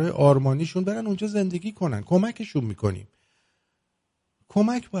کشورهای آرمانیشون برن اونجا زندگی کنن، کمکشون میکنیم.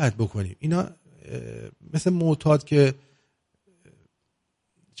 کمک باید بکنیم. اینا مثل معتاد که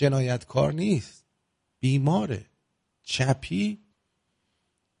جنایتکار نیست، بیماره. چپی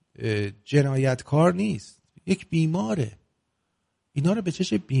جنایتکار نیست، یک بیماره. اینا رو به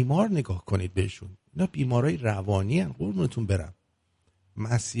چشم بیمار نگاه کنید بهشون. اینا بیمارای روانی هستن. قربونتون برم.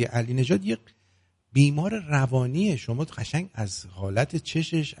 مسیح علی نژاد یک بیمار روانیه. شما قشنگ از حالت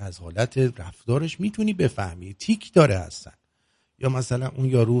چشش، از حالت رفتارش میتونی بفهمی تیک داره هستن. یا مثلا اون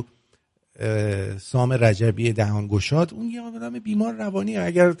یارو سام رجبی دهانگشاد، اون یه آدم بیمار روانیه.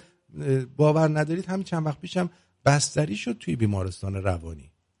 اگر باور ندارید همین چند وقت پیشم بستری شد توی بیمارستان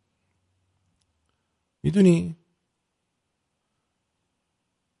روانی. میدونی؟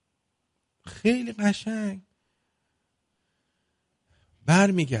 خیلی قشنگ.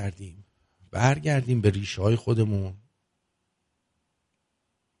 برگردیم به ریشه های خودمون.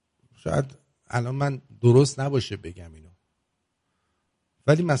 شاید الان من درست نباشه بگم اینو،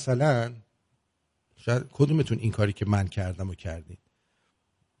 ولی مثلا شاید کدومتون این کاری که من کردم و کردین؟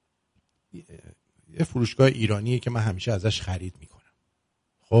 یه فروشگاه ایرانیه که من همیشه ازش خرید میکنم.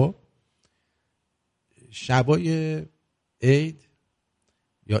 خب شبای عید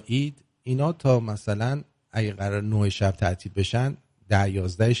یا عید اینا تا مثلا اگه قرار 9 شب تعطیل بشن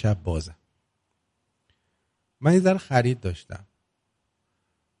 10-11 شب بازن. من یه ذره خرید داشتم،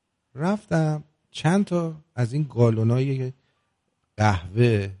 رفتم چند تا از این گالونای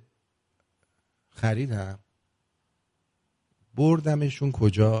قهوه خریدم، بردمشون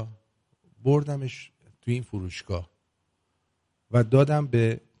کجا؟ بردمش توی این فروشگاه و دادم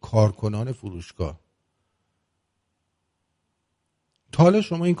به کارکنان فروشگاه. تا حالا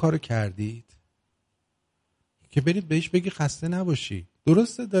شما این کارو کردید که برید بهش بگی خسته نباشی؟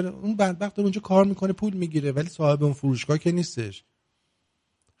 درسته داره اون بدبخت داره اونجا کار میکنه پول میگیره، ولی صاحب اون فروشگاه که نیستش،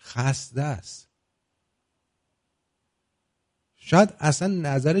 خسته است. شاید اصلا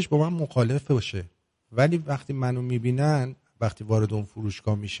نظرش با من مخالف باشه، ولی وقتی منو میبینن، وقتی وارد اون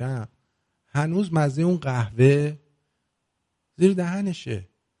فروشگاه میشم، هنوز مزه اون قهوه زیر دهنشه.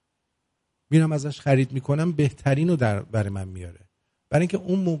 میرم ازش خرید میکنم، بهترینو برای من میاره. برای اینکه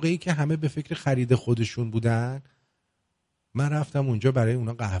اون موقعی که همه به فکر خرید خودشون بودن، من رفتم اونجا برای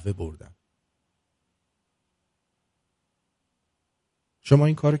اونا قهوه بردم. شما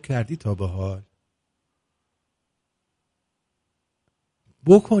این کارو کردی تا به حال؟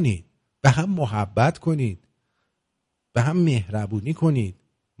 بکنید، به هم محبت کنید، به هم مهربونی کنید.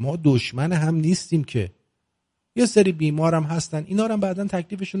 ما دشمن هم نیستیم که. یه سری بیمارم هستن، اینا رو هم بعداً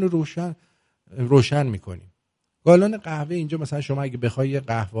تکلیفشون رو روشن میکنیم. گالون قهوه اینجا مثلا شما اگه بخوای یه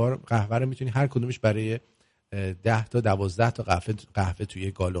قهوه رو میتونی هر کدومش برای 10 تا 12 تا قهوه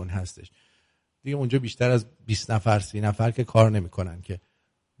توی گالون هستش دیگه. اونجا بیشتر از 20 نفر 30 نفر که کار نمیکنن که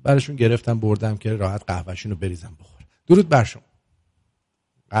براشون گرفتم بردم که راحت قهوهشون رو بریزم بخور. درود بر شما.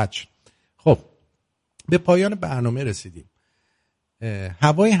 قچ. خب به پایان برنامه رسیدیم.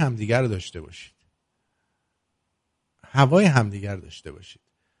 هوای همدیگر رو داشته باشید. هوای همدیگر رو داشته باشید.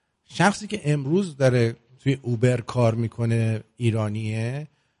 شخصی که امروز داره توی اوبر کار میکنه، ایرانیه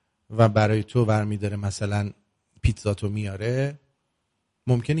و برای تو ورمی داره مثلا پیتزاتو میاره،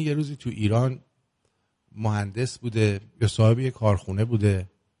 ممکنه یه روزی تو ایران مهندس بوده یا صاحب یه کارخونه بوده،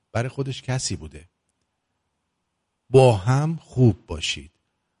 برای خودش کسی بوده. با هم خوب باشید،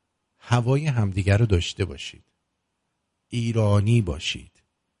 هوای همدیگر رو داشته باشید، ایرانی باشید،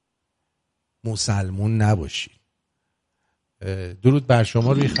 مسلمون نباشید. درود بر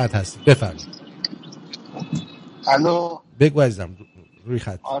شما. روی خط هستید، بفرمایید. الو، بگو عزیزم. روی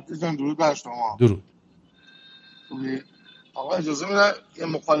خط. آرتین جان درود بر شما. درود. آقا اجازه میده یه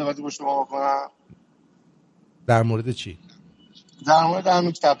مخالفتی با شما بکنم؟ در مورد چی؟ در مورد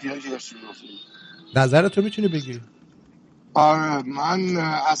همین تپیایی که داشتی میگفتی. نظرتو میتونی بگی؟ آره، من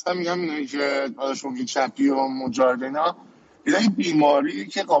اصلا میگم اینه که داداش میگی چپی و مجاهد اینا یه بیماری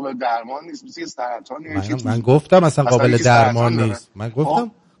که قابل درمان نیست، مثل سرطان. من گفتم اصلا قابل درمان نیست. من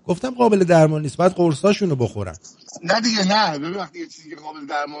گفتم قابل درمان نیست، باید قرصاشونو بخورن. نه دیگه، نه ببین وقتی یه چیزی که قابل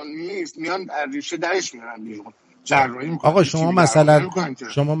درمان نیست میان ریشه درش میارن بیرون، جراحی میکنن. آقا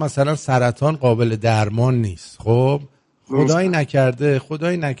شما مثلا سرطان قابل درمان نیست. خب خدایی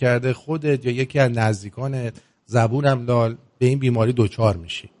نکرده خودت یا یکی از نزدیکانت زبونم لال به این بیماری دوچار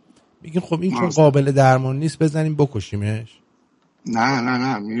میشی، میگین خب این چون قابل درمان نیست بزنیم بکشیمش.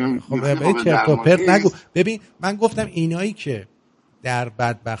 نه میگم خب چرت و پرت نگو. ببین من گفتم اینایی که در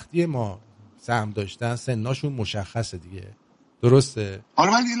بدبختی ما سهم داشتن سناشون مشخصه دیگه، درسته؟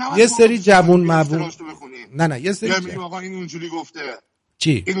 یه سری جوون مبون نه یه سری آقا این اونجوری گفته،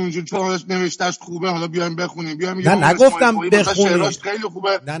 چی؟ این اونجوری چون نوشتهش خوبه، حالا بیایم بخونیم. نه نگفتم بخونیم، خیلی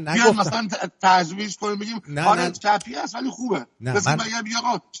خوبه. نه نگفتم مثلا تجویز کنیم بگیم آره چپی است ولی خوبه. مثلا بگم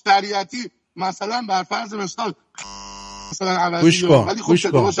آقا شریعتی مثلا بر فرض مثال مثلا عوضی ولی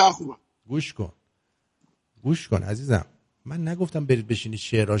خوب خوبه. گوش کن عزیزم، من نگفتم برید بشینید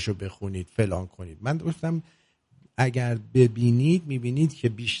شعراشو بخونید فلان کنید. من گفتم اگر ببینید میبینید که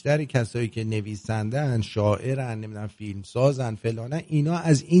بیشتر کسایی که نویسندن، شاعرن، نمیدونم فیلم سازن فلانه، اینا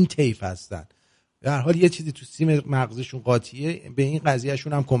از این طیف هستن. در حال یه چیزی تو سیم مغزشون قاطیه، به این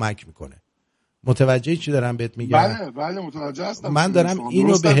قضیهشون هم کمک میکنه. متوجه چی دارم بهت میگم؟ بله متوجه هستم. من دارم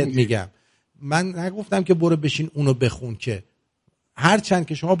اینو بهت میگم. من نگفتم که برو بشین اونو بخون، که هرچند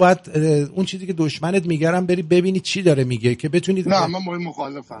که شما باید اون چیزی که دشمنت میگرم بری ببینی چی داره میگه که بتونید. نه من با این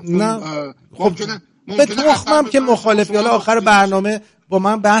مخالفم. نه خب به تخمم که مخالفی. حالا آخر برنامه با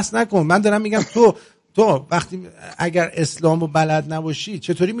من بحث نکن. من دارم میگم تو وقتی اگر اسلامو بلد نباشی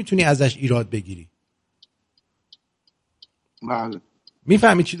چطوری میتونی ازش ایراد بگیری؟ بله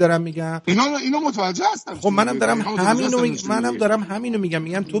میفهمی چی دارم میگم؟ اینا متوجه هستم. خب منم دارم همینو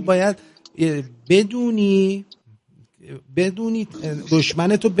میگم تو باید بدونی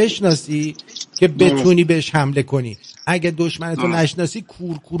دشمنتو بشناسی که بتونی بهش حمله کنی. اگه دشمنتو نشناسی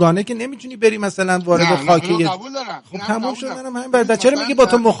کورکورانه که نمیتونی بری مثلا وارد خاک. خب تمام شد. منم همین برای چرا میگی با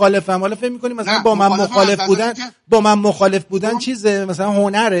تو مخالفم؟ حالا فکر میکنی مثلا با من مخالف بودن چیزه مثلا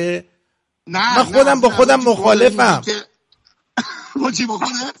هنره؟ من خودم با خودم مخالفم. با چی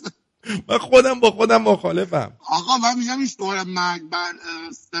مخالف؟ من خودم با خودم مخالفم. آقا من میگم این شعار مرگ بر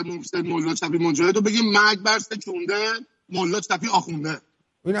سه ملا چپی مجاهد رو بگیم مرگ بر سه چونده ملا چپی آخونده.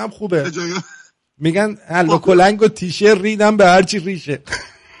 این هم خوبه. میگن الا کلنگ و تیشه ریدم به هرچی ریشه.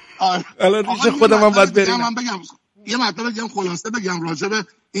 الان ریشه خودم هم باید بریم. من بگم یه مطلب بگم خلاصه بگم راجع به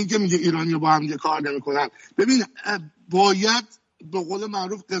این که میگه ایرانی‌ها با هم کار نمی‌کنن. ببین باید به قول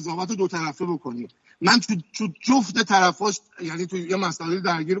معروف قضاوت دو طرفه بکنی. من تو جفت طرفاش یعنی تو یه مسائلی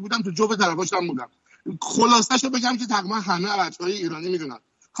درگیر بودم، تو جفت طرفاش هم بودم. خلاصه‌شو بگم که تقریبا همه بچه‌های ایرانی میدونن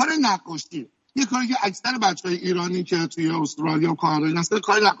کار نقاشی یه کاری که اکثر بچه‌های ایرانی که توی استرالیا و کانادا هستن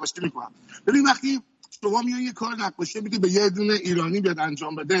کار نقاشی میکنن. ببین وقتی شما میای یه کار نقاشی میدی به یه دونه ایرانی بیاد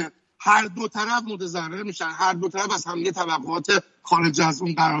انجام بده، هر دو طرف متضرر میشن، هر دو طرف از هم یه توقعات خارج از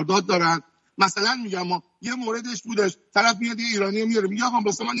اون قرارداد دارن. مثلا میگم ما یه موردش بودش، طرف میاد یه ایرانی میاره میگه آقا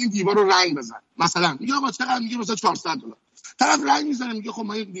واسه من این دیوار رو رنگ بزن، مثلا میگه آقا چقدر؟ میگه مثلا $400. طرف رنگ میزنه میگه خب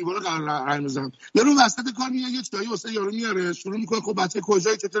من این دیوار رو قرار رنگ بزنم. یارو وسط کار میاد یه چایی واسه یارو میاره شروع میکنه خب بچه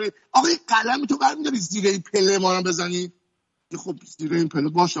کجایی چطوری؟ آقا این قلم تو برمی‌داری زیر این پله ما رو بزنی؟ خب زیر این پله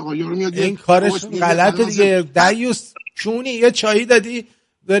باشه آقا. یارو میاد این کارش غلطه دیگه. دیوس چونی یه چایی دادی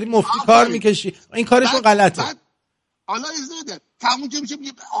داری مفتی کار میکشی، این کارشون غلطه. حالا اجازه بده تموم که میشه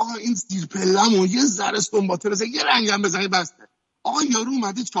میگه آقا این زیر پله‌مو یه ذره استنباطه بزن، یه رنگم بزنی بسته. آقا یارو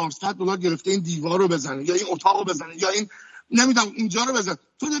اومده $400 گرفته این دیوار رو بزنه یا این اتاق رو بزنه یا این نمیدونم اینجا رو بزن،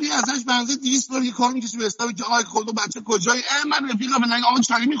 تو داری ازش بنزه $200 یه کار میکشی به حساب که آقا خودت بچه کجایی؟ من رفیقم نگه آقا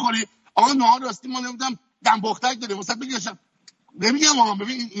چایی میخوری؟ آقا نهار راستی ما نمیدونم دم بختک داریم واسه بگیرشم. نمیگم آقا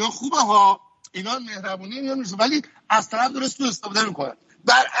ببین اینا خوبه ها، اینا مهربونی اینا نیست، ولی از طرف درست تو استفاده میکنه.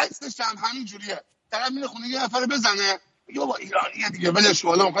 برعکسش هم همین جوریه، طرف میره خونه یه نفر بزنه میگه بابا ایرانیه دیگه ولش کن،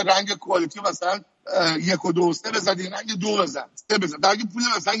 حالا میخواد رنگ کوالیتی مثلا 1 و 2 و 3 بزنی، رنگ 2 بزن 3 بزن، در حالی پول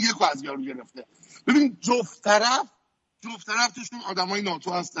مثلا 1 از یارو گرفته. ببین جفت طرف توشون آدمای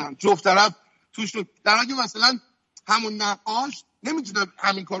ناتو هستن، جفت طرف توشون در حالی مثلا همون نقاش نمیتونه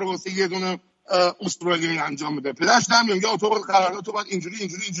همین کارو واسه یه دونه استرالیایی انجام بده، پدرش نمیاد یا تو قرارداد تو باید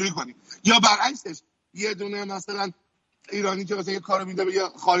اینجوری کنی، یا برعکسش یه دونه مثلا ایرانی که مثلا یه کارو میده به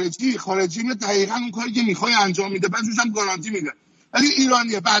خارجی میاد دقیقاً اون کاری که میخوای انجام میده، بعدش هم گارانتی میده. ولی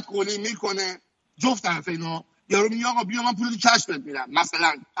ایرانی بعد قولی میکنه جفت طرف اینا، یارو میگه آقا بیا من پول کش بهت میدم،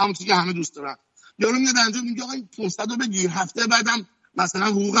 مثلا همون چیزی که همه دوست دارن، یارو میاد انجام میگه آقا این 500 رو بگیر، هفته بعدم مثلا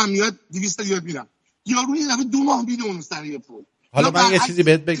حقوقم میاد 200 یاد میدم، یارو این دفعه 2 ماه میده اون سر یه پول. حالا من یه چیزی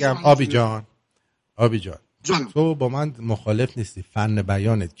بهت بگم آبی جان تو با من مخالف نیستی، فن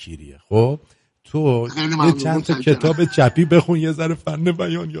بیانت کیریه. خب تو یه چند تا کتاب چپی بخون یه ذره فن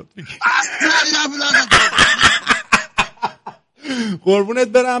بیان یاد بگیر. قربونت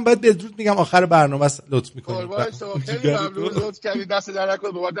برم. بعد بدرود میگم آخر برنامه لطف میکنی. خیلی ممنون، لطف کردی، دست در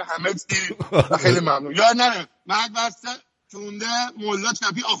نکنه بابت همه چی. خیلی ممنون. یاد نره مرگ بسته چونده ملا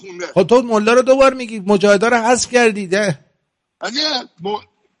چپی آخونده. خب تو ملا رو دوبار میگی، مجاهدا رو حذف کردی ده. اگه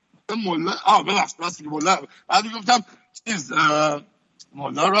ملا ببخشید راستی ملا بعد گفتم چیز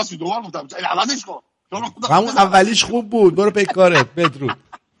ملا راستی دوبار گفتم عوضش کن. همون اولیش خوب بود، برو به کارت. بدرود.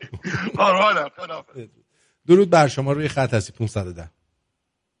 درود بر شما، روی خط هستی 510.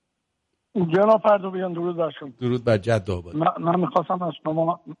 جناب پرتویان درود بر شما. درود بر جد آباد.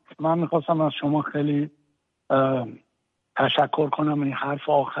 من میخواستم از شما خیلی تشکر کنم این حرف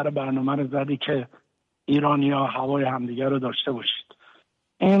آخر برنامه رو زدی که ایرانی‌ها هوای همدیگه رو داشته باشید.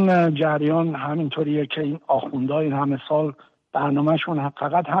 این جریان همینطوریه که این آخوندا این همه سال برنامهشون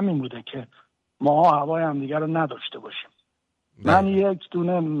فقط همین بوده که ما هوای همدیگه رو نداشته باشیم. من یک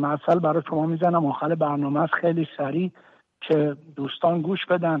دونه مثل برای شما میزنم آخر برنامه خیلی سریع که دوستان گوش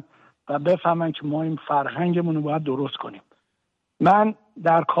بدن و بفهمن که ما این فرهنگمون رو باید درست کنیم. من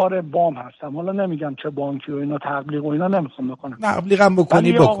در کار بام هستم، حالا نمیگم چه بانکی و اینا تبلیغ و اینا نمیخوام بکنم. تبلیغم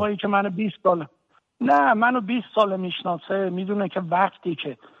بکنی بکن. آقایی که منو 20 سال میشناسه میدونه که وقتی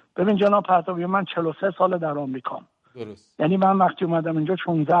که ببین جناب پرتویان من 43 سال در آمریکام. درست. یعنی من وقتی اومدم اینجا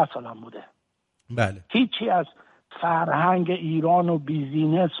 16 سالم بوده. بله. هیچی از فرهنگ ایران و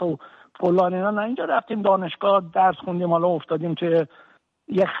بیزینس و فلان اینا نه. اینجا رفتیم دانشگاه درس خوندیم، حالا افتادیم توی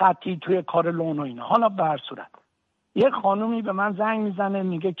یه خطی توی کار لون و اینا. حالا به هر صورت یه خانومی به من زنگ میزنه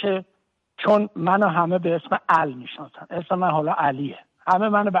میگه که چون منو همه به اسم ال میشناسن، اسم من حالا علیه، همه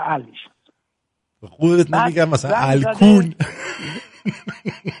منو به ال میشناسن. خودت نمیگم مثلا الکون؟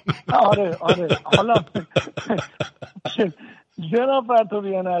 آره حالا جناب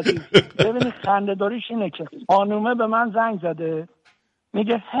پرتویان عزیز ببینید خنده داریش اینه که خانومه به من زنگ زده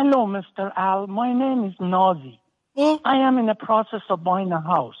میگه Hello Mr. Al, my name is Nazi. I am in the process of buying a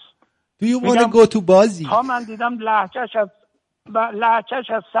house. Do you want to go to بازی؟ تا من دیدم لهجهش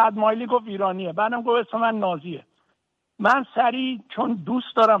از 100 مایلی گفت ایرانیه، بعدم گفت اسم من نازیه. من سریع چون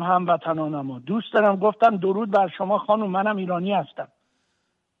دوست دارم هموطنانمو دوست دارم گفتم درود بر شما خانم، منم ایرانی هستم.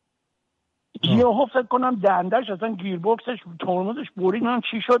 یهو فکر کنم دندش اصلا گیربکسش ترمزش برید، من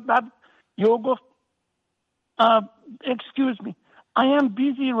چی شد. بعد یهو گفت excuse me I am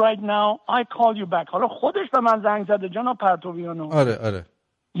busy right now I call you back. حالا خودش به من زنگ زده جناب پرتویانو. آره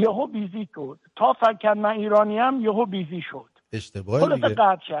یهو بیزی شد، تا فکر کرد من ایرانیم یهو بیزی شد، اشتباهه دیگه.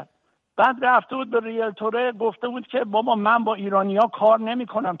 قطع کرد. بعد رفته بود به ریلتوره گفته بود که بابا من با ایرانیا کار نمی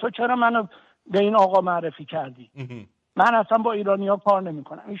کنم، تو چرا منو به این آقا معرفی کردی؟ من اصلا با ایرانیا کار نمی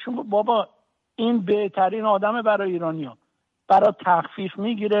کنم. ایشون بابا این بهترین آدمه برای ایرانیا، برای تخفیف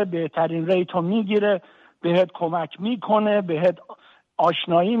میگیره، بهترین ریتو میگیره، بهت کمک میکنه، بهت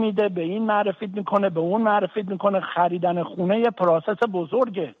آشنایی میده، به این معرفیت میکنه، به اون معرفیت میکنه. خریدن خونه یه پروسس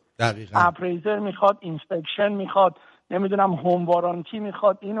بزرگه. دقیقاً. اپریزر میخواد، اینسپکشن میخواد، نمیدونم هوم وارانتی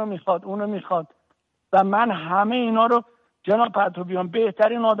میخواد، اینو میخواد، اونو میخواد. و من همه اینا رو جناب پرتویان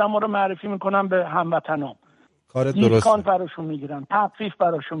بهترین آدما رو معرفی میکنم به هموطنام. کار درسته. دیسکانت براشون میگیرن، تخفیف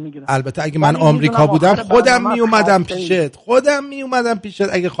براشون میگیرن. البته اگه من آمریکا بودم خودم میومدم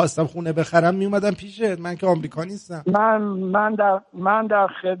پیشت. اگه خواستم خونه بخرم میومدم پیشت. من که آمریکا نیستم. من در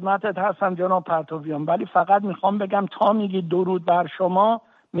خدمتت هستم جناب پرتویان، ولی فقط میخوام بگم تا میگی درود بر شما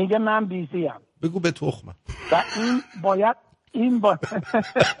میگه من بیزیم. بگو به تخمم. و این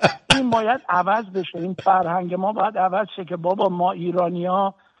باید عوض بشه. این فرهنگ ما باید عوض شه که بابا ما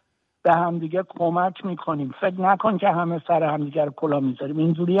ایرانی‌ها به همدیگه کمک میکنیم. فکر نکن که همه سر همدیگه رو کلا میذاریم،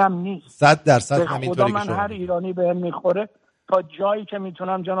 اینجوری هم نیست. 100% همینطوری که من هر ایرانی بهم میخوره تا جایی که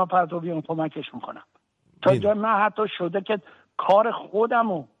میتونم جناب پرتویان کمکش میکنم. تا جایی من حتی شده که کار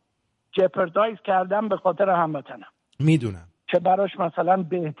خودمو جپردایز کردم به خاطر هموطنم. میدونم که براش مثلا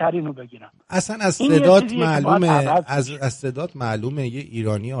بهترین رو بگیرم. اصلا از صدات معلومه، از صدات معلومه یه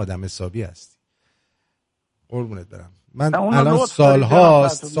ایرانی آدم حسابی هستی. قربونت برم. من الان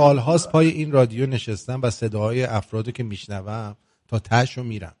سالهاست پای این رادیو نشستم و صداهای افرادو که میشنوم تا تهشو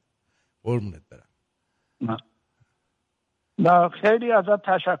میرم. قربونت برم. نه خیلی ازت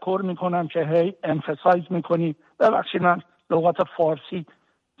تشکر میکنم که هی امفسایز میکنی. ببخشید من لغت فارسی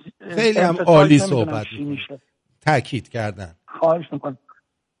خیلی هم عالی صحبت میشه. تأکید کردن. خواهش میکنم.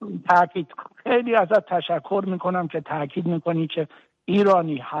 خیلی ازت تشکر میکنم که تأکید میکنی که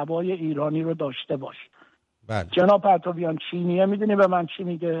ایرانی هوای ایرانی رو داشته باش. بله. جناب پرتویان چینیه میدونی به من چی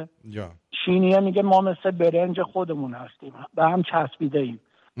میگه؟ چینیه میگه ما مثل برنج خودمون هستیم، به هم چسبیده ایم.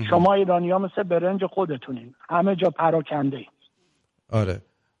 شما ایرانی ها مثل برنج خودتونین، همه جا پراکنده ایم. آره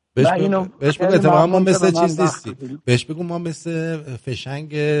بهش بگو اتفاقا ما مثل چیز نیستیم. بهش بگو ما مثل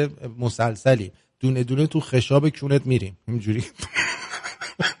فشنگ مسلسلی دونه دونه تو خشاب کونت میریم اینجوری.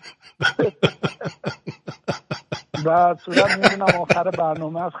 و صورت میدونم آخر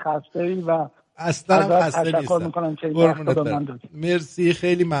برنامه از خسته ای و اصلا خسته تشکر میکنم که این وقت رو من دادی. مرسی،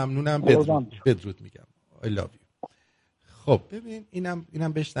 خیلی ممنونم. بدرود میگم. I love you. خب ببین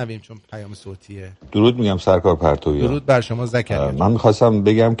اینم بشنویم چون پیام صوتیه. درود میگم سرکار پرتویان. درود بر شما زکریا. من میخواستم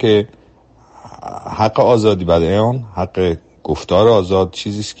بگم که حق آزادی بیان، حق گفتار آزاد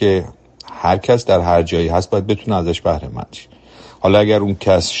چیزیست که هر کس در هر جایی هست باید بتونه ازش بهره مند شه. حالا اگر اون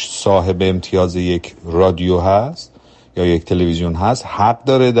کس صاحب امتیاز یک رادیو هست یا یک تلویزیون هست، حق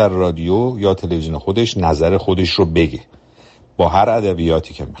داره در رادیو یا تلویزیون خودش نظر خودش رو بگه با هر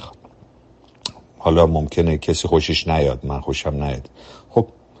ادبیاتی که میخواد. حالا ممکنه کسی خوشش نیاد، من خوشم نیاد، خب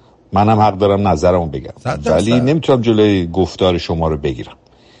منم حق دارم نظرمو بگم، ولی نمیتونم جلوی گفتار شما رو بگیرم.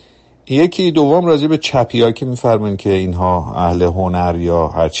 یکی دوم راجع به چپی‌ها که میفرمایید که اینها اهل هنر یا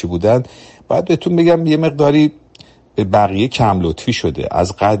هرچی بودن، باید بهتون بگم یه مقداری به بقیه کم لطفی شده.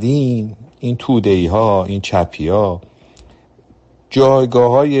 از قدیم این توده‌ای‌ها، این چپی‌ها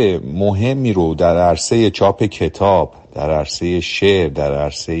جایگاه‌های مهمی رو در عرصه چاپ کتاب، در عرصه شعر، در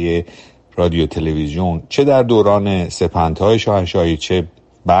عرصه رادیو تلویزیون، چه در دوران سپندهای شاهنشاهی چه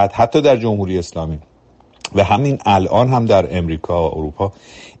بعد حتی در جمهوری اسلامی و همین الان هم در امریکا و اروپا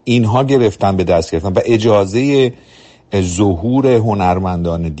اینها گرفتن به دست گرفتن و اجازه ظهور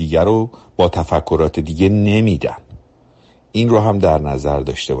هنرمندان دیگر رو با تفکرات دیگه نمیدن. این رو هم در نظر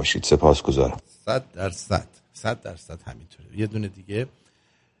داشته باشید. سپاسگزارم. 100% همینطوره. یه دونه دیگه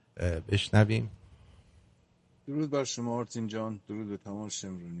بشنویم. درود بر شما آرتین جان، درود به تمام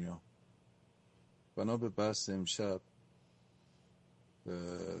شمرونیا. بنا به بحث امشب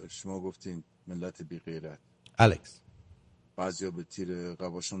شما گفتین ملت بی غیرت. الکس بعضیا به تیر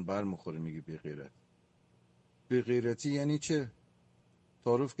قباشون بر مخوره میگه بی غیرت. بی غیرتی یعنی چه؟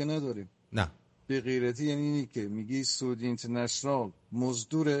 تعارف که نداریم. نه. بی غیرتی یعنی اینی که میگی سعودی اینترنشنال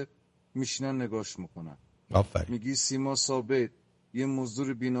مزدور میشینن نگاش میکنن. آفرین. میگی سیما ثابت یه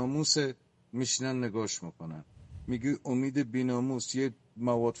مزدور بیناموسه میشینن نگاش میکنن. میگی امید بیناموس یه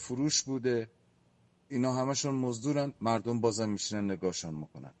مواد فروش بوده، اینا همشون مزدورن، مردم بازم میشینن نگاهشون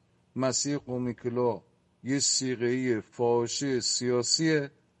میکنن. مسیح قومی کلا یه صیغه‌ای فاحشه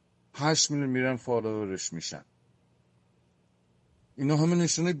سیاسیه، 8 میلیون میرن فالوورش میشن. اینا همه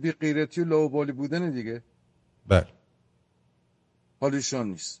نشونه بی غیرتی و لاابالی بودن دیگه. بله. حالیشان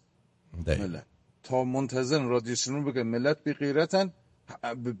نیست. ملت تا منتظر رادیوشون بگه ملت بی غیرتن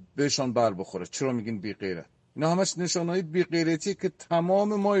بهشان بر بخوره. چرا میگین بی غیرت؟ اینا همش نشانهای بی غیرتی که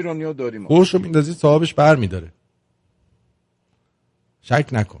تمام ما ایرانی‌ها داریم. خوشو میندازی صاحبش بر میداره. شک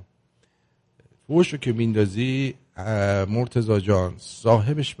نکن. خوشو که میندازی مرتضی جان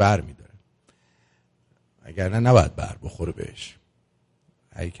صاحبش بر میداره. اگر نه نباید بر بخوره بهش.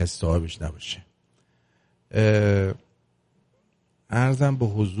 اگه کسی صاحبش نباشه. عرضم به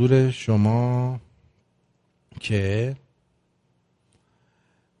حضور شما که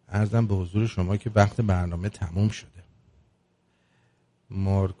وقت برنامه تموم شده.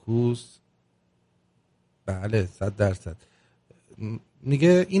 مارکوس بله 100%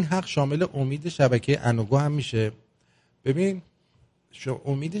 میگه این حق شامل امید شبکه انوگو هم میشه. ببین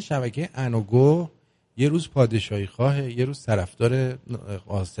امید شبکه انوگو یه روز پادشاهی خواهه، یه روز طرفدار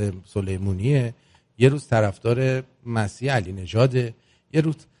قاسم سلیمونیه، یه روز طرفدار مسیح علی نژاده، یه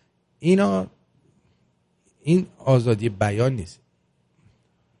روز این آزادی بیان نیست.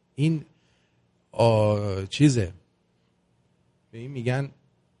 این چیزه به این میگن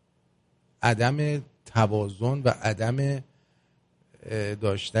عدم توازن و عدم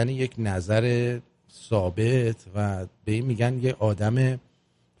داشتن یک نظر ثابت و به این میگن یه آدم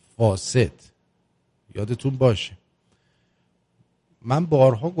فاسد. یادتون باشه من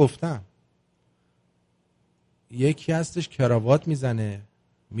بارها گفتم یکی هستش کراوات میزنه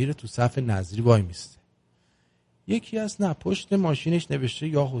میره تو صف نظری وای میسته، یکی هست نه پشت ماشینش نوشته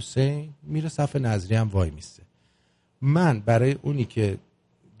یا حسین میره صف نظری هم وای میسته. من برای اونی که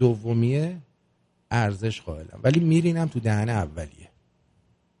دومیه ارزش قائلم ولی میرینم تو دهن اولیه.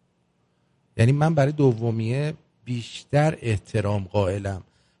 یعنی من برای دومیه بیشتر احترام قائلم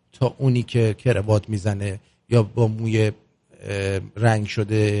تا اونی که کراوات میزنه یا با موی رنگ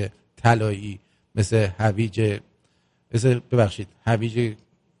شده طلایی مثل هویج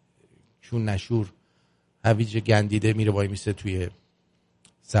چون نشور هویج گندیده میره وای میسته توی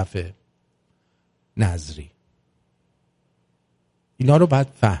صف نظری. اینا رو باید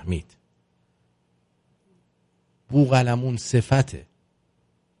فهمید. بوقلمون صفته.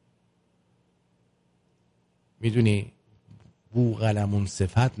 میدونی بوقلمون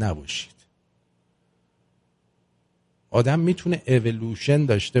صفت نباشید. آدم میتونه اِوولوشن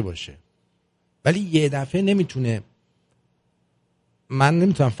داشته باشه ولی یه دفعه نمیتونه. من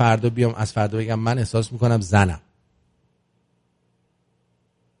نمیتونم فردا بیام از فردا بگم من احساس میکنم زنم.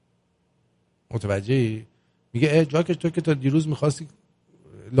 متوجهی؟ میگه جاکش تو که تا دیروز میخواستی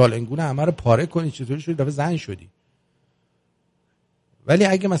لالنگون همه رو پاره کنی چطوری شدی دفعه زن شدی؟ ولی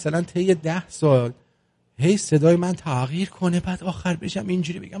اگه مثلا طی 10 سال هی صدای من تغییر کنه بعد آخر بشم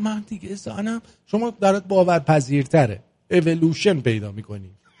اینجوری بگم من دیگه زنم، شما درات باورپذیرتره. اِوولوشن پیدا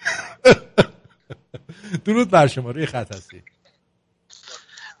میکنی. درود بر شما، روی خط هستی.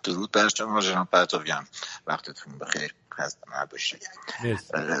 درود بر شما جناب پرتویان، وقتتون بخیر، خسته نباشید.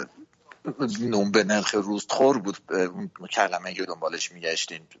 نون به نرخ روزخور بود اون کلمه که دنبالش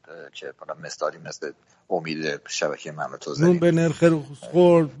میگشتین که مثالی مثل امید شبکه مملکت نون به نرخ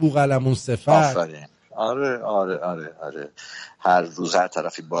روزخور بوقلمون صفت. آفرین. آره هر روز هر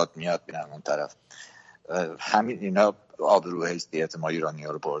طرفی باد میاد میرن اون طرف. همین اینا آبرو حیثیت ما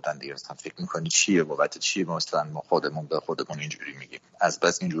ایرانی‌ها رو بردن دیگه. مثلا فکر می‌کنی چیه بابت چیه مثلا ما خودمون به خودمون اینجوری میگیم؟ از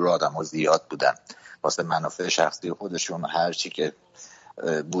بس اینجور آدم‌ها زیاد بودن واسه منافع شخصی خودشون هر چی که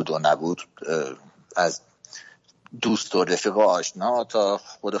بود و نبود، از دوست و رفیق و آشنا تا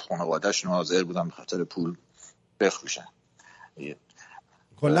خود خانواده‌شون حاضر بودن به خاطر پول بفروشن.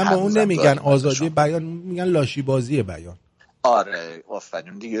 کلا به اون نمیگن آزادی بیان، میگن لاشی بازی بیان. آره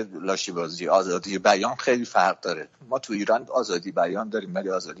آفرین دیگه، لاشی بازی. آزادی بیان خیلی فرق داره. ما تو ایران آزادی بیان داریم ولی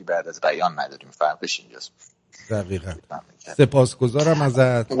آزادی بعد از بیان نداریم. فرقش اینجاست. دقیقاً. سپاسگزارم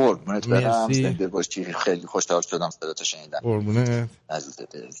ازت. قربونت برم. زنده باشی. خیلی خوشحال شدم صداتو شنیدم. قربونت.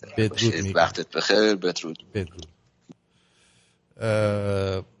 عزیزت. بدرود میگم. وقتت بخیر. بدرود.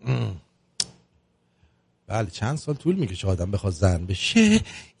 بله چند سال طول میکشه آدم بخواد زن بشه.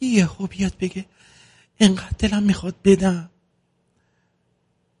 یهو بیاد بگه انقدر دلم میخواد بدم.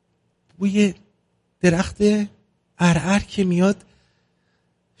 بوی درخت ارعر که میاد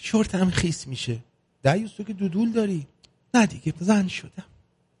شورتم خیس میشه. دیوز تو که دودول داری. نه دیگه زن شدم.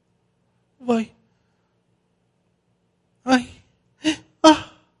 وای آی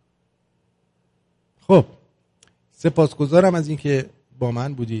خب سپاسگزارم از اینکه با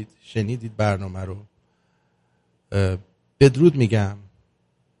من بودید، شنیدید برنامه رو. بدرود میگم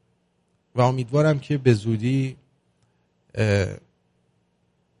و امیدوارم که به زودی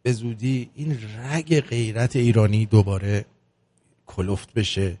این رگ غیرت ایرانی دوباره کلفت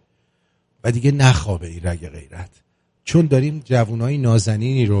بشه و دیگه نخوابه این رگ غیرت، چون داریم جوانای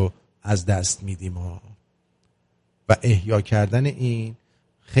نازنینی رو از دست میدیم و احیا کردن این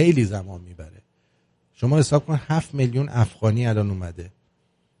خیلی زمان میبره. شما حساب کن 7 میلیون افغانی الان اومده،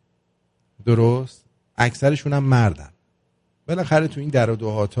 درست؟ اکثرشون هم مردن. بالاخره تو این در و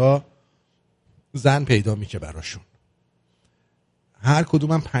دهاتا زن پیدا میشه براشون. هر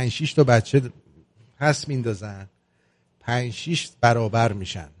کدوم هم 5-6 تا بچه هست میندازن، 5-6 برابر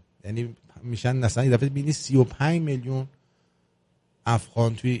میشن، یعنی میشن مثلا یه دفعه ببینی 35 میلیون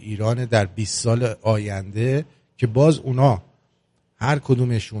افغان توی ایران در 20 سال آینده که باز اونا هر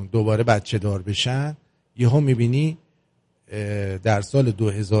کدومشون دوباره بچه دار بشن. یهو میبینی در سال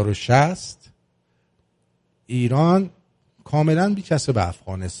 2060 ایران کاملا بیچسبه به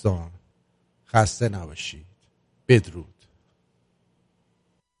افغانستان. خسته نباشید. بدرود.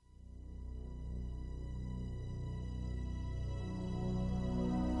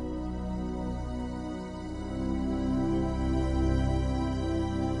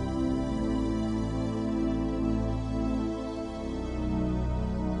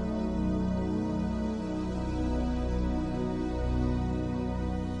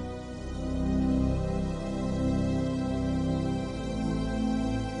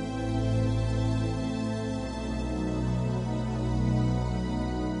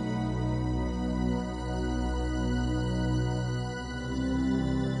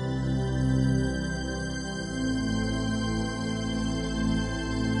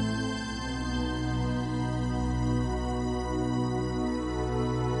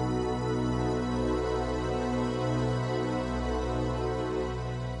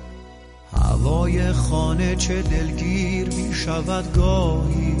 هوای خانه چه دلگیر می شود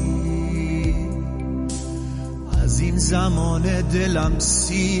گاهی، از این زمان دلم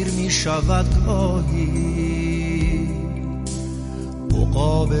سیر می شود گاهی.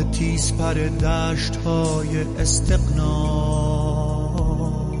 عقاب تیز پر دشت های استغنا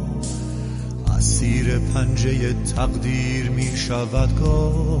اسیر پنجه تقدیر می شود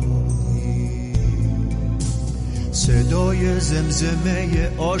گاهی. صدای زمزمه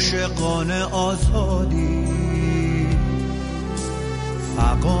عاشقان آزادی،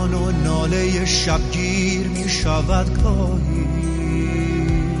 فغان و ناله شبگیر می شود گاهی.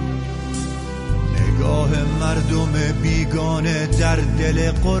 نگاه مردم بیگانه در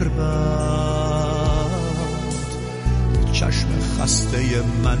دل غربت، چشم خسته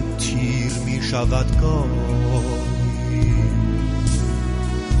من تیر می شود گاهی.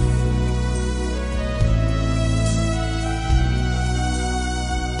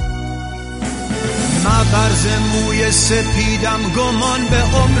 مغرز موی سپیدم گمان به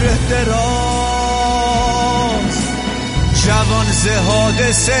عمر دراز، جوان ز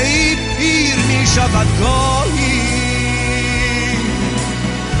حادثه ای پیر می شود گاهی.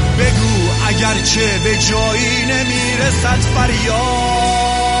 بگو اگرچه به جایی نمی رسد فریاد،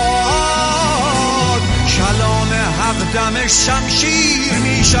 کلام حق دم شمشیر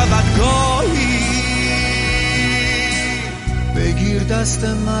می شود گاهی. بگیر دست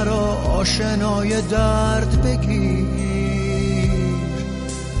مرا آشنای درد بگیر،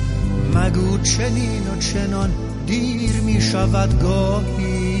 مگو چنین و چنان دیر می شود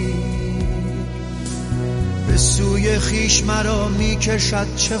گاهی. به سوی خیش مرا می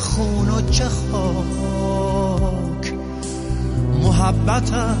کشد چه خون و چه خاک،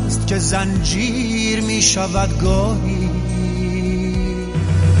 محبت است که زنجیر می شود گاهی.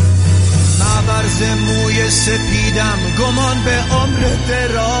 مبرز موی سپیدم گمان به عمر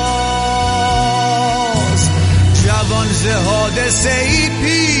دراز، جوان ز حادثه ای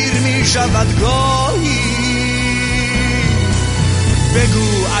پیر شود گاهی.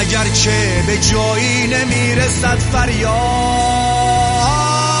 بگو اگرچه به جایی نمیرسد فریاد،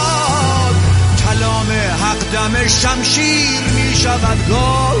 کلام حق دم شمشیر می شود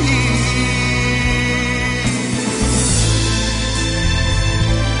گاهی.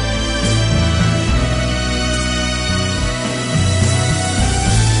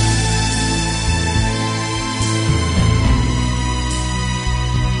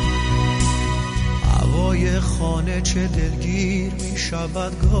 هوای خانه چه دلگیر می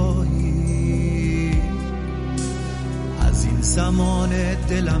شود گاهی، از این زمان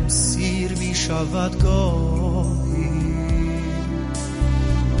دلم سیر می شود گاهی.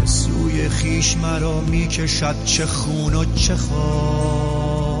 به سوی خیش مرا می کشد چه خون و چه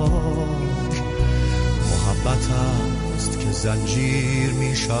خاک، محبت است که زنجیر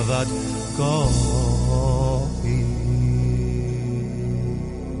می شود گاهی.